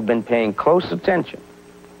 You've been paying close attention.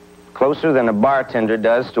 Closer than a bartender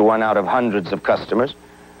does to one out of hundreds of customers,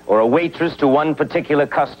 or a waitress to one particular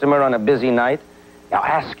customer on a busy night. Now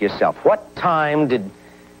ask yourself, what time did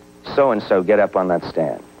so-and-so get up on that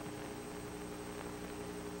stand?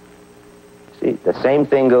 See, the same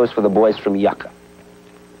thing goes for the boys from Yucca.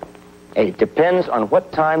 It depends on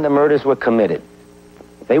what time the murders were committed.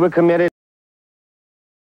 If they were committed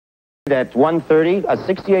at 1:30, a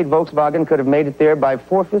 68 Volkswagen could have made it there by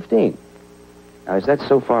 4:15. Now, is that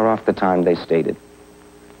so far off the time they stated?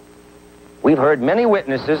 We've heard many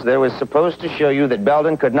witnesses that was supposed to show you that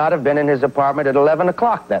Belden could not have been in his apartment at 11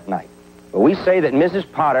 o'clock that night. But we say that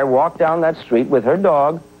Mrs. Potter walked down that street with her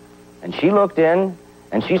dog, and she looked in,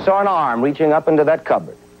 and she saw an arm reaching up into that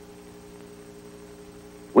cupboard.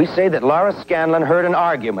 We say that Laura Scanlon heard an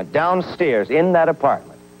argument downstairs in that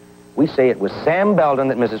apartment. We say it was Sam Belden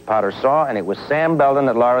that Mrs. Potter saw, and it was Sam Belden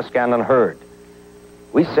that Laura Scanlon heard.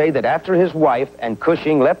 We say that after his wife and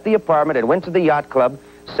Cushing left the apartment and went to the yacht club,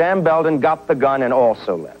 Sam Belden got the gun and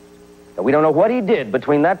also left. Now, we don't know what he did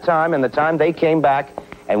between that time and the time they came back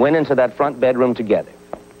and went into that front bedroom together.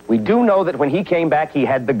 We do know that when he came back, he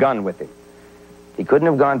had the gun with him. He couldn't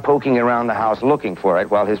have gone poking around the house looking for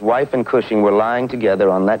it while his wife and Cushing were lying together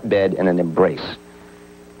on that bed in an embrace.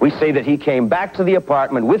 We say that he came back to the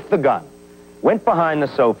apartment with the gun, went behind the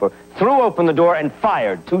sofa, threw open the door, and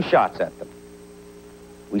fired 2 shots at them.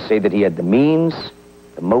 We say that he had the means,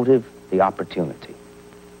 the motive, the opportunity.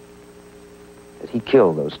 That he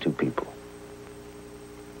killed those 2 people.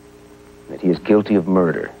 That he is guilty of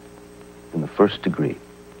murder in the 1st degree.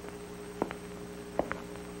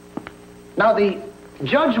 Now, the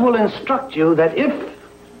judge will instruct you that if,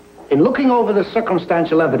 in looking over the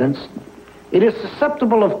circumstantial evidence, it is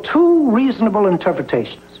susceptible of 2 reasonable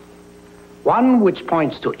interpretations. One which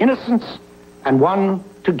points to innocence and one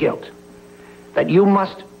to guilt. That you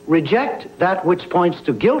must reject that which points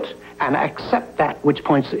to guilt and accept that which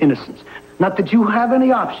points to innocence. Not that you have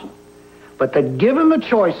any option, but that given the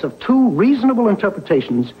choice of 2 reasonable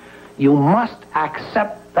interpretations, you must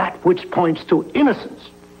accept that which points to innocence.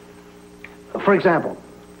 For example,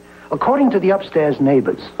 according to the upstairs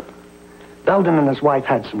neighbors, Belden and his wife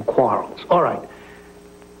had some quarrels. All right.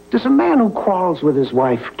 Does a man who quarrels with his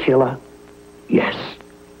wife kill her? Yes.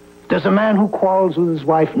 Does a man who quarrels with his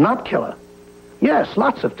wife not kill her? Yes,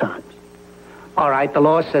 lots of times. All right, the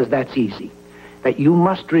law says that's easy. That you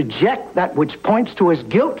must reject that which points to his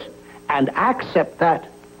guilt and accept that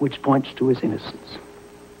which points to his innocence.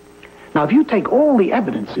 Now, if you take all the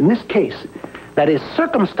evidence in this case that is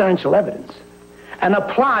circumstantial evidence and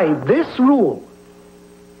apply this rule,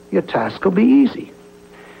 your task will be easy.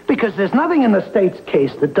 Because there's nothing in the state's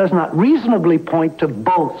case that does not reasonably point to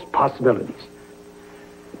both possibilities.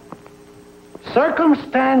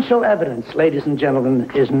 Circumstantial evidence, ladies and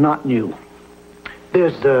gentlemen, is not new.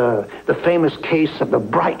 There's the famous case of the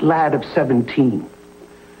bright lad of 17.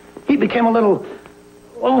 He became a little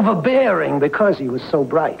overbearing because he was so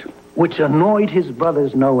bright, which annoyed his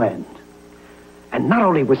brothers no end. And not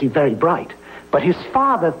only was he very bright, but his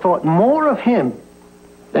father thought more of him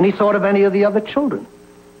than he thought of any of the other children.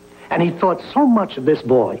 And he thought so much of this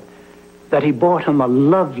boy that he bought him a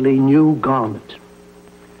lovely new garment.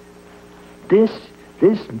 This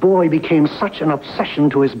boy became such an obsession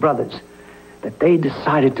to his brothers that they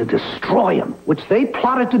decided to destroy him, which they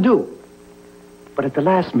plotted to do. But at the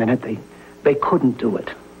last minute, they couldn't do it.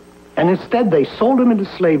 And instead, they sold him into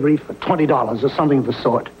slavery for $20 or something of the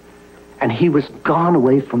sort. And he was gone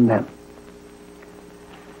away from them.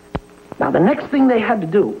 Now, the next thing they had to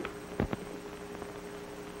do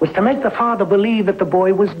was to make the father believe that the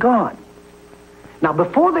boy was gone. Now,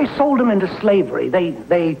 before they sold him into slavery,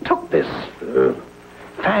 they took this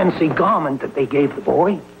fancy garment that they gave the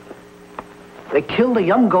boy. They killed a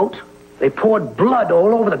young goat. They poured blood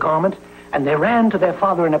all over the garment. And they ran to their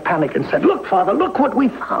father in a panic and said, "Look, Father, look what we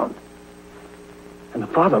found." And the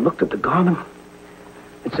father looked at the garment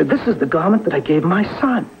and said, "This is the garment that I gave my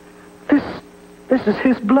son. This is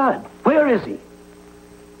his blood. Where is he?"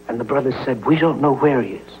 And the brothers said, "We don't know where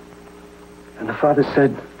he is." And the father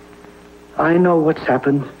said, "I know what's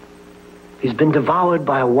happened. He's been devoured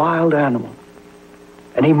by a wild animal."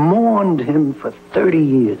 And he mourned him for 30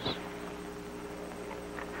 years.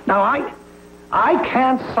 Now, I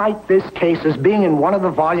can't cite this case as being in one of the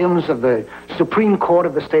volumes of the Supreme Court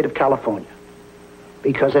of the state of California.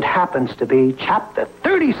 because it happens to be chapter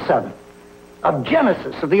 37 of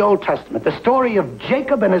Genesis of the Old Testament, the story of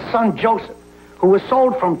Jacob and his son Joseph, who was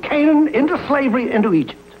sold from Canaan into slavery into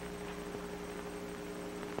Egypt.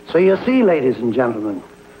 So you see, ladies and gentlemen,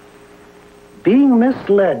 being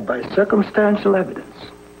misled by circumstantial evidence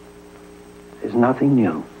is nothing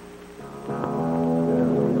new.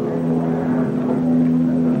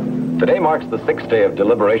 Today marks the 6th day of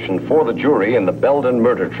deliberation for the jury in the Belden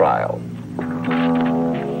murder trial.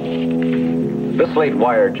 This late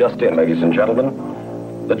wire just in, ladies and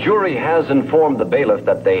gentlemen. The jury has informed the bailiff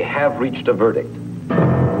that they have reached a verdict.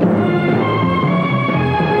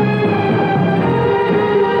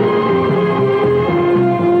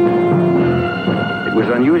 It was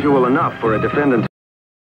unusual enough for a defendant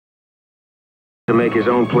to make his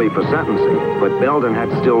own plea for sentencing, but Belden had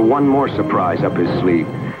still one more surprise up his sleeve.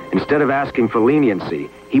 Instead of asking for leniency,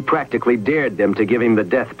 he practically dared them to give him the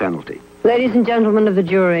death penalty. Ladies and gentlemen of the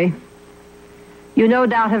jury, you no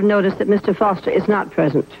doubt have noticed that Mr. Foster is not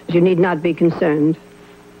present. You need not be concerned.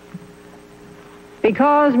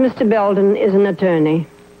 Because Mr. Belden is an attorney,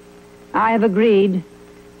 I have agreed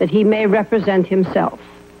that he may represent himself.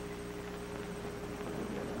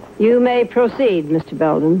 You may proceed, Mr.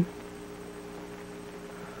 Belden.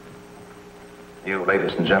 You,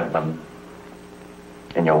 ladies and gentlemen,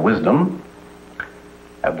 in your wisdom,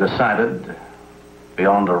 have decided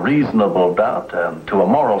beyond a reasonable doubt and to a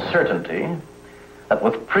moral certainty that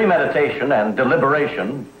with premeditation and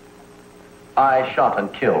deliberation, I shot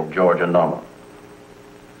and killed George and Norma.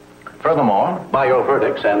 Furthermore, by your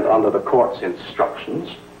verdicts and under the court's instructions,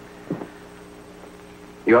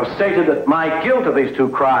 you have stated that my guilt of these two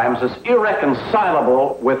crimes is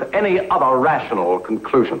irreconcilable with any other rational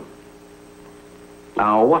conclusion.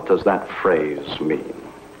 Now, what does that phrase mean?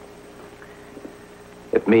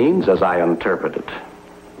 It means, as I interpret it,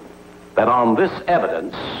 that on this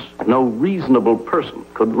evidence, no reasonable person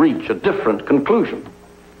could reach a different conclusion.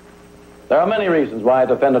 There are many reasons why a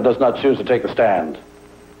defendant does not choose to take a stand,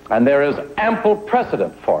 and there is ample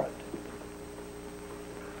precedent for it.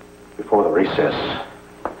 Before the recess,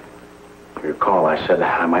 you recall I said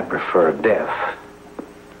I might prefer death.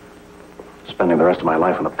 Spending the rest of my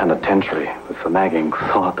life in the penitentiary with the nagging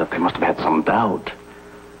thought that they must have had some doubt.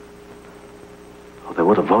 Or they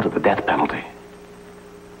would have voted the death penalty.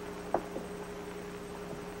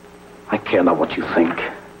 I care not what you think.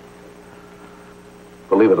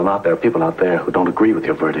 Believe it or not, there are people out there who don't agree with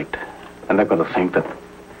your verdict. And they're going to think that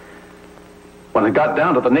when it got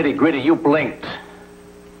down to the nitty-gritty, you blinked.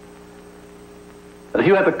 That if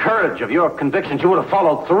you had the courage of your convictions, you would have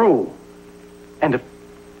followed through. And if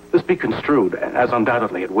this be construed, as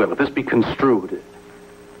undoubtedly it will, if this be construed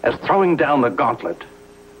as throwing down the gauntlet,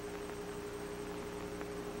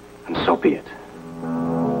 and so be it.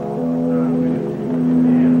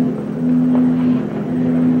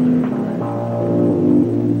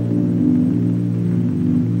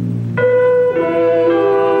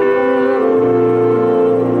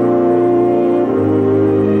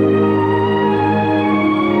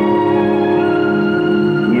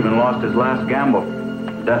 He even lost his last gamble.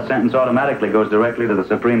 That sentence automatically goes directly to the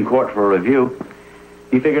Supreme Court for review.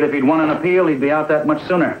 He figured if he'd won an appeal, he'd be out that much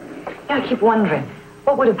sooner. Yeah, I keep wondering,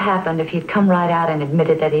 what would have happened if he'd come right out and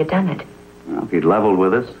admitted that he had done it? Well, if he'd leveled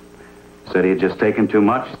with us, said he had just taken too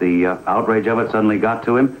much, the outrage of it suddenly got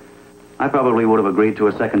to him, I probably would have agreed to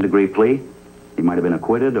a second-degree plea. He might have been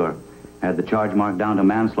acquitted or had the charge marked down to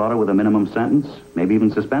manslaughter with a minimum sentence, maybe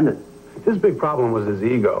even suspended. His big problem was his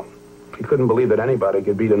ego. He couldn't believe that anybody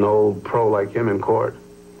could beat an old pro like him in court.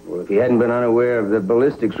 Well, if he hadn't been unaware of the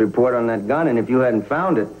ballistics report on that gun, and if you hadn't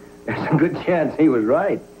found it, there's a good chance he was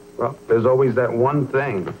right. Well, there's always that one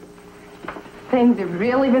thing. Things have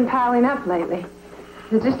really been piling up lately.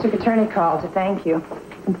 The district attorney called to thank you.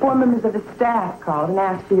 And 4 members of his staff called and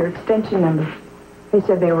asked for your extension number. They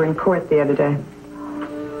said they were in court the other day.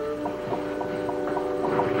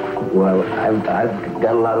 Well, I've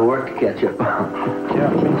got a lot of work to catch up on. Yeah,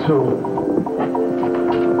 me too.